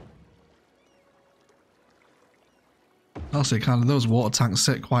 Actually, kind of, those water tanks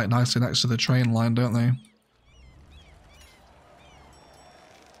sit quite nicely next to the train line, don't they?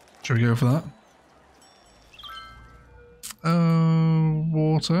 Should we go for that?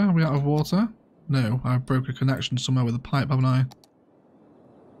 Water? Are we out of water? No, I broke a connection somewhere with a pipe, haven't I?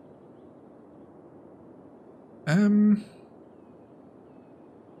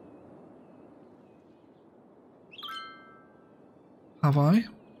 Have I?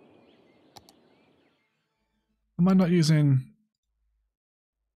 Am I not using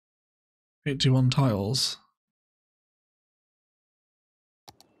 81 tiles?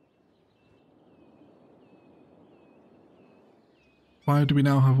 Why do we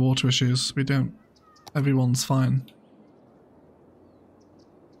now have water issues? We don't. Everyone's fine.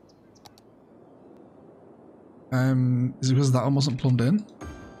 Is it because that one wasn't plumbed in?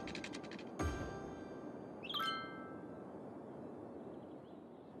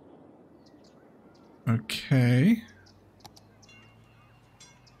 Okay.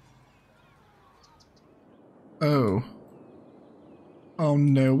 Oh. Oh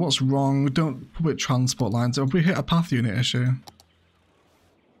no, what's wrong? Don't public transport lines. Have we hit a path unit issue?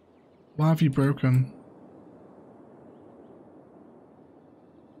 Why have you broken?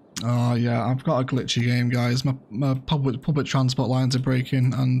 Oh yeah, I've got a glitchy game, guys. My public transport lines are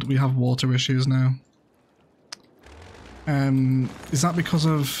breaking and we have water issues now. Is that because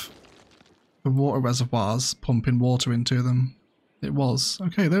of the water reservoirs pumping water into them? It was.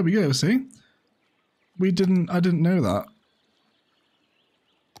 Okay, there we go, see? I didn't know that.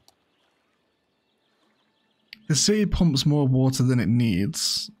 The city pumps more water than it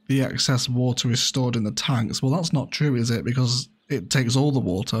needs. The excess water is stored in the tanks. Well, that's not true, is it? Because it takes all the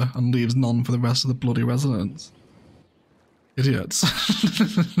water and leaves none for the rest of the bloody residents. Idiots.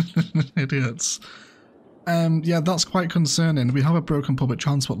 Idiots. Yeah, that's quite concerning. We have a broken public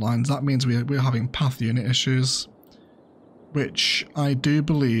transport lines. That means we're having path unit issues, which I do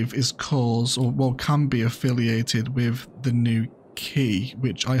believe is caused, or well, can be affiliated with the new key,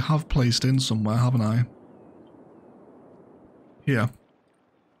 which I have placed in somewhere, haven't I? Here.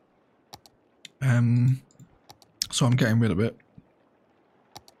 So I'm getting rid of it.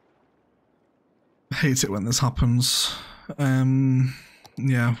 I hate it when this happens.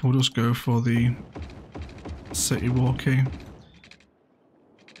 Yeah, we'll just go for the city walkie.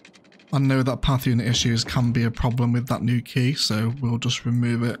 I know that path unit issues can be a problem with that new key, so we'll just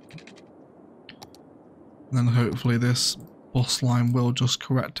remove it. And then hopefully this bus line will just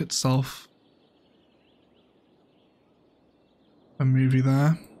correct itself. A movie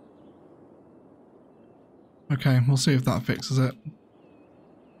there. Okay, we'll see if that fixes it.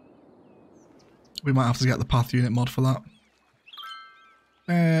 We might have to get the path unit mod for that.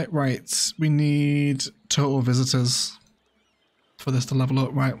 Right, we need total visitors for this to level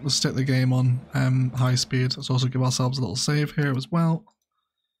up. Right, let's stick the game on high speed. Let's also give ourselves a little save here as well.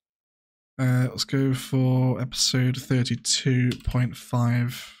 Let's go for episode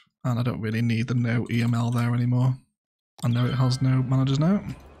 32.5, and I don't really need the no EML there anymore. I know it has no managers now.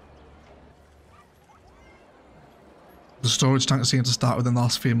 The storage tank seemed to start within the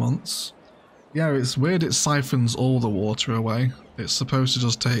last few months. Yeah, it's weird it siphons all the water away. It's supposed to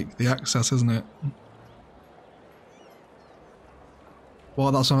just take the excess, isn't it?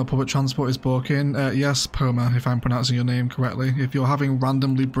 Well, that's on the public transport is broken. Yes, Poma, if I'm pronouncing your name correctly. If you're having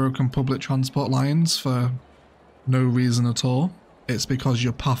randomly broken public transport lines for no reason at all, it's because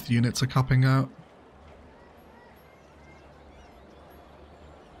your path units are capping out.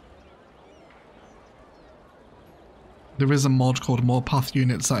 There is a mod called More Path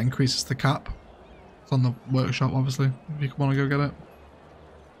Units that increases the cap. It's on the workshop, obviously, if you want to go get it.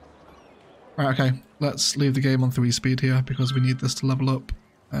 Right, okay, let's leave the game on 3 speed here because we need this to level up.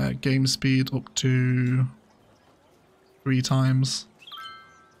 Game speed up to 3 times.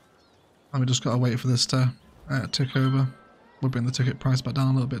 And we just gotta wait for this to tick over. We'll bring the ticket price back down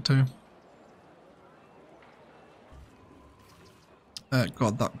a little bit too.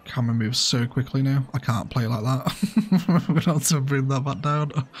 God, that camera moves so quickly now. I can't play like that. We're going to have to bring that back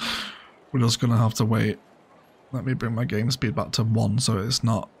down. We're just going to have to wait. Let me bring my game speed back to 1 so it's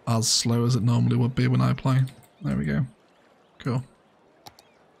not as slow as it normally would be when I play. There we go. Cool.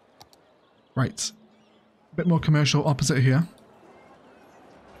 Right. A bit more commercial opposite here.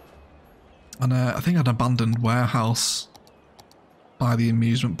 And I think an abandoned warehouse by the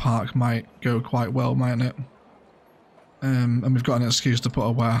amusement park might go quite well, mightn't it? And we've got an excuse to put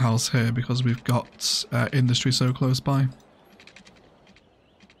a warehouse here because we've got industry so close by.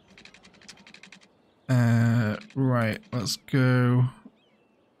 Right, let's go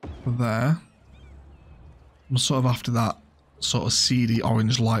there. I'm sort of after that sort of seedy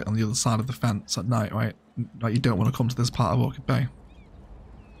orange light on the other side of the fence at night, right? Like you don't want to come to this part of Orchid Bay.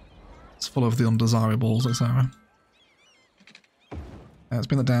 It's full of the undesirables, etc. Let's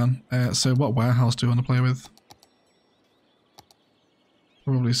bring that down. So what warehouse do you want to play with?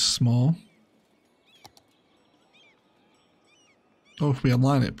 Probably small. Oh, if we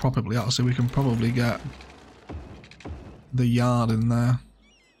align it properly, actually, we can probably get the yard in there.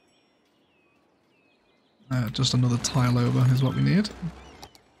 Just another tile over is what we need.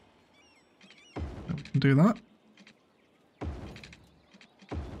 We can do that.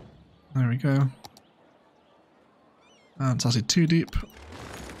 There we go. And it's actually too deep.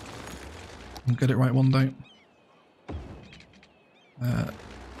 We'll get it right one day.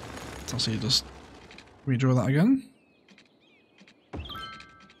 Let's actually just redraw that again.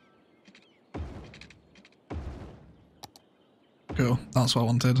 Cool, that's what I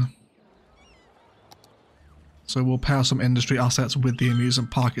wanted. So we'll pair some industry assets with the amusement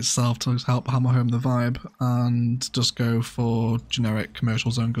park itself to help hammer home the vibe, and just go for generic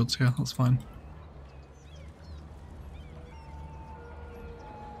commercial zone goods here, that's fine.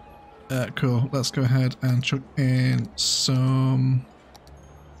 Cool, let's go ahead and chuck in some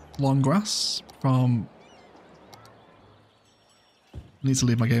long grass from... I need to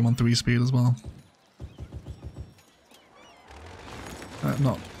leave my game on 3 speed as well.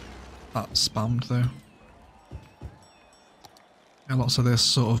 Not that spammed though. Yeah, lots of this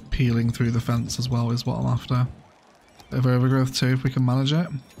sort of peeling through the fence as well is what I'm after. Bit of overgrowth too if we can manage it.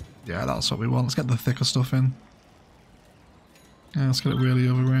 Yeah, that's what we want. Let's get the thicker stuff in. Yeah, let's get it really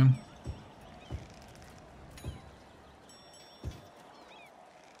overgrown.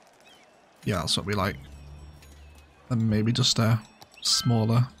 Yeah, that's what we like. And maybe just a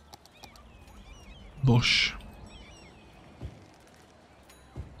smaller bush.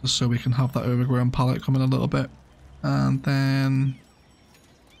 Just so we can have that overgrown palette come in a little bit. And then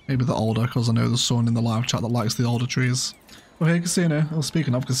maybe the alder, because I know there's someone in the live chat that likes the alder trees. Oh, hey, Casino. Oh,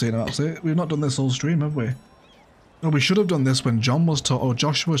 speaking of Casino, actually, we've not done this whole stream, have we? Oh, we should have done this when John was talking. Oh,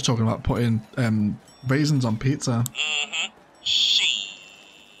 Joshua was talking about putting raisins on pizza.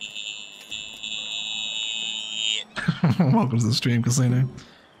 Welcome to the stream, Casino.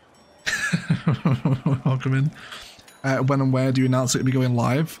 Welcome in. When and where do you announce it to be going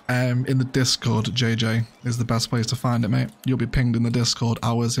live? In the Discord, JJ, is the best place to find it, mate. You'll be pinged in the Discord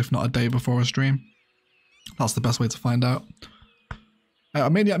hours, if not a day before a stream. That's the best way to find out.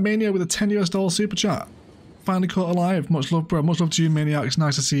 Mania with a $10 US super chat. Finally caught alive. Much love, bro. Much love to you, Maniac. It's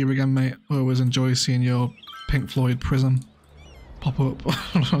nice to see you again, mate. I always enjoy seeing your Pink Floyd Prism pop up.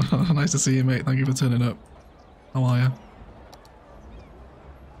 Nice to see you, mate. Thank you for turning up. How are you?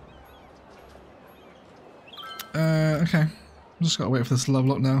 Okay. Just gotta wait for this to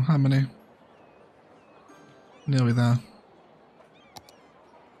level up now. How many? Nearly there.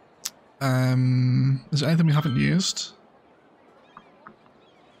 Is there anything we haven't used?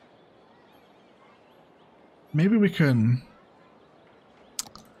 Maybe we can...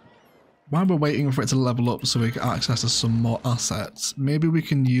 While we're waiting for it to level up so we get access to some more assets, maybe we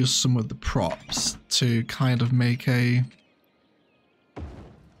can use some of the props to kind of make a...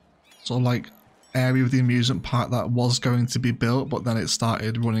 sort of like... area of the amusement park that was going to be built, but then it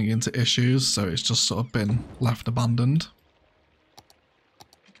started running into issues, so it's just sort of been left abandoned.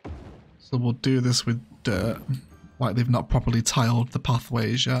 So we'll do this with dirt, like they've not properly tiled the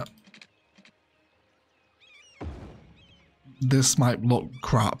pathways yet. This might look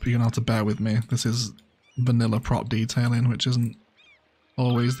crap, you're gonna have to bear with me. This is vanilla prop detailing, which isn't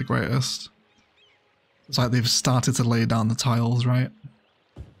always the greatest. It's like they've started to lay down the tiles, right?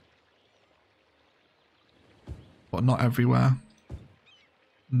 But not everywhere.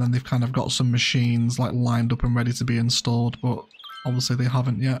 And then they've kind of got some machines like lined up and ready to be installed, but obviously they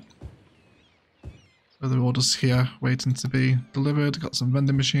haven't yet. So they're all just here waiting to be delivered. Got some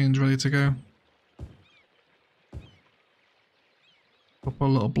vending machines ready to go. Couple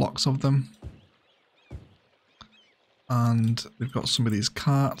of little blocks of them. And they've got some of these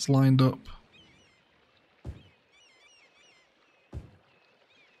carts lined up.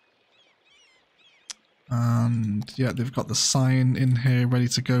 And yeah, they've got the sign in here ready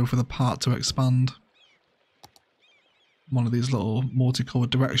to go for the part to expand. One of these little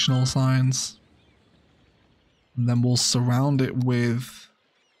multicolored directional signs. And then we'll surround it with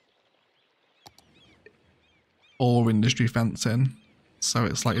all industry fencing. So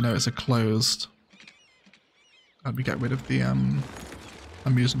it's like, you know, it's a closed. Let me get rid of the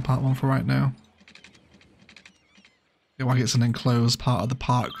amusement park one for right now. Like it's an enclosed part of the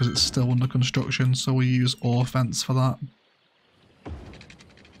park because it's still under construction, so we use ore fence for that.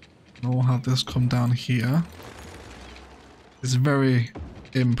 And we'll have this come down here. It's very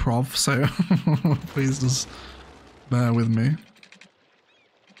improv, so please just bear with me.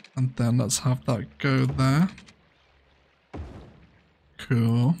 And then let's have that go there.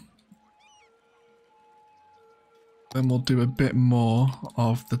 Cool. Then we'll do a bit more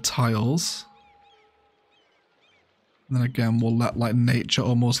of the tiles. And then again, we'll let like nature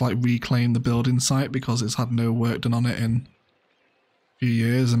almost like reclaim the building site because it's had no work done on it in a few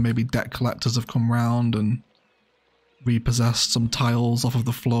years, and maybe debt collectors have come round and repossessed some tiles off of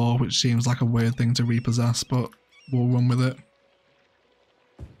the floor, which seems like a weird thing to repossess, but we'll run with it.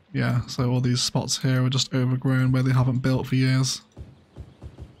 Yeah, so all these spots here are just overgrown where they haven't built for years.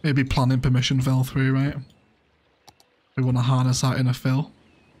 Maybe planning permission fell through, right? We want to harness that inner fill.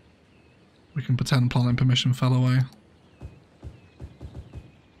 We can pretend planning permission fell away.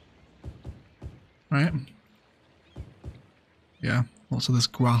 Right? Yeah, lots of this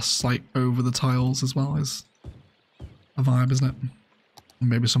grass like over the tiles as well is a vibe, isn't it? And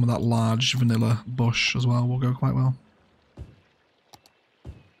maybe some of that large vanilla bush as well will go quite well.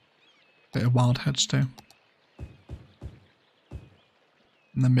 Bit of wild hedge too.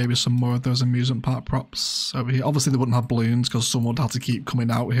 And then maybe some more of those amusement park props over here. Obviously they wouldn't have balloons because someone would have to keep coming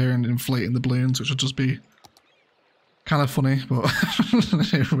out here and inflating the balloons, which would just be kind of funny, but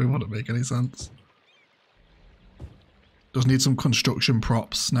it wouldn't make any sense. Does need some construction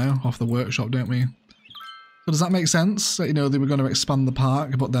props now off the workshop, don't we? So does that make sense? That, you know, they were going to expand the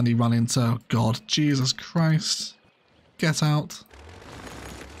park, but then he ran into, oh God, Jesus Christ. Get out.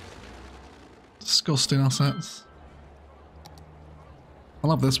 Disgusting assets. I'll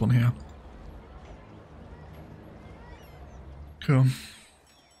have this one here. Cool.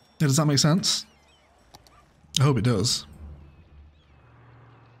 Yeah, does that make sense? I hope it does.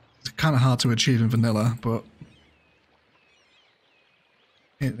 It's kind of hard to achieve in vanilla, but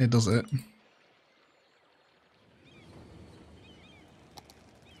it does it.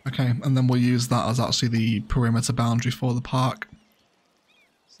 Okay, and then we'll use that as actually the perimeter boundary for the park.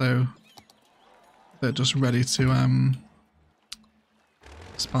 So they're just ready to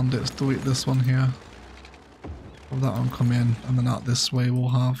expand it. Let's delete this one here. Have that one come in, and then out this way we'll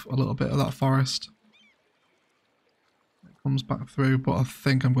have a little bit of that forest. It comes back through, but I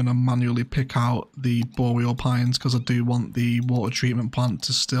think I'm going to manually pick out the boreal pines because I do want the water treatment plant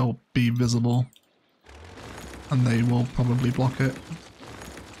to still be visible. And they will probably block it.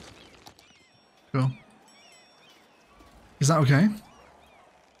 Cool. Is that okay?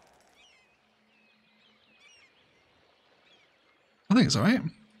 I think it's alright.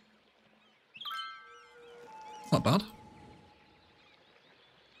 Not bad.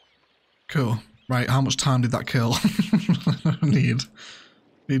 Cool. Right, how much time did that kill?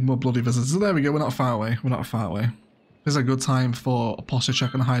 Need more bloody visitors. So there we go, we're not far away. We're not far away. This is a good time for a posture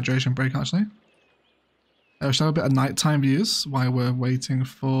check and a hydration break, actually. Should I have a bit of nighttime views while we're waiting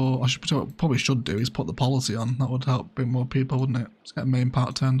for... probably should do is put the policy on. That would help bring more people, wouldn't it? Let's get main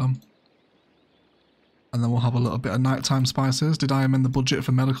part turned on. And then we'll have a little bit of nighttime spices. Did I amend the budget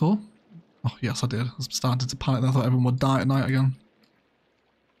for medical? Oh, yes, I did. I was starting to panic. I thought everyone would die at night again.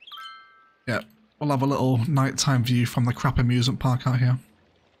 Yeah, we'll have a little nighttime view from the crap amusement park out here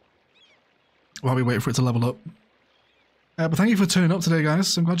while we wait for it to level up. But thank you for tuning up today,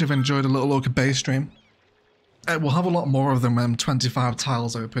 guys. I'm glad you've enjoyed a little Orchid Bay stream. We'll have a lot more of them when 25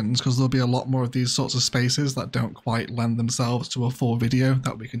 tiles opens, because there'll be a lot more of these sorts of spaces that don't quite lend themselves to a full video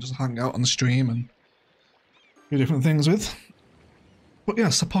that we can just hang out on the stream and do different things with. But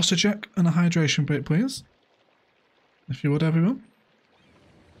yes, a posture check and a hydration break, please. If you would, everyone.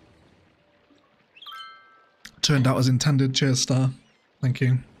 Turned out as intended. Cheers, Star. Thank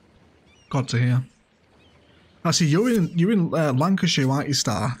you. Glad to hear. Actually, you're in Lancashire, aren't you,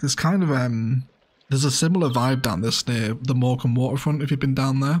 Star? There's kind of there's a similar vibe down this near the Morecambe waterfront. If you've been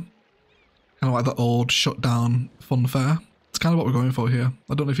down there, kind of like the old shut down fun fair. It's kind of what we're going for here.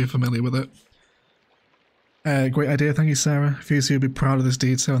 I don't know if you're familiar with it. Great idea, thank you, Sarah. Fusey will be proud of this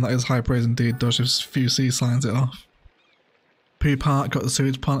detail, and that is high praise indeed. Does if Fusey signs it off. Poo Park got the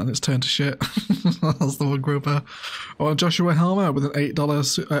sewage plant and it's turned to shit. That's the one grouper. Or Joshua Helmer with an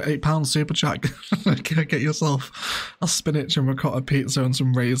 £8 super chat. Get yourself a spinach and ricotta pizza and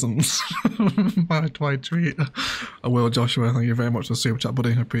some raisins. My treat. I will, Joshua. Thank you very much for the super chat,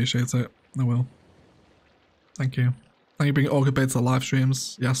 buddy. I appreciate it. I will. Thank you. Thank you for bringing Orchid Bay to the live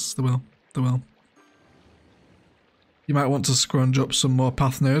streams. Yes, they will. They will. You might want to scrunch up some more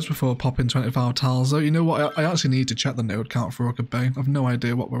path nodes before popping 25 tiles though. You know what, I actually need to check the node count for Orchid Bay. I've no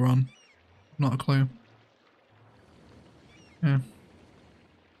idea what we're on. Not a clue. Yeah.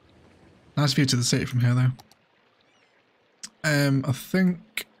 Nice view to the city from here though. I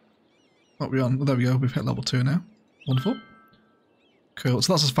think... What are we on? Oh, there we go, we've hit level 2 now. Wonderful. Cool,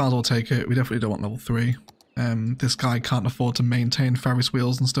 so that's as far as we'll take it. We definitely don't want level 3. This guy can't afford to maintain Ferris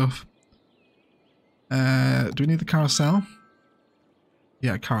wheels and stuff. Do we need the carousel?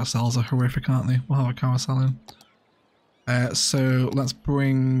 Yeah, carousels are horrific, aren't they? We'll have a carousel in. So let's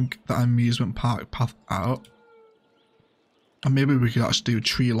bring the amusement park path out. And maybe we could actually do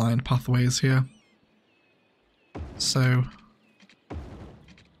tree-lined pathways here. So...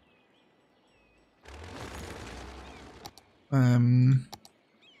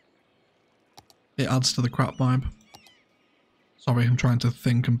 it adds to the crap vibe. Sorry, I'm trying to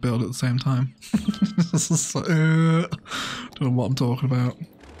think and build at the same time. Don't know what I'm talking about.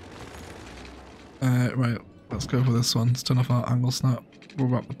 Right, let's go for this one. Let's turn off our angle snap. We'll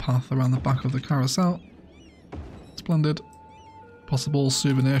wrap the path around the back of the carousel. Splendid. Possible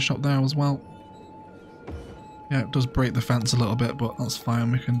souvenir shop there as well. Yeah, it does break the fence a little bit, but that's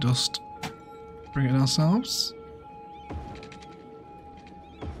fine. We can just bring it in ourselves.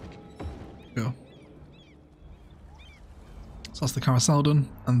 Go. So that's the carousel done,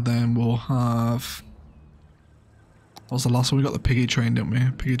 and then we'll have... What was the last one? We got the piggy train, didn't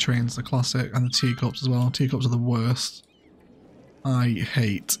we? Piggy train's the classic, and the teacups as well. Teacups are the worst. I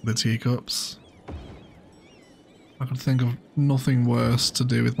hate the teacups. I could think of nothing worse to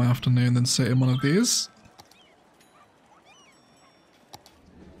do with my afternoon than sit in one of these.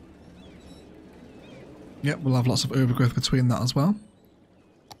 Yep, we'll have lots of overgrowth between that as well.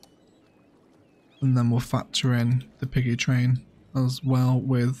 And then we'll factor in the piggy train as well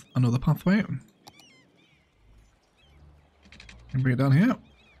with another pathway. And bring it down here.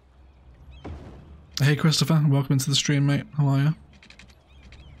 Hey Christopher, welcome into the stream, mate. How are you?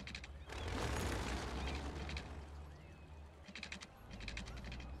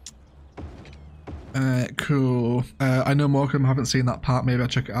 Cool. I know Morecambe, haven't seen that part. Maybe I'll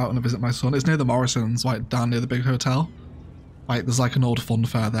check it out and visit my son. It's near the Morrisons, like down near the big hotel. Like there's like an old fun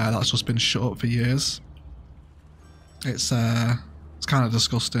fair there that's just been shut up for years. It's kind of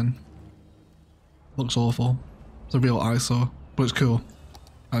disgusting. Looks awful. It's a real eyesore, but it's cool.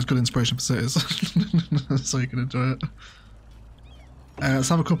 And it's good inspiration for cities, so you can enjoy it. Let's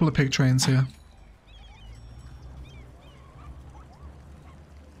have a couple of pig trains here.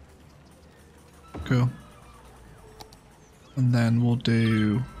 Cool. And then we'll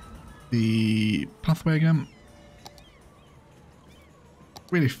do the pathway again.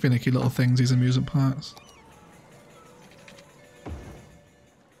 Really finicky little things, these amusement parks.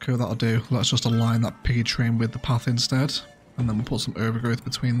 Cool, that'll do. Let's just align that piggy train with the path instead, and then we'll put some overgrowth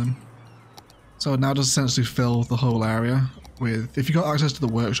between them. So now just essentially fill the whole area with, if you've got access to the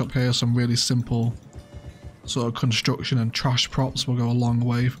workshop here, some really simple sort of construction and trash props will go a long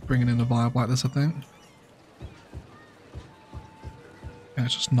way for bringing in a vibe like this, I think. Yeah,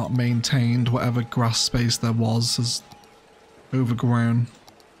 it's just not maintained. Whatever grass space there was has overgrown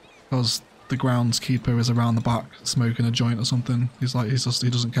because the groundskeeper is around the back smoking a joint or something. He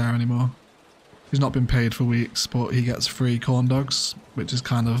doesn't care anymore. He's not been paid for weeks, but he gets free corn dogs, which is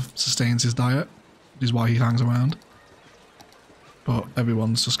kind of sustains his diet, which is why he hangs around. But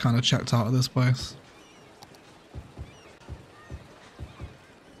everyone's just kind of checked out of this place.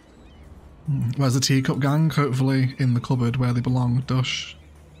 Where's the teacup gang? Hopefully in the cupboard where they belong, Dush.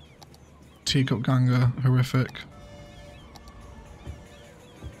 Teacup gang are horrific.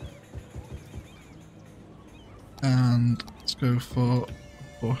 And let's go for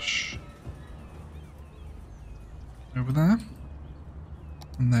bush over there.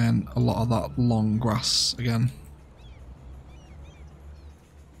 And then a lot of that long grass again.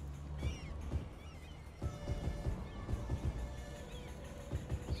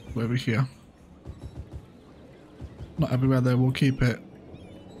 So over here. Not everywhere though, we'll keep it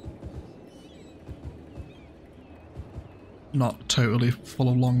not totally full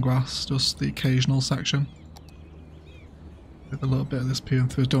of long grass, just the occasional section. With a little bit of this peeling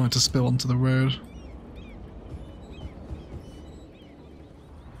through, don't want it to spill onto the road.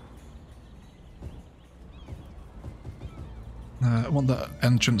 I want the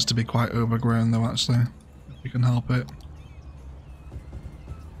entrance to be quite overgrown though, actually, if you can help it.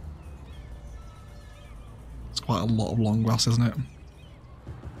 It's quite a lot of long grass, isn't it?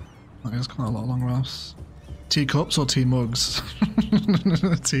 That is quite a lot of long grass. Teacups or tea mugs?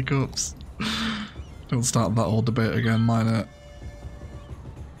 Teacups. Don't start that whole debate again, mine it.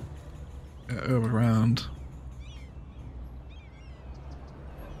 Get overground.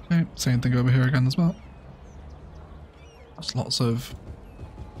 Okay, same thing over here again as well. Just lots of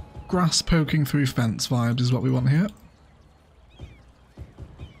grass poking through fence vibes is what we want here.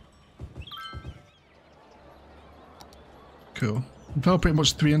 Cool. We felt pretty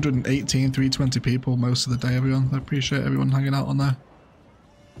much 318, 320 people most of the day, everyone. I appreciate everyone hanging out on there.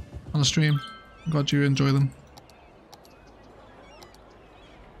 On the stream. I'm glad you enjoy them.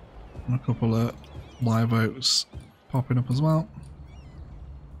 And a couple of live oats popping up as well.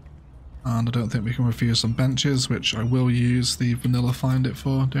 And I don't think we can refuse some benches, which I will use the vanilla find it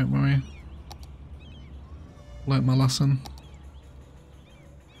for, don't worry. Learnt my lesson.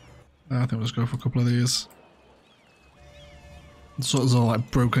 I think we'll just go for a couple of these. Sort of all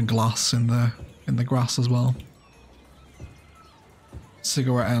like broken glass in the grass as well.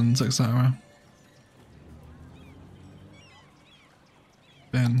 Cigarette ends, etc.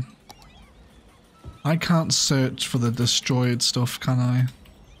 Bin. I can't search for the destroyed stuff, can I?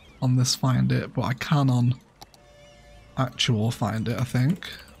 On this find it, but I can on actual find it, I think.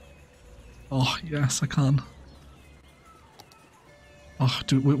 Oh, yes, I can. Oh,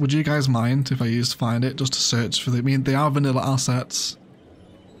 would you guys mind if I used find it just to search for the... I mean, they are vanilla assets.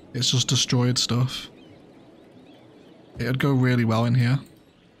 It's just destroyed stuff. It'd go really well in here.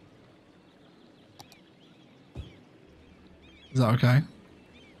 Is that okay?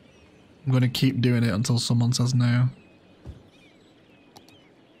 I'm going to keep doing it until someone says no.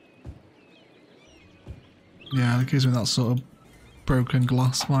 Yeah, it gives me that sort of broken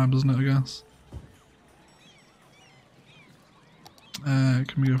glass vibe, doesn't it, I guess?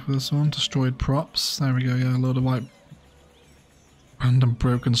 Can we go for this one? Destroyed props. There we go, yeah, a load of like random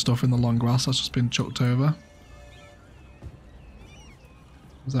broken stuff in the long grass that's just been chucked over.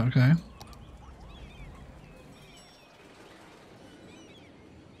 Is that okay?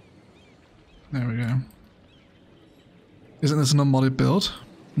 There we go. Isn't this an unmodded build?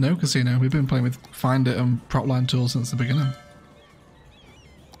 No, Casino. We've been playing with Find It and Propline tools since the beginning.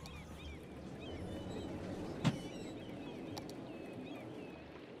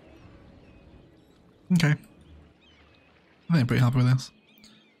 Okay. I think I'm pretty happy with this.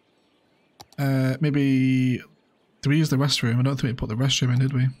 Maybe... Did we use the restroom? I don't think we put the restroom in,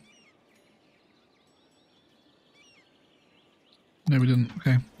 did we? No, we didn't.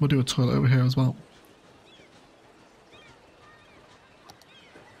 Okay, we'll do a toilet over here as well.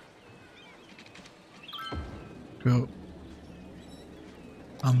 Cool.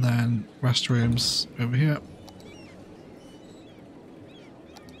 And then restrooms over here.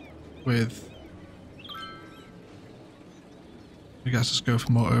 With... I guess just go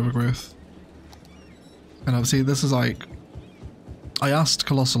for more overgrowth. And obviously this is like... I asked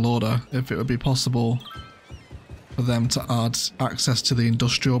Colossal Order if it would be possible for them to add access to the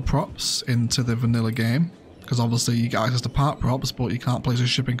industrial props into the vanilla game. Because obviously you get access to part props, but you can't place a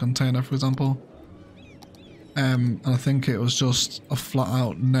shipping container, for example. And I think it was just a flat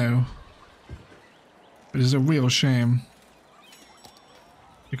out no. Which is a real shame.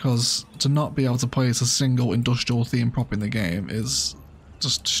 Because to not be able to place a single industrial theme prop in the game is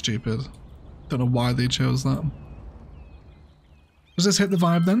just stupid. Don't know why they chose that. Does this hit the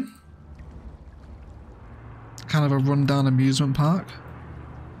vibe then? Kind of a rundown amusement park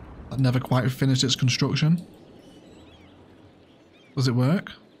that never quite finished its construction. Does it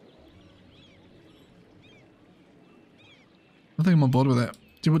work? I think I'm on board with it.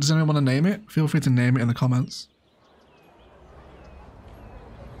 Does anyone want to name it? Feel free to name it in the comments.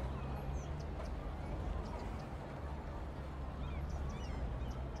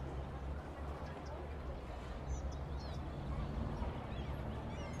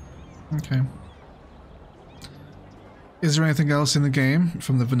 Okay. Is there anything else in the game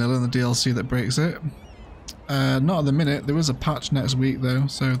from the vanilla and the DLC that breaks it? Not at the minute. There is a patch next week though,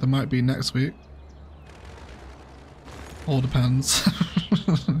 so there might be next week. All depends.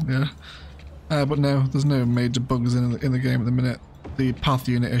 Yeah. But no, there's no major bugs in the game at the minute. The path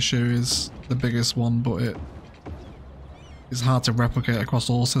unit issue is the biggest one, but it is hard to replicate across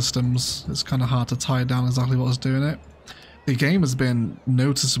all systems. It's kind of hard to tie down exactly what's doing it. The game has been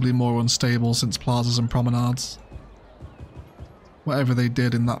noticeably more unstable since plazas and promenades. Whatever they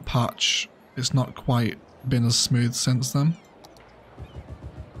did in that patch, it's not quite been as smooth since then.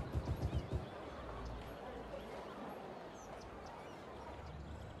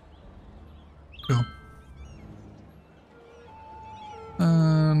 Cool.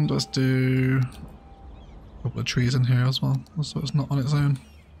 And let's do a couple of trees in here as well, so it's not on its own.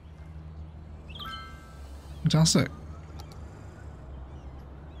 Fantastic.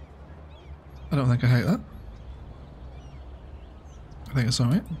 I don't think I hate that. I think it's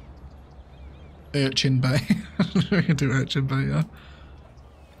alright. Orchid Bay. We can do Orchid Bay, yeah.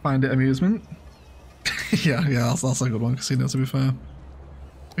 Find it amusement. yeah, that's a good one, Casino, to be fair.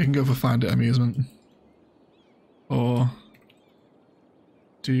 We can go for find it amusement. Or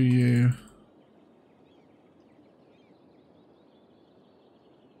do you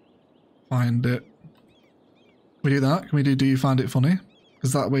find it? Can we do that? Can we do you find it funny?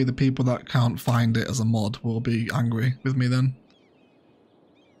 Because that way the people that can't find it as a mod will be angry with me then.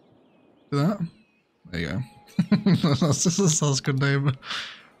 Do that? There you go. that's a good name.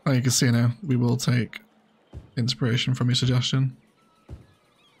 Oh, you can see now, we will take inspiration from your suggestion.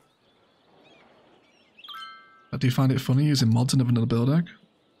 Do you find it funny using mods in a vanilla build egg?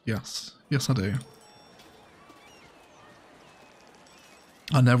 Yes. Yes, I do.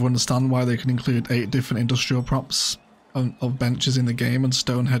 I never understand why they can include 8 different industrial props of benches in the game and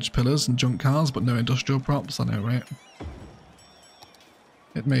stone hedge pillars and junk cars, but no industrial props. I know, right?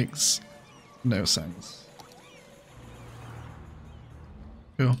 It makes no sense.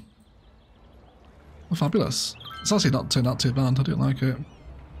 Cool. Well, fabulous. It's actually not turned out too bad. I do like it.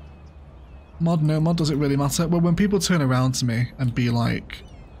 Mod, no mod, does it really matter? Well, when people turn around to me and be like,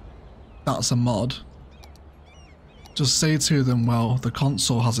 that's a mod, just say to them, well, the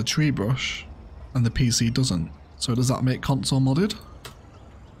console has a tree brush and the PC doesn't. So does that make console modded?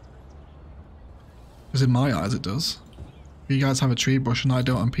 Because in my eyes it does. If you guys have a tree brush and I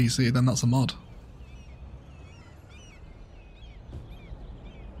don't on PC, then that's a mod.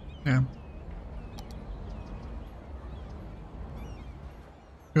 Yeah.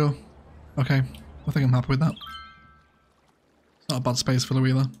 Cool. Okay. I think I'm happy with that. It's not a bad space filler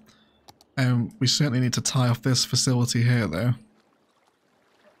either. We certainly need to tie off this facility here though.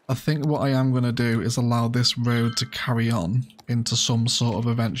 I think what I am going to do is allow this road to carry on into some sort of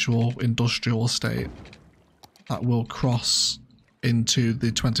eventual industrial estate that will cross into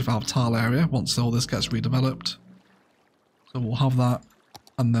the 25 tile area once all this gets redeveloped. So we'll have that,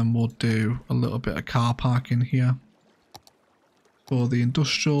 and then we'll do a little bit of car parking here for the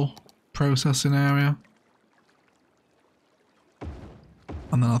industrial processing area.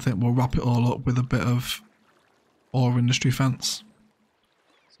 And then I think we'll wrap it all up with a bit of ore industry fence.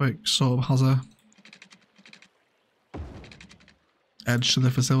 So it sort of has a edge to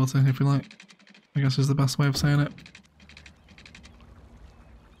the facility, if you like. I guess is the best way of saying it.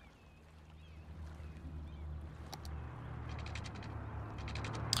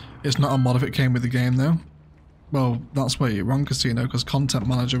 It's not a mod if it came with the game though. Well, that's where you're wrong, Casino, because Content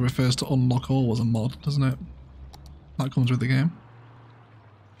Manager refers to unlock all as a mod, doesn't it? That comes with the game.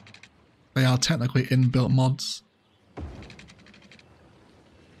 They are technically inbuilt mods.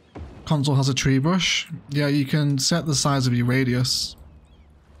 Console has a tree brush. Yeah, you can set the size of your radius.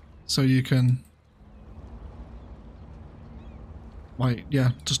 So you can... like, yeah,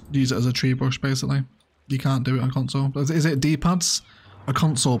 just use it as a tree brush, basically. You can't do it on console. Is it D-pads? A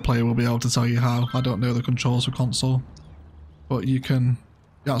console player will be able to tell you how. I don't know the controls for console. But you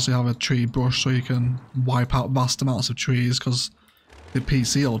actually have a tree brush so you can wipe out vast amounts of trees, because the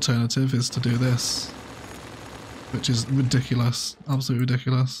PC alternative is to do this. Which is ridiculous. Absolutely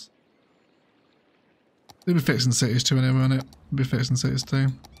ridiculous. They'll be fixing cities too anyway, won't it? They'll be fixing cities too.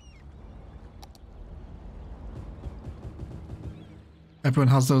 Everyone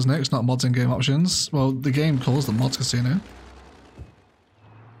has those nicks, not mods in game options. Well, the game calls them mods, Casino.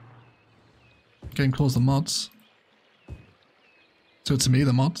 The game calls them mods. So to me,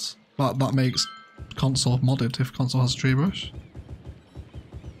 the mods. That makes console modded if console has a tree brush.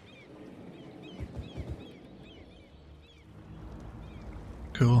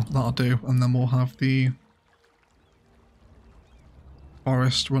 Cool, that'll do. And then we'll have the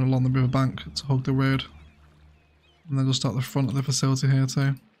forest run along the riverbank to hug the road. And then just at the front of the facility here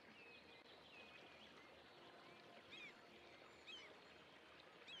too.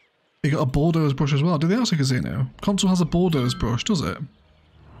 You got a bulldoze brush as well. Do they also Casino? Console has a bulldoze brush, does it?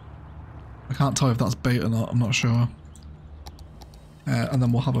 I can't tell if that's bait or not, I'm not sure. And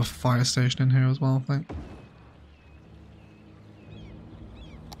then we'll have a fire station in here as well, I think.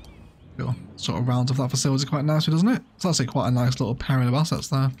 Cool. Sort of rounds off that facility quite nicely, doesn't it? It's actually quite a nice little pairing of assets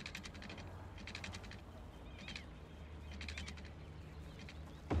there.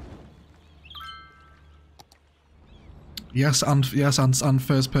 Yes, and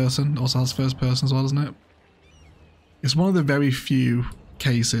first person. Also has first person as well, doesn't it? It's one of the very few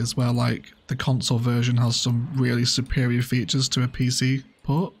cases where like the console version has some really superior features to a PC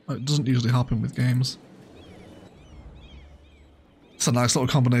port. It doesn't usually happen with games. It's a nice little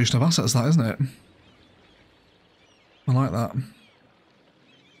combination of assets, that, isn't it? I like that.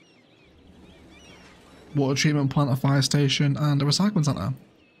 Water treatment plant, a fire station, and a recycling centre.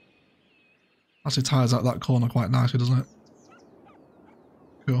 Actually ties out that corner quite nicely, doesn't it?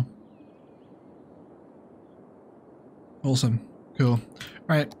 Cool. Awesome. Cool.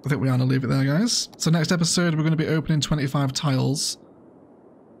 Right, I think we're going to leave it there, guys. So next episode, we're going to be opening 25 tiles.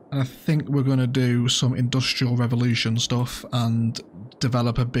 And I think we're going to do some Industrial Revolution stuff and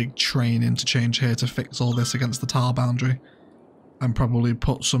develop a big train interchange here to fix all this against the tile boundary. And probably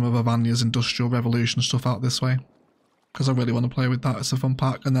put some of Avanya's Industrial Revolution stuff out this way. Because I really want to play with that. It's a fun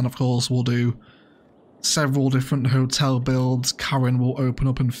pack. And then, of course, we'll do several different hotel builds. Karen will open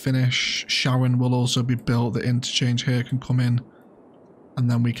up and finish. Sharon will also be built. The interchange here can come in. And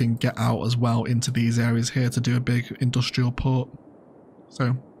then we can get out as well into these areas here to do a big industrial port.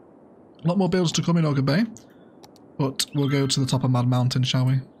 So, a lot more builds to come in Orchid Bay. But we'll go to the top of Mad Mountain, shall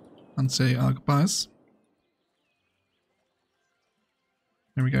we? And say our goodbyes.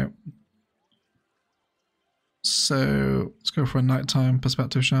 Here we go. So let's go for a nighttime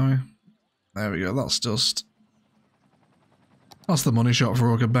perspective, shall we? There we go. That's the money shot for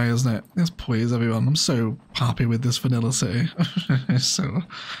Orchid Bay, isn't it? Yes, please, everyone. I'm so happy with this vanilla city. It's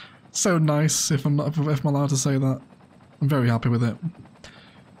so nice. If I'm allowed to say that, I'm very happy with it.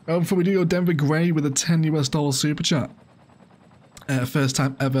 Before we do go, Denver Gray with a $10 super chat. First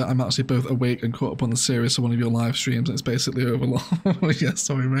time ever, I'm actually both awake and caught up on the series of one of your live streams. It's basically over. Yeah,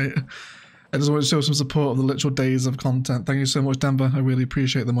 sorry, mate. I just want to show some support of the literal days of content. Thank you so much, Denver. I really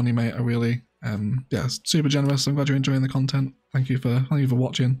appreciate the money, mate. I really, yeah, super generous. I'm glad you're enjoying the content. Thank you for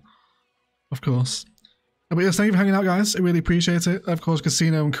watching, of course. But yes, thank you for hanging out, guys. I really appreciate it. Of course,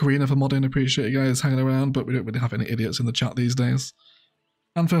 Casino and Karina for modding. Appreciate you guys hanging around, but we don't really have any idiots in the chat these days.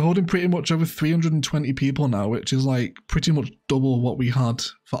 And for holding pretty much over 320 people now, which is like pretty much double what we had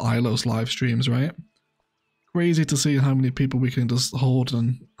for ILO's live streams, right? Crazy to see how many people we can just hold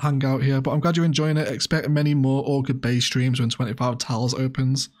and hang out here. But I'm glad you're enjoying it. Expect many more Orchid Bay streams when 25 Towers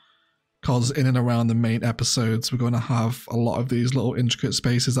opens. Because in and around the main episodes, we're going to have a lot of these little intricate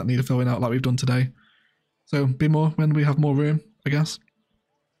spaces that need filling out like we've done today. So be more when we have more room, I guess.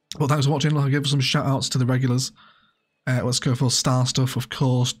 Well, thanks for watching. I'll give some shout outs to the regulars. Let's go for Star Stuff, of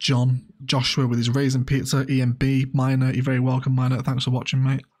course. John, Joshua with his Raisin Pizza, Ian B, Minor, you're very welcome, Minor. Thanks for watching,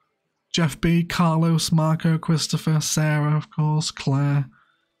 mate. Jeff B, Carlos, Marco, Christopher, Sarah, of course, Claire,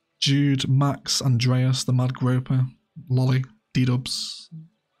 Jude, Max, Andreas, the Mad Groper, Lolly, D-Dubs.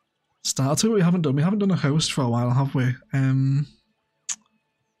 I'll tell you what we haven't done. We haven't done a host for a while, have we?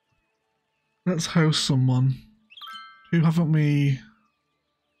 Let's host someone. Who haven't we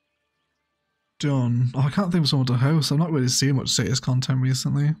done? Oh, I can't think of someone to host. I've not really seen much Cities content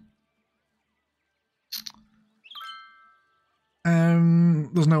recently.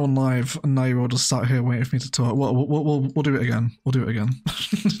 There's no one live, and now you're all just sat here waiting for me to talk. We'll do it again. We'll do it again.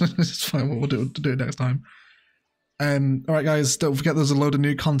 It's fine. We'll do it next time. Alright guys, don't forget there's a load of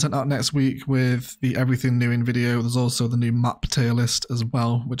new content out next week with the Everything New in video. There's also the new map tier list as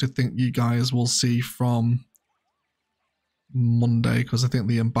well, which I think you guys will see from Monday, because I think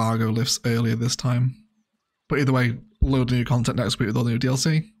the embargo lifts earlier this time. But either way, a load of new content next week with all the new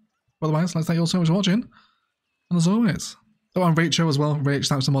DLC. Otherwise, let's thank you all so much for watching. And as always, oh, and Rachel as well. Rach,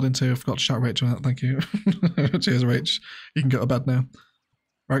 thanks for modding too. I forgot to shout Rachel out. Thank you. Cheers, Rach. You can go to bed now.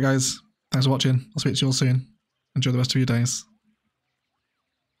 Alright guys, thanks for watching. I'll speak to you all soon. Enjoy the rest of your days.